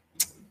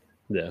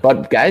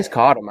 But guys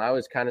caught them. I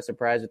was kind of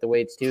surprised at the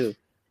weights too.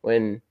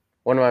 When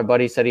one of my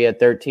buddies said he had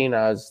 13,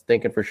 I was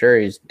thinking for sure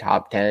he's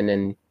top 10,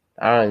 and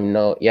I don't even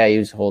know. Yeah, he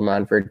was holding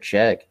on for a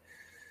check.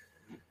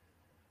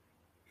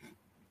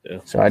 Yeah.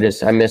 So I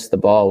missed the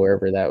ball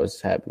wherever that was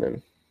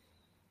happening.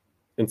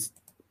 And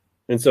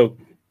so,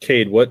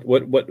 Cade, what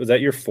was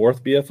that, your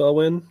 4th BFL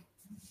win?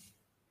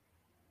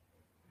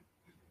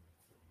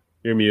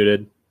 You're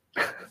muted.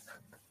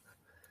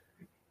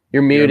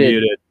 You're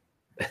muted.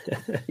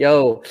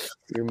 Yo,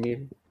 you're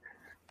muted.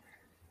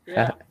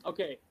 Yeah,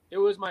 okay. It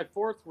was my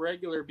 4th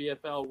regular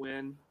BFL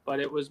win, but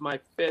it was my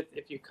 5th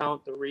if you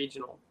count the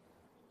regional.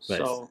 Nice.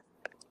 So,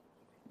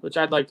 which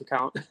I'd like to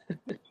count.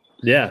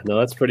 Yeah, no,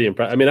 that's pretty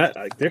impressive. I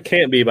mean, there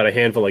can't be but a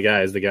handful of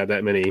guys that got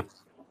that many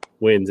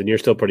wins, and you're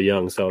still pretty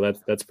young, so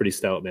that's pretty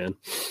stout, man.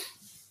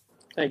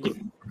 Thank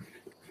you.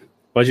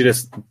 Why don't you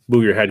just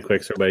move your head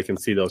quick so everybody can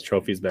see those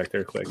trophies back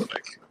there quick?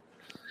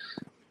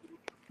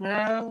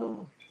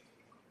 No.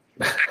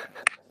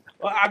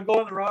 Well, I'm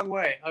going the wrong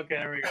way. Okay,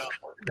 there we go.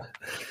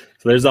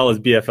 So there's all his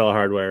BFL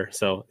hardware.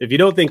 So if you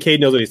don't think Cade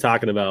knows what he's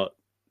talking about,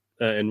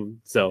 and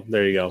so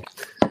there you go.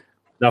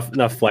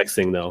 Enough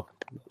flexing though.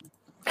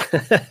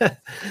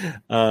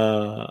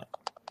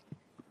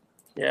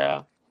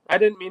 Yeah, I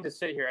didn't mean to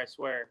sit here. I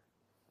swear.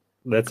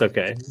 That's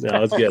okay.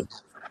 No, that's good.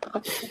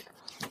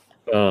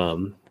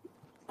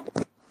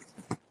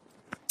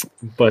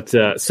 But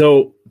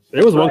so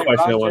there was one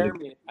question I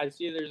wanted. I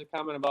see there's a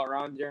comment about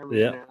Ron Jeremy.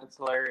 Yeah, that's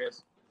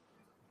hilarious.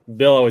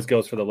 Bill always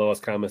goes for the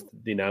lowest common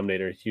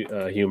denominator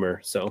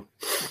humor. So,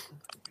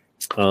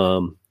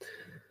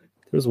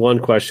 there's one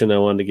question I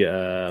wanted to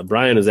get.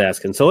 Brian is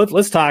asking. So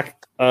let's talk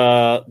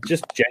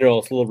just general,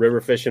 a little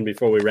river fishing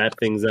before we wrap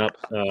things up.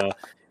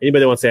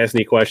 Anybody that wants to ask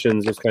any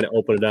questions, just kind of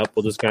open it up.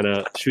 We'll just kind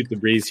of shoot the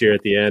breeze here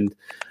at the end.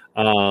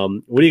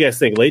 What do you guys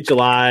think? Late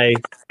July,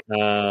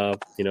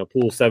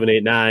 pool 7,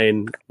 8,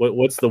 9.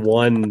 What's the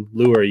one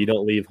lure you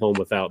don't leave home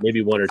without?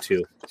 Maybe one or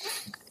two.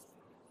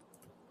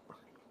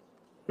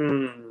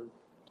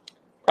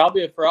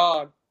 Probably a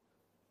frog.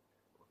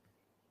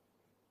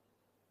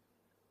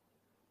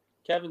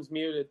 Kevin's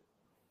muted.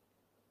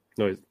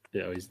 No,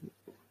 he's.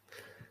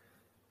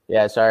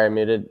 Yeah, sorry, I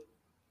muted.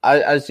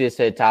 I was just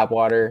say top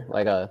water,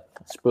 like a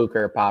spook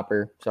or a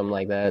popper, something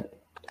like that.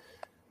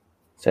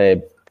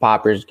 Say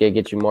poppers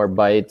get you more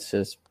bites.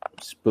 A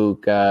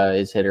spook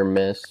is hit or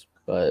miss,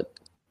 but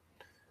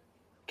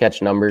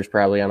catch numbers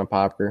probably on a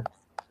popper.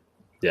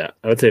 Yeah,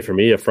 I would say for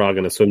me, a frog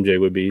and a swim jig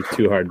would be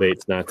 2 hard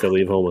baits not to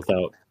leave home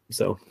without.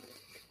 So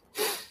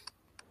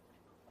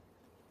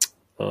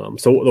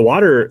the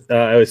water,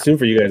 I would assume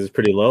for you guys, is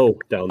pretty low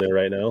down there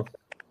right now.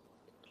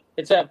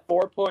 It's at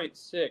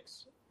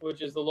 4.6,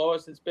 which is the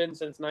lowest it's been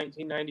since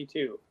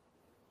 1992.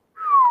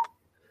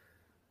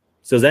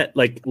 So is that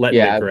like letting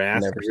the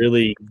grass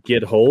really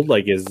get hold?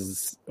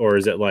 Or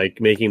is it like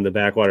making the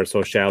backwater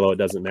so shallow it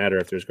doesn't matter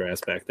if there's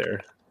grass back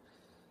there?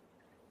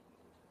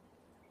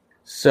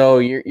 So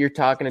you're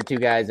talking to two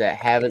guys that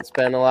haven't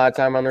spent a lot of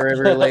time on the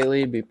river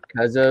lately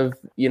because of,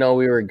 we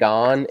were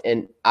gone,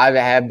 and I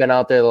have been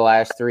out there the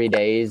last 3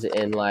 days,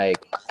 and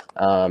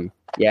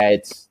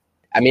it's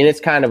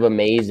kind of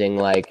amazing.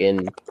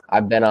 And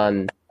I've been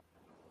on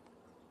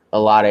a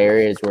lot of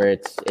areas where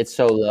it's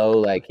so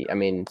low.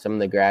 Some of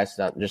the grass is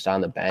not just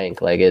on the bank,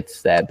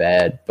 it's that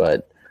bad,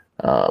 but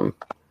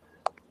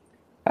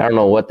I don't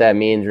know what that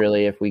means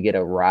really if we get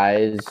a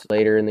rise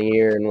later in the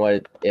year and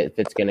if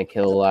it's going to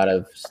kill a lot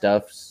of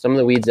stuff. Some of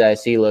the weeds that I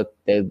see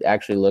they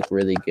actually look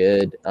really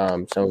good.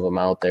 Some of them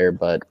out there,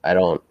 but I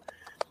don't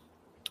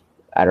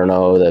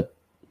know. The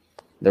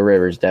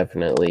river's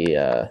definitely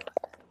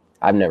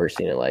I've never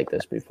seen it like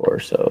this before,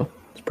 so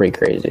it's pretty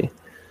crazy.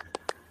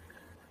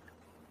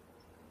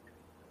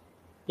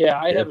 Yeah,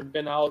 I haven't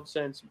been out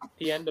since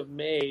the end of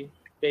May,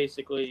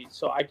 basically,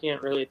 so I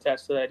can't really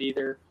attest to that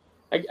either.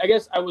 I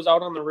guess I was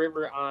out on the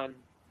river on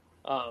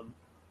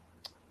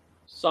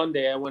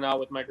Sunday. I went out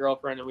with my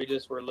girlfriend, and we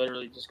just were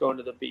literally just going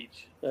to the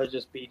beach. I was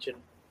just beaching.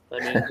 I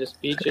mean, just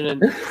beaching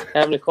and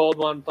having a cold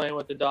one, playing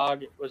with the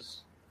dog. It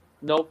was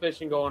no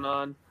fishing going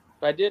on.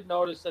 But I did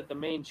notice that the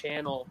main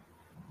channel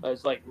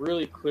is like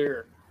really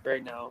clear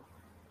right now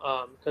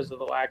because of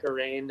the lack of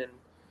rain.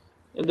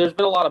 And there's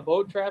been a lot of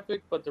boat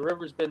traffic, but the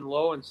river's been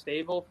low and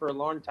stable for a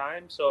long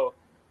time. So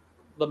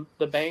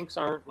the banks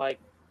aren't like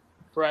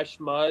fresh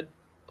mud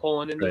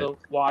pulling into the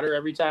water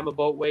every time a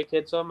boat wake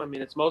hits them. I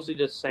mean, it's mostly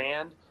just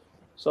sand.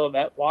 So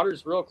that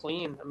water's real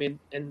clean. I mean,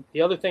 and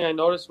the other thing I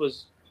noticed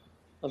was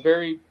a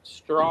very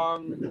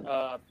strong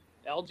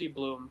algae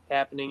bloom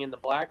happening in the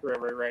Black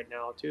River right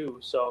now too.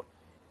 So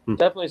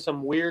definitely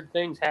some weird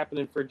things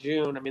happening for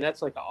June. I mean,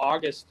 that's like an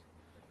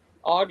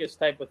August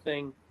type of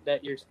thing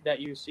that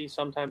you see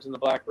sometimes in the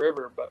Black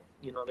River, but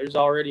there's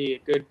already a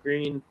good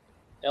green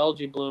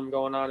algae bloom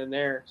going on in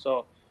there.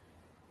 So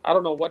I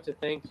don't know what to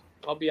think.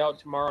 I'll be out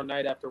tomorrow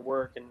night after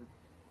work and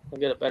I'll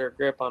get a better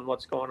grip on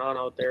what's going on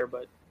out there,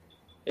 but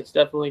it's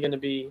definitely going to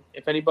be,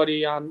 if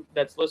anybody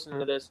that's listening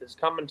to this is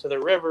coming to the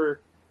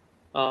river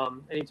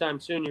anytime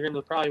soon, you're going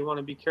to probably want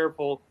to be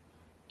careful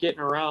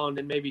getting around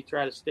and maybe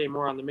try to stay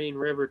more on the main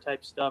river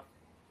type stuff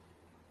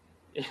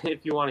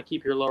if you want to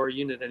keep your lower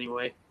unit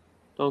anyway.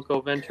 Don't go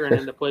venturing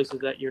into places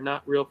that you're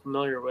not real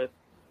familiar with.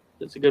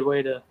 It's a good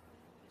way to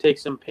take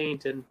some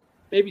paint and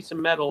maybe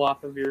some metal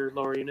off of your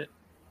lower unit.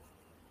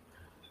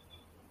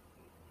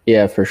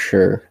 Yeah, for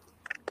sure.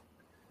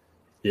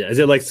 Yeah, is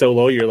it like so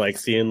low you're like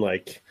seeing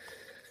like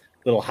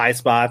little high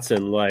spots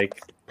and like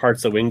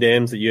parts of wing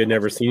dams that you had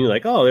never seen? You're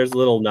like, oh, there's a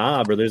little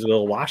knob or there's a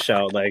little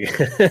washout. Like,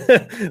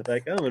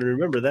 like I'm gonna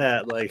remember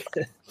that. Like,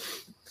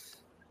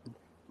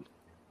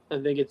 I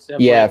think it's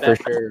definitely for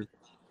sure.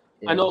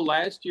 Yeah. I know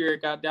last year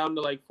it got down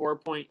to like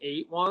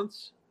 4.8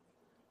 once,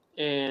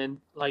 and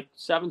like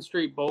 7th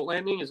Street Boat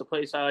Landing is a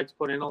place I like to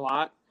put in a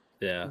lot.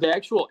 Yeah. The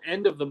actual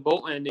end of the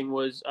boat landing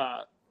was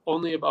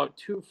only about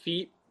 2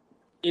 feet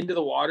into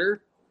the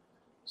water.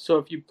 So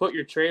if you put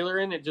your trailer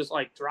in, it just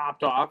like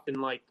dropped off and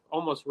like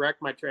almost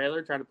wrecked my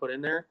trailer trying to put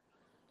in there.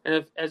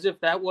 And as if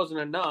that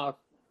wasn't enough,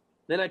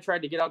 then I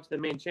tried to get out to the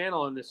main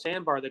channel, and the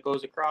sandbar that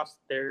goes across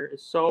there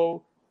is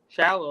so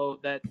shallow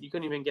that you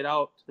couldn't even get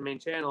out to the main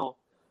channel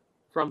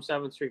from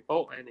 7th Street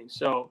Boat Landing.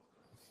 So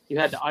you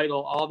had to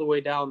idle all the way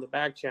down the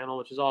back channel,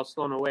 which is all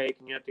Sloan Awake,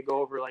 and you have to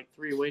go over like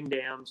 3 wing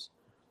dams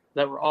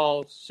that were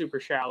all super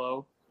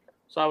shallow.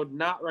 So I would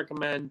not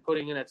recommend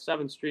putting in at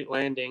 7th Street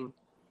Landing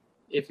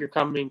if you're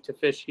coming to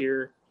fish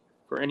here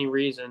for any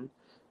reason.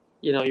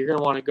 You're going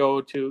to want to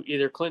go to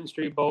either Clinton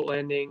Street Boat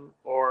Landing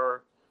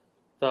or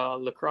the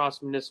La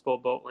Crosse Municipal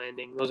Boat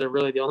Landing. Those are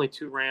really the only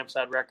 2 ramps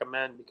I'd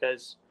recommend,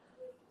 because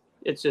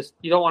it's just,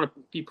 you don't want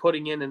to be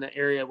putting in an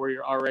area where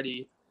you're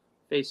already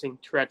facing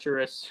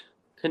treacherous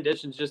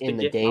conditions just in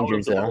to the get out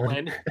of the boat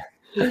landing.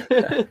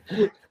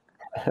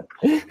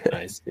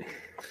 Nice.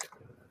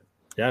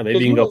 Yeah, maybe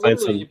you can go find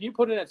some. If you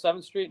put it at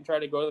 7th Street and try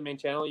to go to the main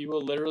channel, you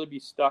will literally be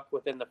stuck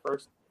within the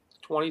first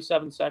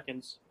 27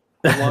 seconds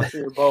of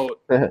launching your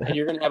boat, and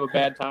you're going to have a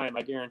bad time.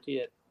 I guarantee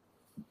it.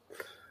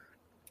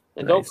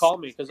 And Don't call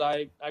me, because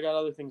I got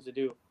other things to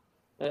do.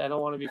 I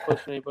don't want to be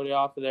pushing anybody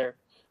off of there.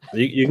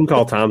 You can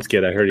call Tom's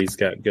kid. I heard he's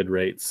got good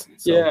rates.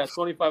 So. Yeah,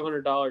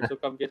 $2,500. He'll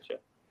come get you.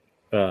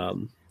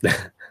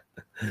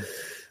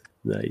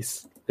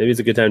 Nice. Maybe it's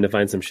a good time to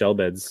find some shell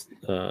beds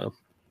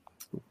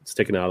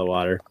sticking out of the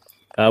water.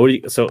 What do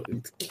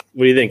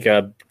you think?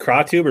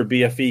 Craw tube or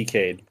BFE,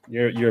 Cade?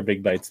 You're a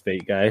big bites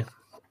bait guy.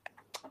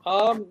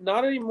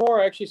 Not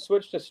anymore. I actually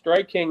switched to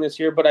Strike King this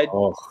year, but I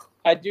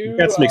do. You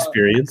got some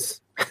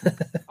experience.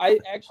 I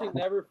actually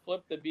never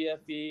flipped the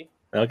BFE.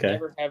 Okay.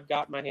 Never have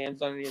got my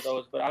hands on any of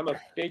those, but I'm a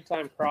big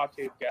time craw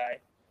tube guy,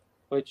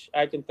 which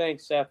I can thank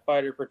Seth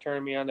Fighter for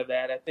turning me onto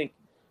that. I think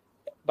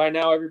by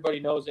now everybody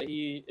knows that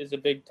he is a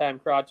big time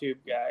craw tube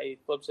guy. He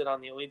flips it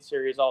on the Elite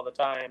Series all the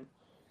time,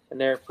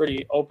 and they're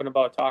pretty open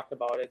about talking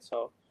about it.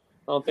 So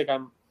I don't think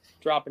I'm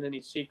dropping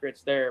any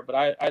secrets there, but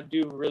I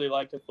do really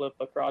like to flip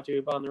a craw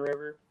tube on the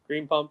river.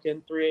 Green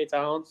pumpkin, 3/8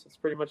 ounce. That's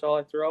pretty much all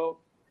I throw.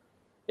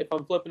 If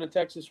I'm flipping a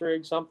Texas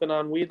rig, something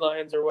on weed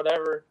lines or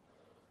whatever,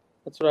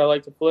 that's what I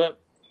like to flip.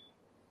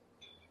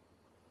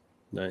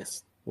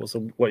 Nice. Well, so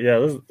what?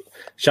 Yeah,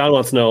 Sean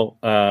wants to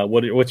know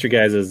what's your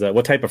guys'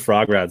 what type of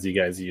frog rods do you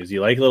guys use?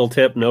 You like little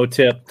tip, no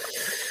tip,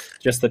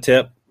 just the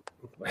tip?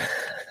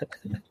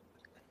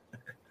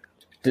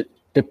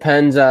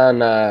 Depends on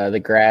the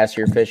grass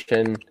you're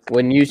fishing.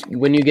 When you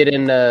get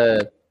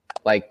into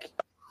like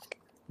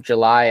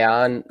July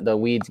on, the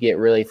weeds get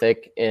really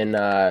thick, and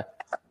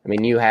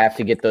you have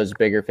to get those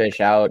bigger fish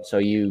out. So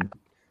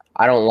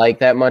I don't like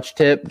that much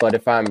tip, but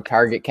if I'm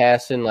target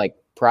casting, like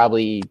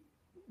probably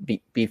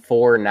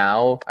before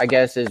now, I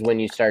guess, is when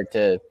you start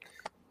to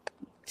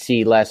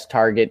see less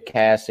target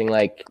casting,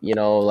 like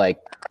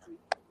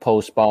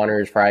post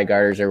spawners, fry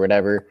garters, or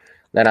whatever.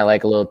 Then I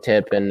like a little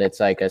tip, and it's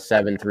like a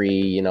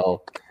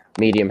 7.3,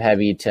 medium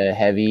heavy to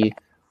heavy,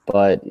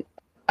 but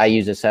I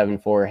use a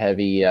 7.4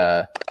 heavy,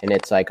 and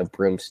it's like a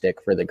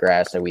broomstick for the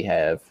grass that we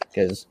have,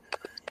 because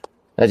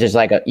that's just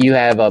like you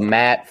have a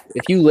mat.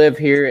 If you live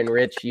here, and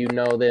Rich, you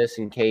know this,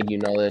 and Cade, you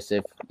know this.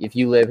 If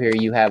you live here,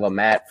 you have a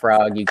mat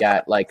frog. You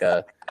got like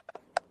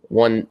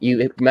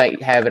you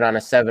might have it on a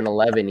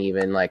 7-Eleven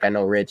even. Like I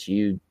know, Rich,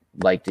 you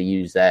like to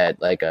use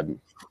that, like a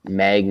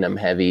Magnum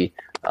heavy,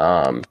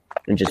 and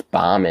just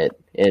bomb it.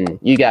 And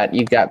you've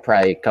got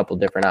probably a couple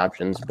different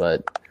options,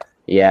 but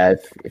yeah,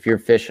 if you're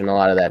fishing a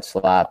lot of that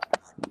slop,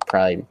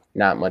 probably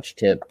not much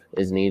tip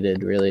is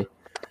needed, really.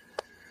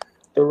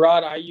 The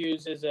rod I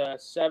use is a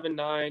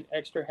 7.9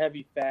 extra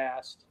heavy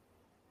fast,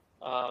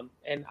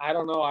 and I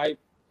don't know, I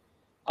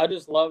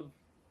just love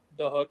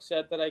the hook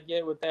set that I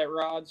get with that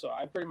rod, so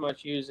I pretty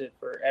much use it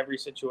for every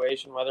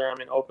situation, whether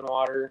I'm in open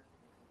water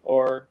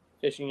or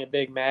fishing a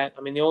big mat.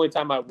 I mean, the only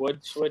time I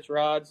would switch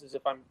rods is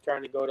if I'm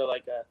trying to go to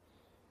like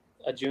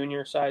a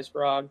junior size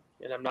frog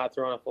and I'm not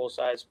throwing a full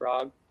size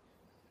frog.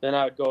 Then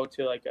I would go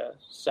to like a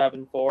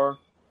 7.4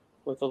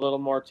 with a little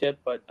more tip.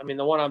 But I mean,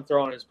 the one I'm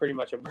throwing is pretty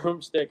much a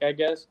broomstick, I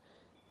guess.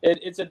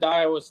 It's a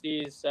Daiwa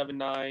Steez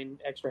 7.9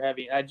 extra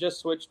heavy. I just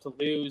switched to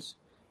Lew's,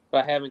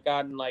 but I haven't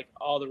gotten like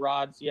all the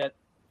rods yet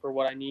for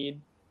what I need.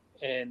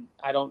 And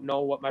I don't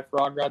know what my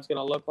frog rod's going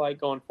to look like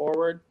going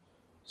forward.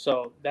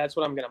 So that's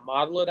what I'm going to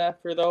model it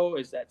after, though,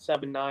 is that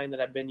 7.9 that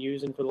I've been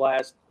using for the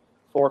last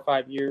 4 or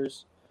 5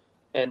 years.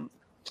 And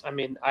I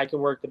mean, I can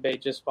work the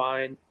bait just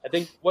fine. I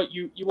think what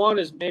you want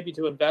is maybe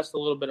to invest a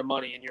little bit of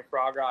money in your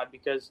frog rod,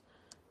 because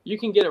you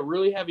can get a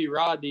really heavy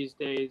rod these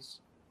days,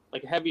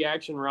 like a heavy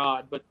action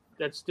rod, but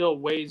that still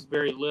weighs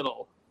very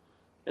little.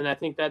 And I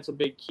think that's a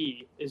big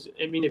key.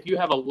 If you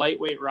have a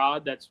lightweight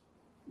rod that's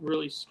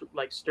really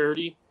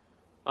sturdy,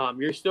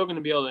 you're still going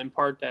to be able to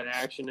impart that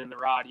action in the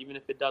rod, even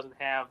if it doesn't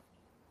have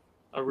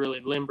a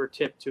really limber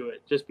tip to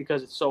it. Just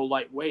because it's so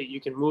lightweight,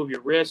 you can move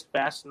your wrist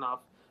fast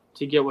enough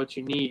to get what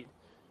you need.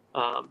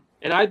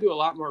 And I do a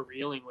lot more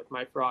reeling with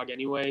my frog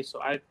anyway,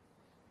 so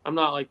I'm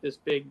not like this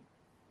big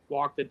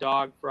walk the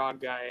dog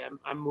frog guy.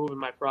 I'm moving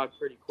my frog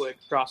pretty quick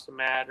across the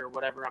mat or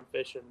whatever I'm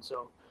fishing,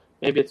 so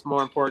maybe it's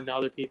more important to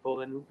other people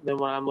than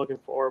what I'm looking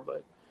for,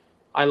 but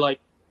I like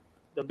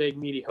the big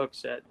meaty hook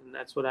set, and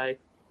that's what I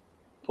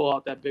pull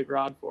out that big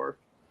rod for.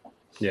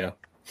 Yeah.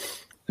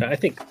 I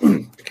think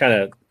kind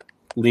of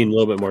lean a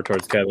little bit more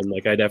towards Kevin.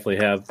 Like I definitely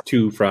have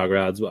 2 frog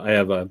rods. I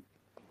have a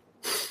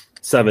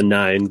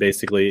 7.9,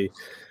 basically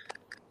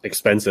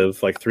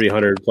expensive, like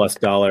 $300+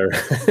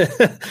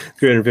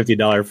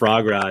 $350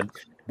 frog rod.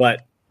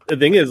 But the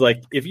thing is,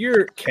 like, if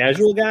you're a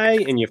casual guy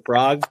and you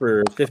frog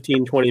for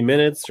 15-20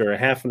 minutes or a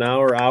half an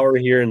hour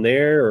here and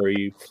there, or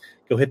you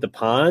go hit the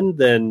pond,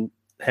 then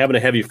having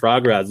a heavy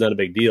frog rod is not a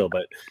big deal.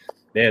 But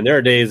man, there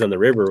are days on the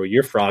river where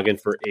you're frogging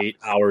for 8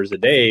 hours a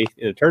day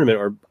in a tournament,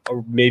 or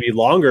maybe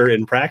longer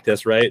in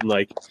practice, right? And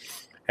like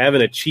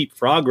having a cheap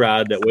frog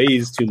rod that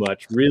weighs too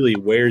much really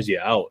wears you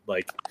out.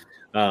 Like,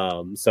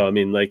 so I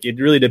mean, like, it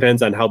really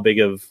depends on how big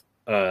of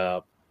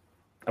a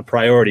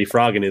priority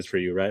frogging is for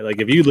you, right? Like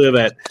if you live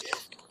at,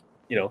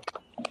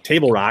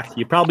 Table Rock,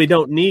 you probably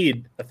don't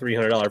need a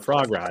 $300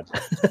 frog rod,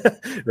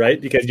 right?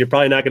 Because you're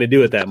probably not going to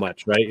do it that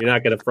much, right? You're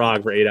not going to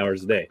frog for 8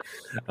 hours a day.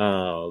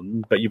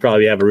 But you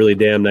probably have a really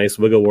damn nice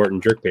Wiggle Wart and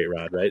jerkbait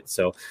rod, right?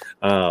 So,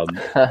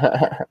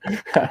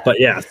 but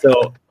yeah,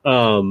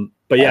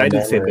 I do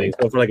the same thing.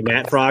 So for like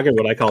mat frogging,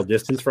 what I call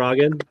distance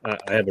frogging, I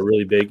have a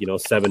really big,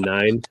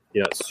 7.9,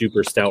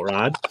 super stout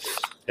rod.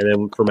 And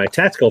then for my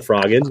tactical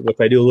frogging, which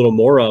I do a little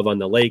more of on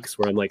the lakes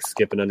where I'm like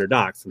skipping under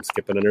docks, I'm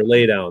skipping under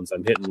laydowns,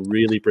 I'm hitting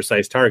really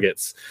precise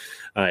targets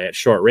at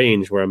short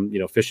range where I'm,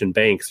 fishing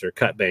banks or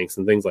cut banks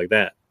and things like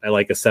that. I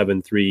like a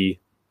 7.3,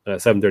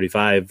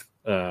 735,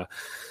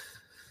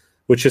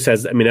 which just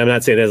has, I'm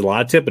not saying it has a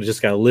lot of tip, but it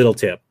just got a little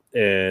tip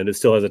and it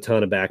still has a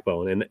ton of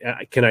backbone. And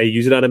can I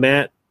use it on a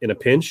mat in a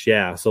pinch?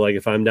 Yeah. So like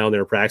if I'm down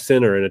there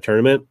practicing or in a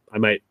tournament, I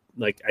might,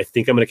 I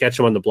think I'm going to catch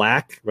them on the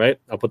black, right?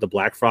 I'll put the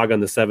black frog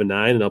on the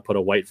 7.9 and I'll put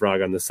a white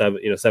frog on the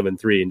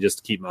 7.3 and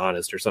just keep them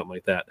honest or something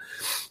like that.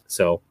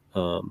 So, I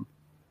don't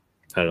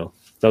know.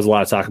 That was a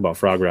lot of talk about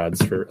frog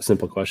rods for a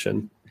simple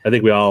question. I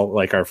think we all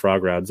like our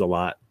frog rods a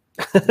lot.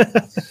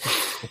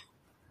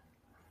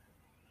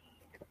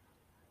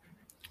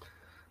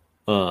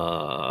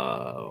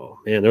 Man,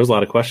 there was a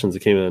lot of questions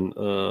that came in.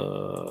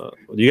 Do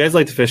you guys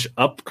like to fish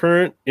up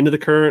current, into the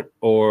current,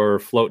 or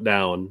float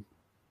down?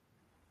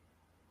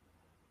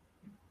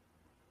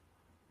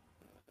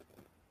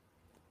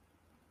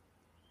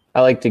 I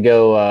like to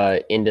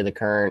go into the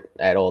current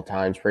at all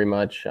times, pretty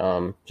much.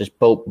 Just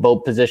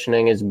boat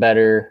positioning is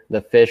better. The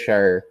fish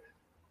are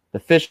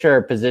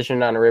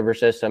positioned on a river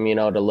system,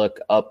 to look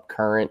up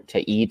current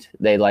to eat.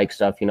 They like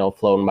stuff,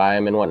 floating by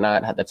them and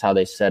whatnot. That's how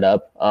they set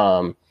up.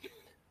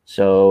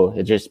 So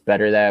it's just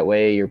better that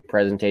way. Your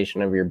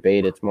presentation of your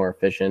bait, it's more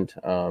efficient.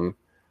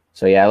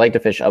 So yeah, I like to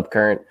fish up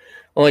current.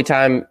 Only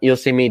time you'll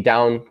see me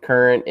down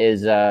current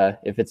is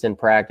if it's in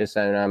practice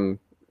and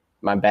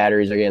my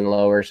batteries are getting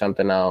low or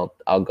something. I'll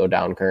go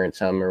down current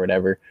some or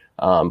whatever.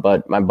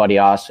 But my buddy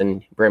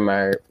Austin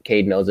Brimmeyer,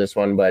 Cade knows this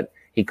one, but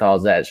he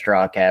calls that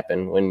straw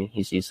capping when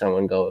he sees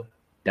someone go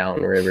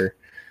down river.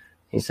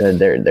 He said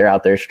they're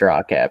out there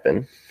straw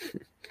capping.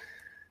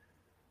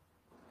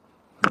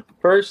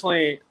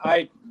 Personally,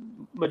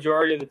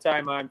 majority of the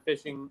time I'm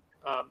fishing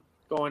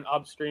going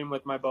upstream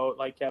with my boat,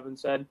 like Kevin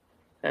said.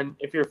 And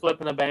if you're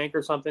flipping a bank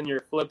or something,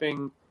 you're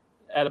flipping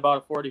at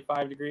about a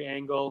 45-degree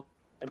angle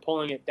and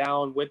pulling it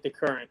down with the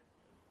current.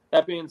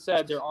 That being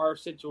said, there are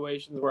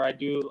situations where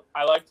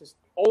I like to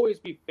always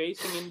be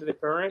facing into the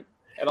current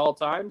at all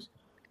times,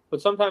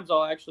 but sometimes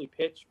I'll actually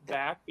pitch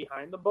back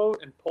behind the boat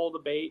and pull the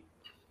bait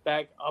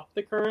back up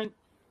the current,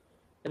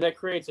 and that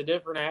creates a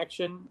different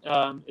action.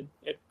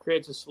 It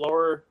creates a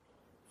slower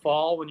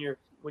fall when you're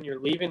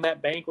leaving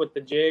that bank with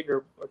the jig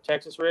or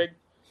Texas rig,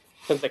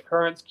 because the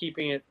current's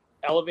keeping it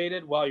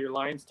elevated while your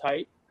line's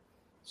tight.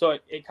 So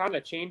it kind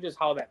of changes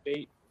how that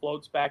bait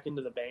floats back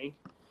into the bank.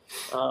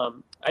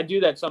 I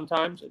do that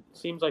sometimes. It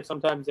seems like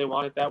sometimes they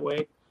want it that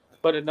way.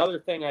 But another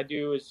thing I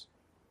do is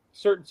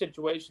certain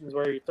situations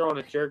where you're throwing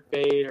a jerk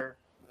bait, or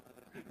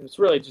it's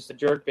really just a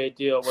jerk bait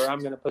deal, where I'm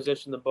going to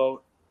position the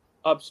boat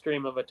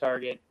upstream of a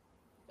target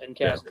and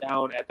cast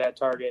down at that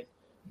target.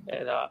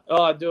 And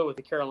I do it with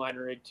the Carolina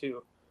rig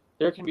too.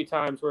 There can be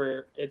times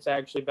where it's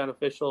actually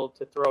beneficial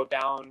to throw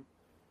down.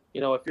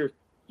 If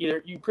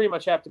you pretty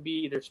much have to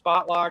be either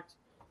spot locked,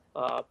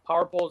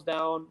 power poles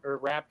down, or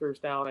raptors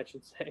down, I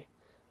should say.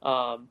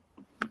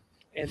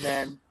 And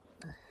then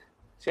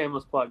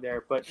shameless plug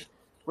there, but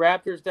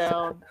raptors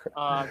down,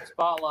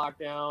 spot lock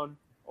down,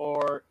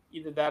 or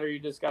either that or you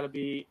just got to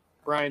be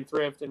Brian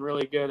Thrift and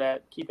really good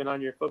at keeping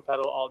on your foot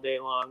pedal all day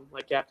long,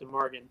 like Captain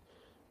Morgan.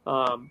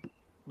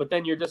 But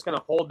then you're just going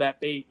to hold that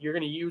bait. You're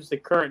going to use the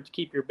current to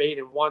keep your bait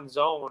in one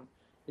zone,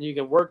 and you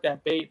can work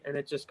that bait, and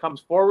it just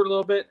comes forward a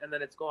little bit, and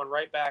then it's going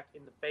right back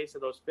in the face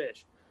of those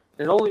fish.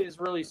 It only is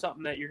really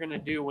something that you're going to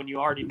do when you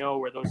already know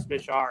where those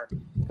fish are,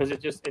 because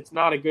it's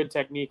not a good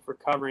technique for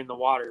covering the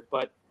water.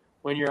 But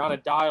when you're on a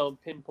dialed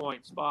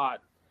pinpoint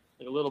spot,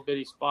 like a little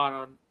bitty spot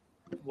on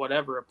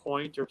whatever, a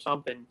point or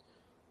something,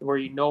 where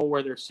you know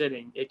where they're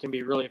sitting, it can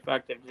be really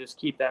effective to just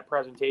keep that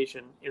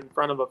presentation in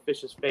front of a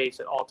fish's face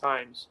at all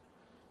times.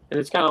 And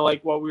it's kind of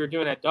like what we were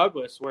doing at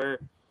Douglas, where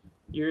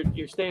you're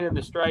staying in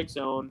the strike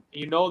zone.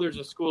 There's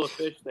a school of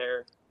fish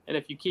there. And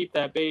if you keep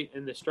that bait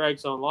in the strike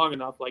zone long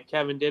enough, like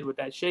Kevin did with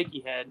that shaky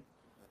head,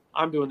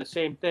 I'm doing the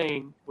same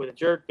thing with a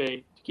jerk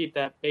bait to keep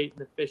that bait in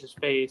the fish's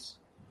face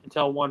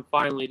until one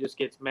finally just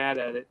gets mad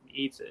at it and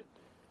eats it.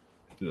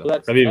 Yeah.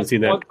 So I've even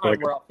seen that one time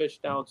where I'll fish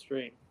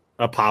downstream.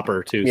 A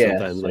popper too. Yeah,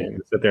 sometimes same.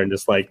 like sit there and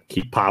just like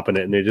keep popping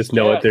it, and they just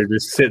know it. They're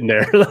just sitting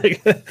there,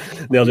 like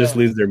they'll just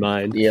lose their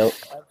mind. Yep.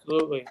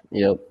 Absolutely.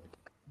 Yep.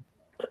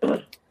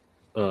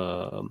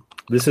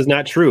 This is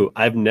not true.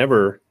 I've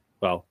never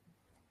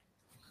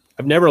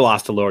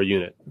lost a lower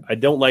unit. I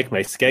don't like my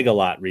skeg a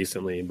lot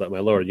recently, but my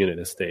lower unit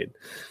has stayed,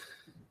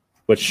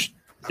 which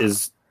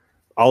is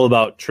all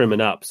about trimming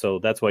up. So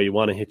that's why you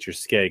want to hit your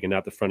skeg and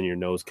not the front of your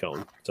nose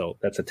cone. So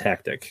that's a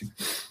tactic.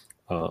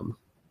 What's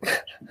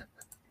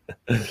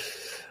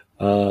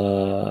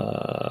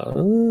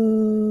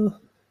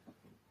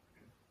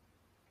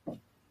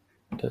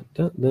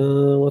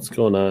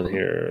going on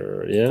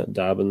here? Yeah,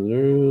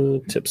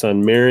 Dobbins tips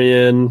on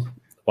Marion.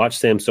 Watch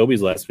Sam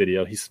Sobey's last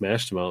video. He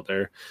smashed him out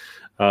there.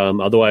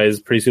 Otherwise,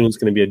 pretty soon it's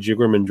going to be a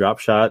jiggerman drop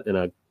shot and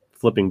a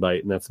flipping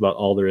bite, and that's about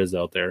all there is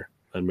out there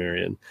on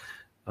Marion.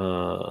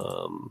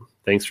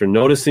 Thanks for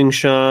noticing,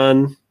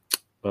 Sean.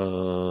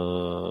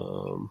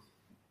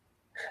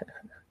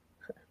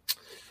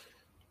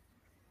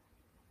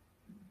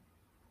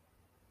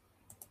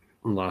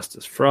 Lost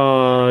his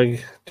frog.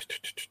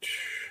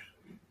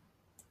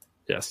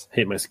 Yes,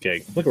 hate my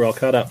skeg. Look, we're all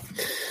caught up.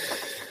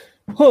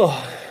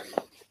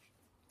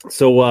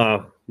 So,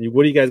 what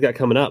do you guys got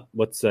coming up?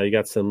 What's you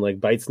got some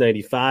like Bites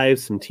 95,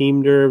 some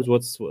team derbs?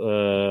 What's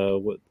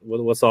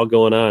all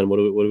going on? What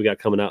do we got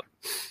coming up?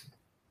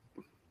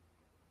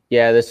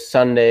 Yeah, this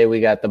Sunday we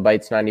got the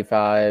Bites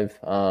 95.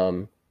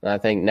 I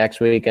think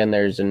next weekend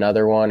there's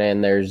another one,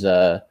 and there's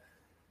a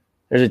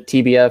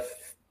TBF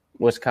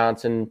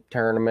Wisconsin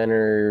tournament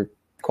or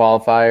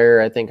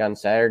qualifier, I think, on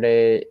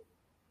Saturday.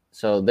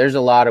 So there's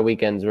a lot of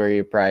weekends where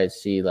you probably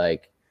see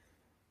like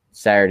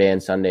Saturday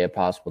and Sunday a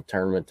possible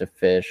tournament to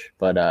fish,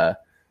 but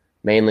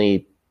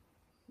mainly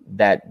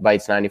that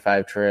Bites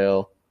 95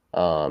 trail,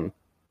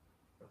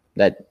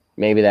 that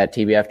maybe that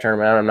TBF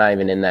tournament. I'm not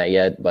even in that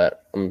yet,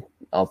 but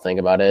I'll think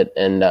about it,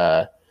 and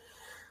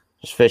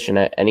just fishing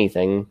at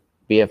anything,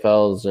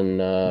 BFLs,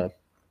 and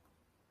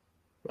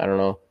I don't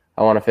know.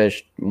 I want to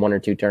fish one or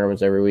two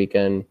tournaments every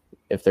weekend.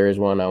 If there is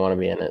one, I want to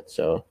be in it.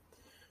 So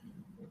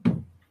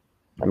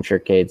I'm sure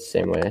Cade's the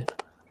same way.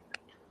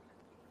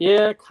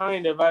 Yeah,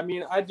 kind of. I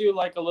mean, I do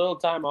like a little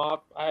time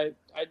off. I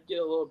get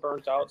a little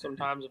burnt out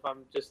sometimes if I'm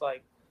just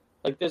like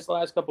this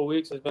last couple of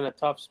weeks has been a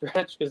tough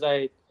stretch because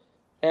I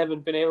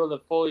haven't been able to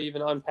fully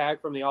even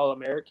unpack from the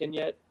All-American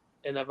yet,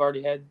 and I've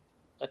already had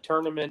a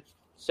tournament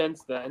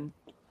since then,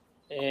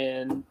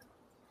 and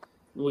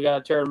we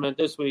got a tournament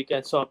this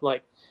weekend, so I'm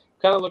like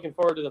kind of looking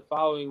forward to the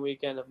following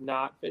weekend of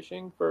not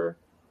fishing for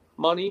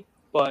money,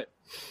 but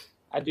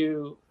I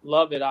do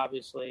love it,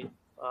 obviously.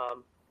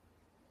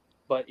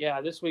 But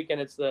yeah, this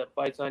weekend it's the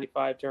Bites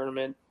 95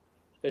 tournament,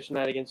 fishing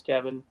that against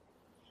Kevin.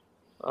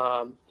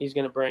 He's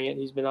going to bring it.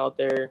 He's been out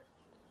there,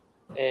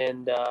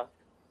 and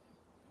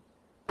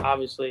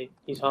obviously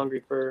he's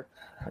hungry for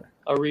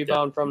a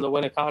rebound from the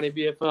Winneconne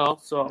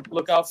BFL. So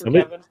look out for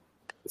Kevin.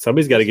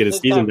 Somebody's got to get his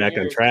season back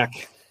on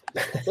track.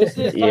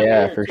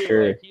 Yeah, for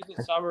sure. Like, he's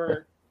a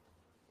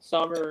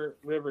summer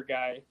river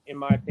guy, in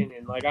my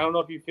opinion. Like, I don't know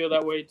if you feel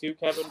that way too,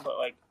 Kevin, but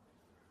like,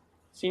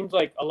 seems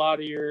like a lot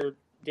of your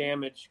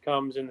damage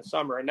comes in the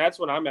summer, and that's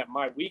when I'm at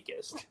my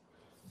weakest.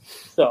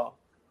 So,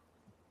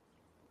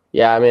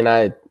 yeah, I mean,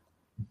 I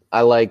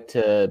like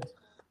the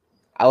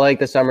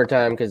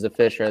summertime because the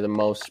fish are the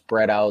most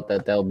spread out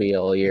that they'll be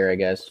all year, I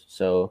guess.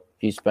 So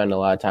if you spend a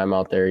lot of time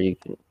out there, you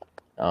can,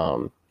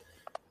 I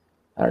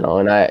don't know.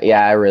 And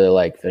I really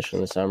like fishing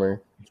in the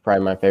summer. It's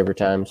probably my favorite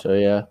time. So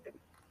yeah.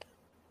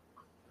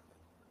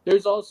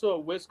 There's also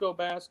a Wisco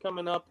Bass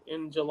coming up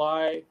in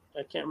July.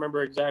 I can't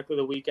remember exactly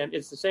the weekend.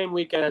 It's the same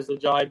weekend as the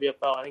July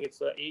BFL. I think it's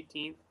the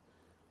 18th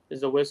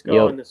is the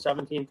Wisco and the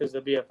 17th is the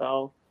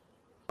BFL.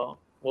 So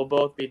we'll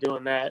both be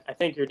doing that. I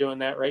think you're doing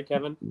that, right,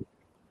 Kevin?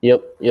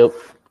 Yep.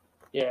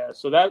 Yeah,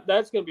 so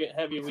that's going to be a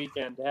heavy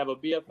weekend to have a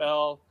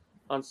BFL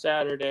on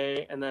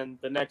Saturday and then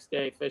the next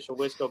day fish a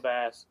Wisco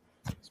Bass.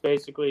 It's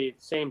basically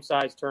the same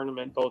size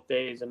tournament both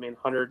days. I mean,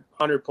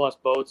 100 plus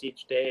boats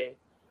each day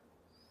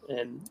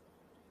and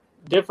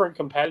different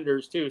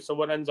competitors too. So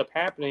what ends up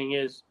happening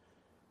is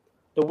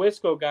the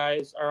Wisco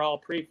guys are all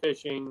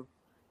pre-fishing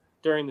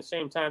during the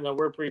same time that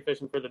we're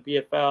pre-fishing for the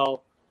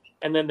BFL,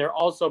 and then they're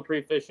also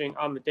pre-fishing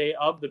on the day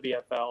of the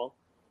BFL.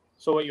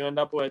 So what you end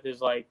up with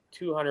is like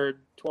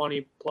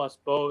 220 plus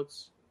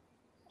boats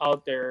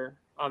out there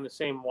on the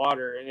same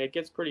water, and it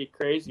gets pretty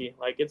crazy.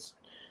 Like it's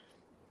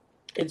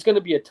going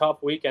to be a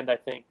tough weekend, I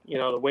think. You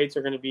know, the weights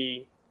are going to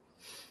be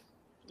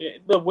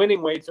 – the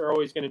winning weights are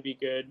always going to be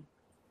good,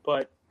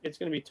 but it's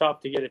going to be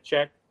tough to get a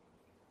check.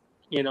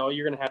 You know,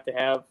 you're going to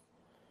have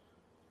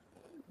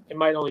 – it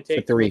might only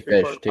take 3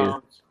 fish, too.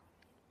 Pounds.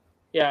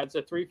 Yeah, it's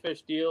a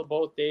 3-fish deal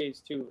both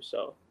days, too.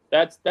 So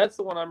that's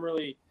the one I'm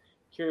really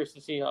curious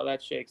to see how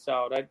that shakes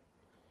out.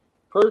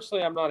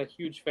 I'm not a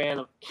huge fan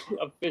of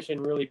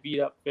fishing really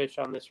beat-up fish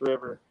on this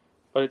river,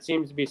 but it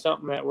seems to be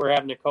something that we're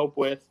having to cope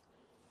with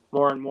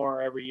more and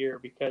more every year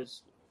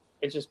because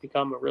it's just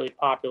become a really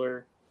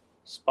popular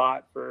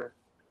spot for,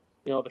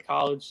 you know, the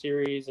college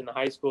series and the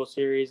high school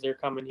series. They're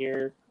coming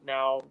here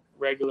now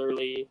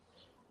regularly.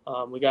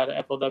 We got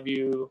an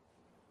FLW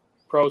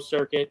Pro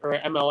Circuit or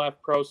MLF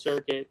Pro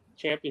Circuit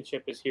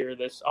Championship is here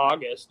this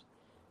August.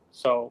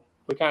 So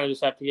we kind of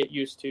just have to get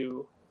used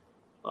to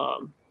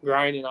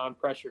grinding on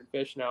pressured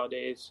fish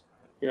nowadays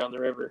here on the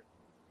river.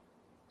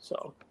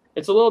 So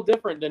it's a little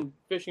different than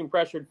fishing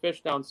pressured fish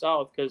down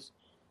south because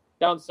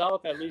down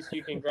south, at least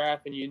you can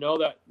graph and you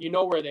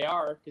know where they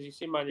are because you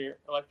see them on your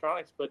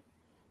electronics. But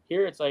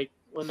here it's like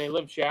when they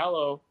live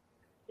shallow,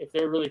 if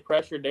they're really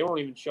pressured, they won't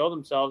even show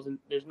themselves, and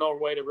there's no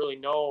way to really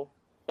know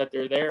that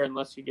they're there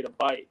unless you get a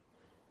bite,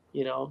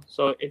 you know.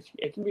 So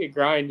it can be a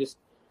grind just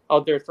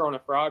out there throwing a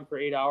frog for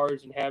 8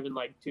 hours and having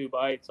like 2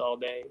 bites all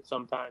day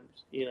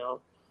sometimes, you know.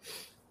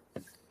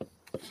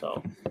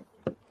 So.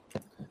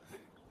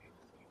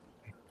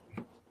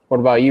 What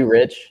about you,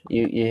 Rich?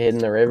 You hitting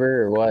the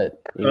river or what?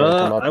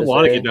 I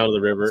want to get down to the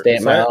river. Stay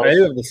at my house? I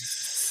have the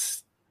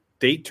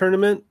state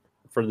tournament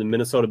for the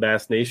Minnesota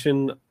Bass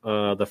Nation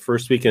the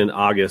first weekend in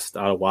August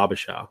out of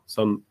Wabasha.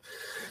 So I'm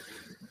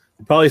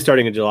probably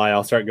starting in July.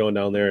 I'll start going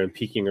down there and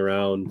peeking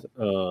around.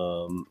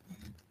 But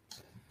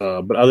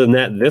other than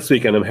that, this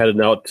weekend I'm headed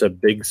out to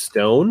Big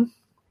Stone.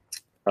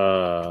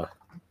 I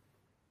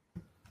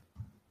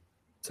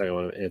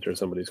want to answer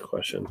somebody's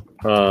question,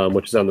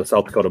 which is on the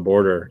South Dakota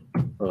border.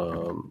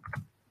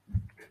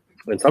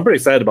 And so I'm pretty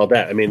excited about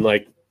that. I mean,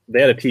 like they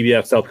had a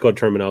PBF South Dakota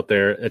tournament out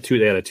there.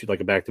 They had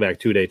a back-to-back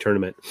 2-day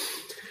tournament.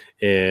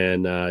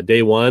 And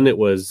day one, it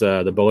was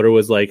the boater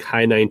was like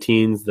high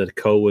 19s, the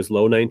co was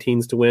low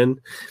 19s to win.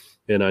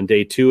 And on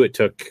day 2, it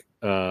took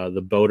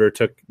the boater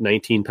took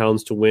 19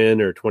 pounds to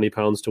win or 20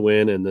 pounds to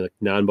win, and the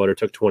non-boater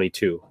took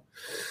 22.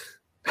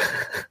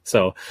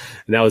 So,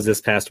 and that was this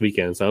past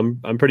weekend. So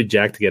I'm pretty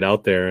jacked to get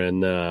out there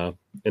and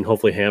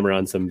hopefully hammer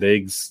on some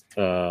bigs.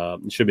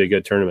 It should be a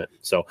good tournament.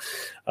 So,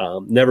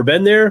 never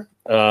been there.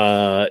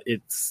 I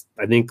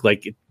think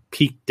like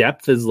peak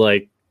depth is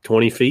like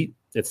 20 feet.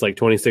 It's like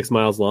 26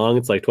 miles long.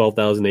 It's like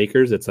 12,000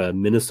 acres. It's a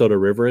Minnesota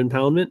River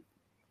impoundment,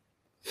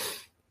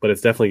 but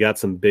it's definitely got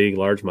some big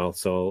largemouth.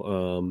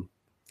 So,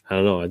 I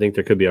don't know. I think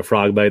there could be a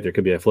frog bite. There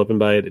could be a flipping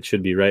bite. It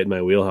should be right in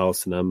my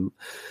wheelhouse, and I'm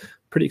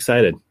pretty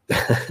excited.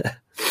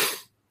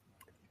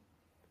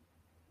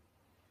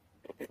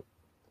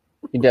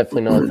 You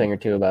definitely know a thing or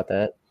two about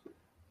that.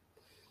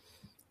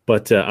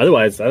 But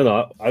otherwise, I don't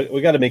know.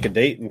 We got to make a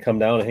date and come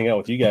down and hang out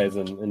with you guys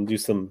and do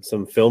some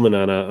filming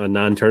on a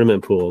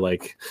non-tournament pool.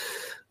 Like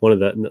one of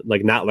the,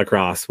 like, not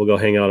lacrosse. We'll go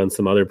hang out on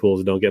some other pools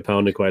that don't get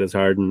pounded quite as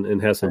hard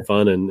and have some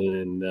fun and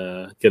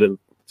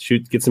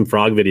get some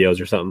frog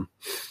videos or something.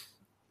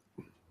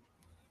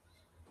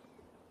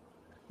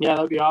 Yeah,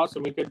 that'd be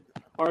awesome. We could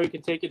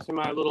take it to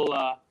my little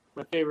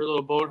my favorite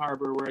little boat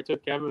harbor where I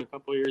took Kevin a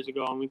couple of years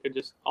ago, and we could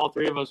just all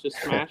three of us just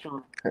smash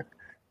them.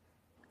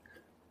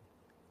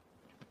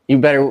 You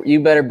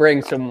better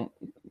bring some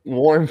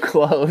warm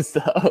clothes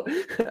though.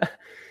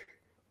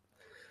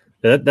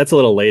 That's a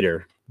little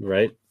later,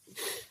 right?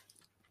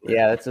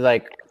 Yeah, that's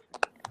like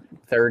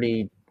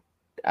 30.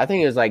 I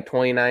think it was like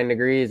 29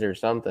 degrees or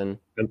something.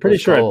 I'm pretty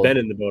sure cold. I've been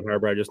in the boat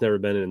harbor. I've just never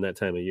been in that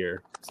time of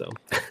year. So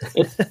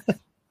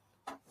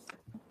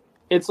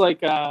It's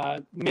like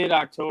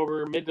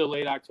mid-October, mid to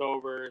late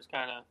October is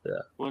kind of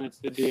when it's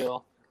the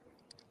deal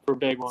for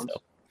big ones.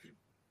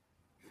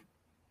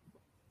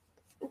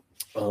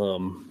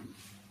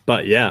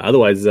 But yeah,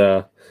 otherwise,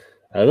 I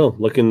don't know.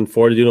 Looking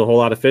forward to doing a whole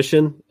lot of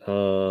fishing.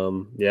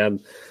 Yeah,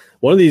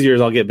 one of these years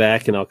I'll get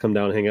back and I'll come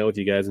down and hang out with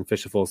you guys and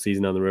fish a full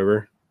season on the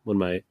river when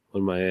my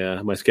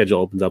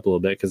schedule opens up a little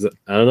bit. Because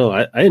I don't know,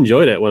 I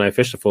enjoyed it when I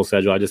fished a full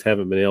schedule. I just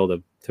haven't been able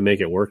to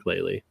make it work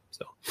lately.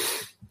 So.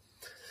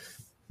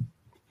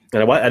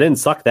 And I didn't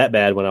suck that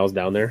bad when I was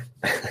down there.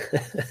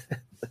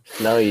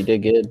 No, you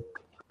did good.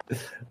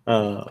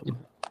 But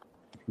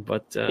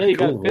yeah, you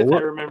cool. got fifth. I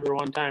remember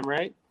one time,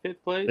 right?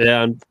 Fifth place.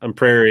 Yeah, I'm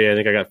Prairie. I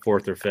think I got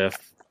fourth or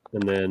fifth,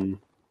 and then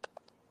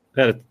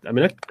I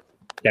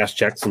cash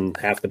checks in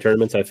half the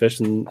tournaments I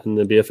fished in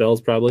the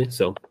BFLs probably.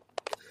 So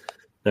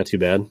not too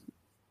bad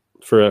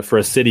for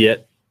a city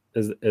as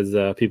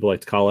people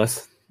like to call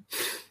us.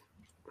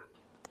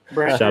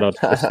 Brantner. Shout out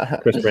to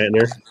Chris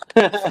Brantner.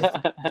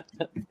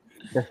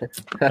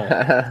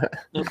 A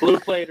blue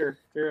plater.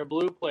 You're a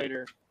blue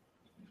plater.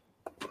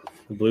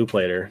 Blue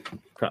plater.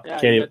 Yeah,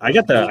 Can't even. I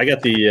got the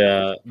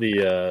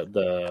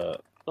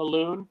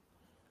loon.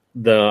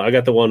 I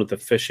got the one with the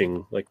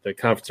fishing, like the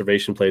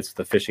conservation plates with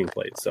the fishing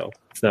plate. So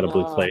it's not a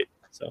blue plate.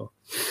 So,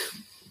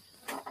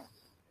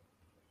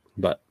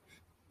 but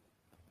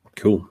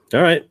cool.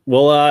 All right.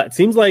 Well, it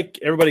seems like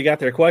everybody got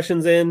their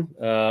questions in.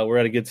 We're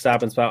at a good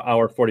stopping spot,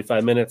 hour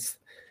 45 minutes.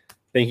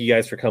 Thank you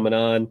guys for coming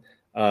on.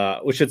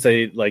 We should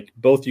say, like,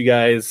 both you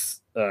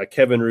guys,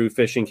 Kevin Rue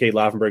Fishing, Kate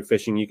Laufenberg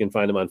Fishing, you can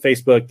find them on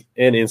Facebook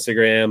and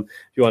Instagram.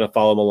 If you want to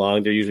follow them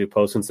along, they're usually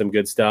posting some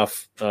good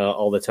stuff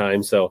all the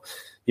time. So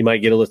you might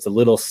get a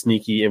little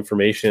sneaky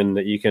information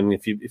that you can,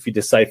 if you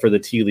decipher the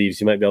tea leaves,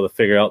 you might be able to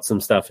figure out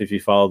some stuff if you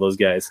follow those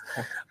guys.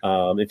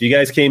 If you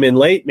guys came in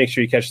late, make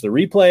sure you catch the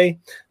replay.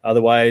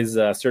 Otherwise,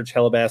 search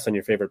Hellabass on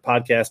your favorite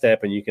podcast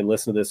app, and you can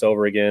listen to this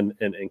over again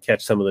and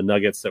catch some of the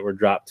nuggets that were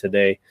dropped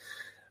today.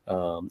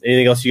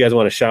 Anything else you guys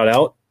want to shout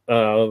out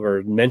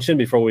or mention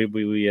before we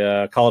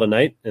call it a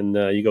night and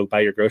you go buy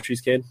your groceries,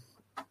 kid?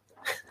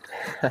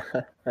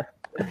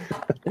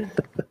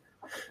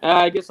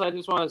 I guess I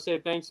just want to say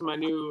thanks to my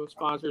new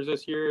sponsors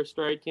this year: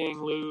 Strike King,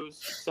 Luz,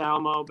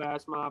 Salmo,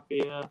 Bass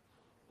Mafia,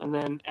 and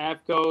then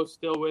AFCO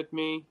still with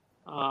me.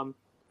 And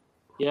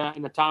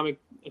Atomic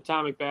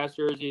Bass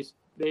Jerseys.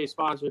 They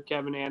sponsor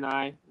Kevin and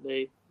I.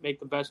 They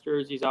make the best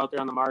jerseys out there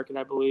on the market,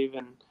 I believe,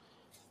 and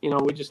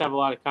we just have a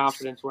lot of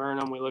confidence wearing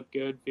them. We look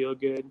good, feel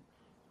good.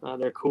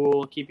 They're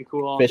cool, keep you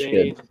cool all fish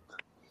day.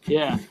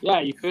 Good. Yeah,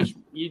 you fish.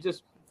 You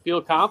just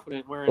feel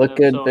confident wearing Look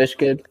them. good, so, fish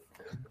good.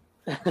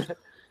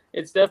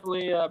 It's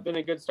definitely been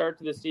a good start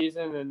to the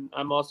season, and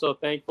I'm also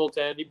thankful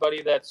to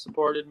anybody that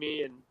supported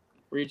me and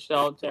reached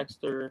out,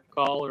 text or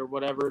call or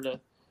whatever to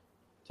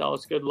tell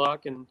us good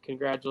luck and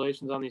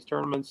congratulations on these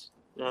tournaments.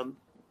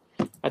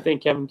 I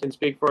think Kevin can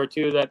speak for it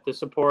too, that the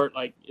support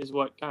is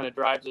what kind of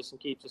drives us and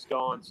keeps us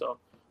going. So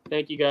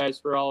thank you guys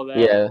for all of that.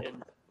 Yeah.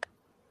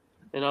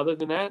 And other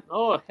than that,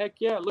 oh heck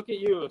yeah! Look at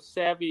you,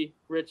 savvy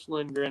Rich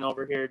Lindgren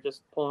over here,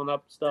 just pulling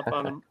up stuff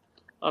on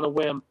a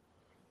whim.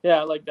 Yeah,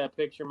 I like that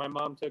picture. My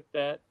mom took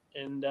that,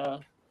 and I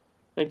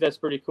think that's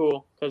pretty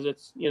cool because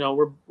it's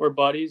we're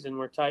buddies and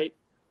we're tight,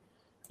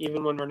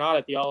 even when we're not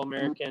at the All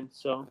American.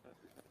 So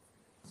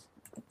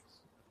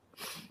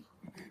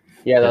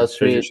yeah, that was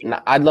sweet.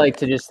 I'd like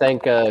to just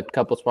thank a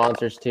couple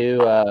sponsors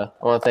too. I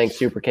want to thank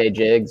Super K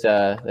Jigs.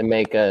 They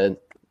make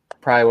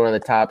probably one of the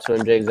top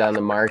swim jigs on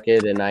the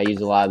market, and I use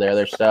a lot of their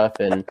other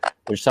stuff. And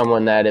there's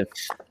someone that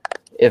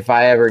if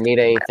I ever need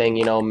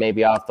anything,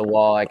 maybe off the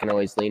wall, I can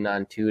always lean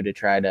on too to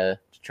try to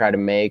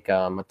make.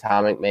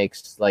 Atomic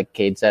makes, like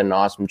Cade said, an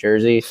awesome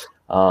jersey.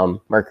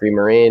 Mercury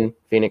Marine,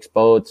 Phoenix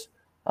Boats.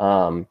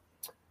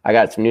 I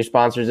got some new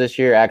sponsors this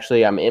year.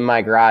 Actually, I'm in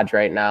my garage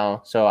right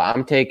now, so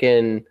I'm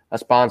taking a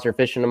sponsor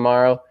fishing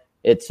tomorrow.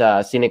 It's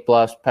Scenic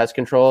Bluffs Pest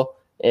Control,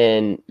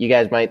 and you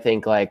guys might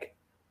think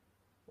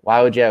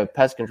why would you have a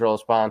pest control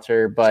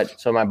sponsor? But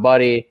so my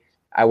buddy,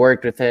 I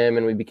worked with him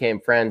and we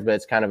became friends, but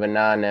it's kind of a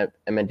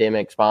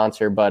non-endemic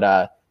sponsor.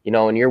 But,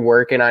 when you're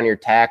working on your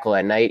tackle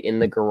at night in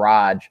the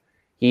garage,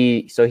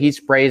 he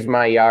sprays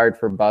my yard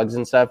for bugs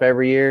and stuff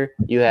every year.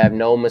 You have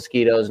no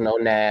mosquitoes, no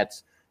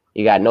gnats.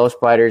 You got no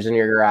spiders in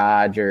your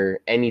garage or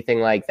anything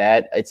like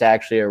that. It's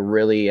actually a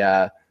really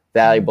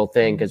valuable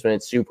thing because when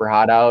it's super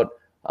hot out,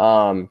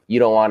 You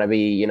don't want to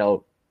be,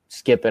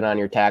 skipping on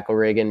your tackle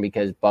rigging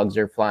because bugs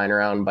are flying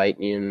around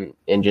biting you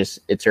and just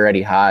it's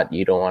already hot.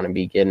 You don't want to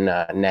be getting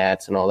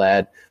gnats and all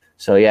that.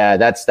 So yeah,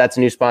 that's a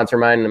new sponsor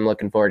of mine, and I'm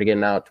looking forward to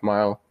getting out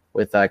tomorrow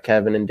with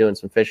Kevin and doing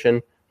some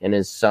fishing and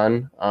his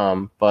son.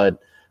 But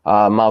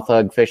mouth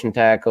hug, fishing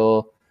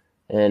tackle,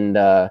 and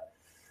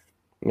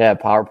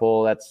power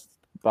pole. That's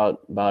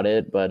about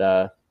it.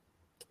 But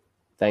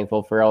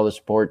thankful for all the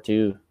support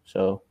too.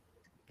 So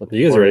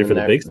you guys are ready for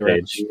the big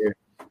stage.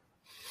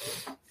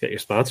 Get your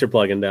sponsor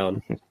plugging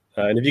down.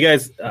 And if you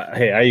guys,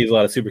 hey, I use a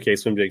lot of Super K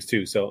swim jigs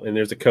too. So, and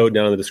there's a code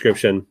down in the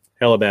description,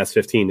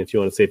 Hellabass15, if you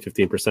want to save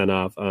 15%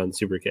 off on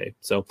Super K.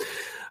 So,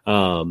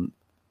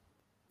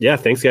 yeah,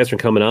 thanks guys for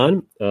coming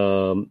on.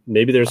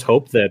 Maybe there's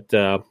hope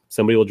that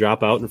somebody will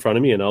drop out in front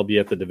of me, and I'll be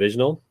at the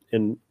divisional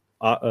in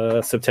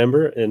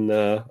September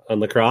on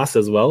lacrosse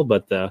as well.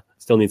 But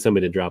still need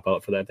somebody to drop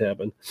out for that to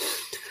happen.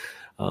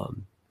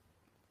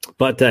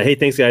 But hey,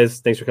 thanks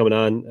guys. Thanks for coming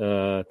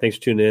on. Thanks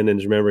for tuning in, and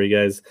just remember, you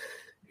guys.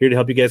 Here to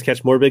help you guys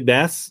catch more big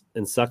bass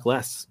and suck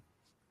less.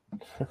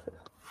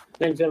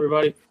 Thanks,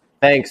 everybody.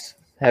 Thanks.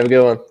 Have a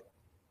good one.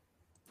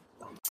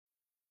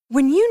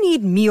 When you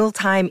need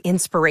mealtime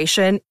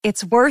inspiration,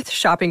 it's worth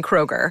shopping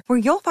Kroger, where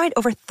you'll find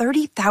over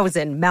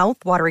 30,000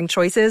 mouth-watering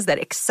choices that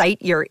excite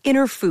your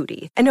inner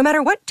foodie. And no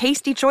matter what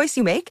tasty choice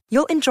you make,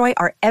 you'll enjoy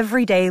our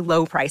everyday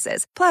low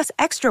prices, plus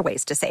extra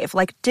ways to save,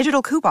 like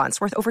digital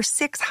coupons worth over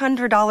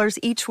 $600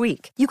 each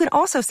week. You can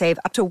also save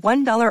up to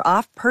 $1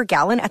 off per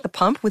gallon at the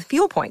pump with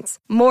fuel points.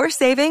 More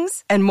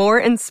savings and more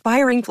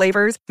inspiring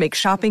flavors make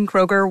shopping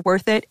Kroger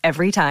worth it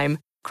every time.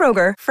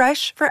 Kroger,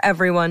 fresh for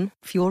everyone.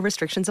 Fuel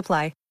restrictions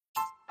apply.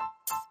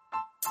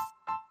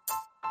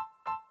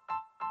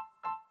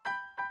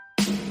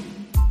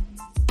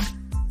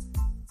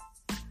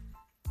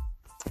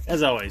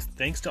 As always,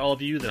 thanks to all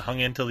of you that hung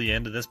in till the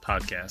end of this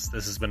podcast.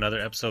 This has been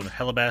another episode of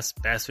Hellabass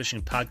Bass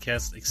Fishing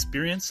Podcast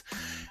Experience.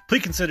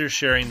 Please consider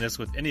sharing this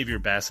with any of your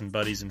bassin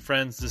buddies and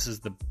friends. This is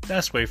the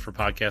best way for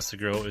podcasts to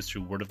grow is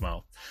through word of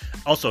mouth.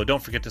 Also,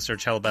 don't forget to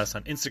search Hellabass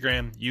on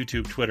Instagram,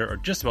 YouTube, Twitter, or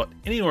just about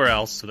anywhere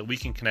else so that we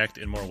can connect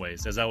in more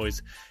ways. As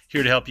always,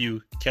 here to help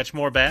you catch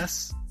more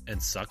bass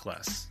and suck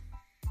less.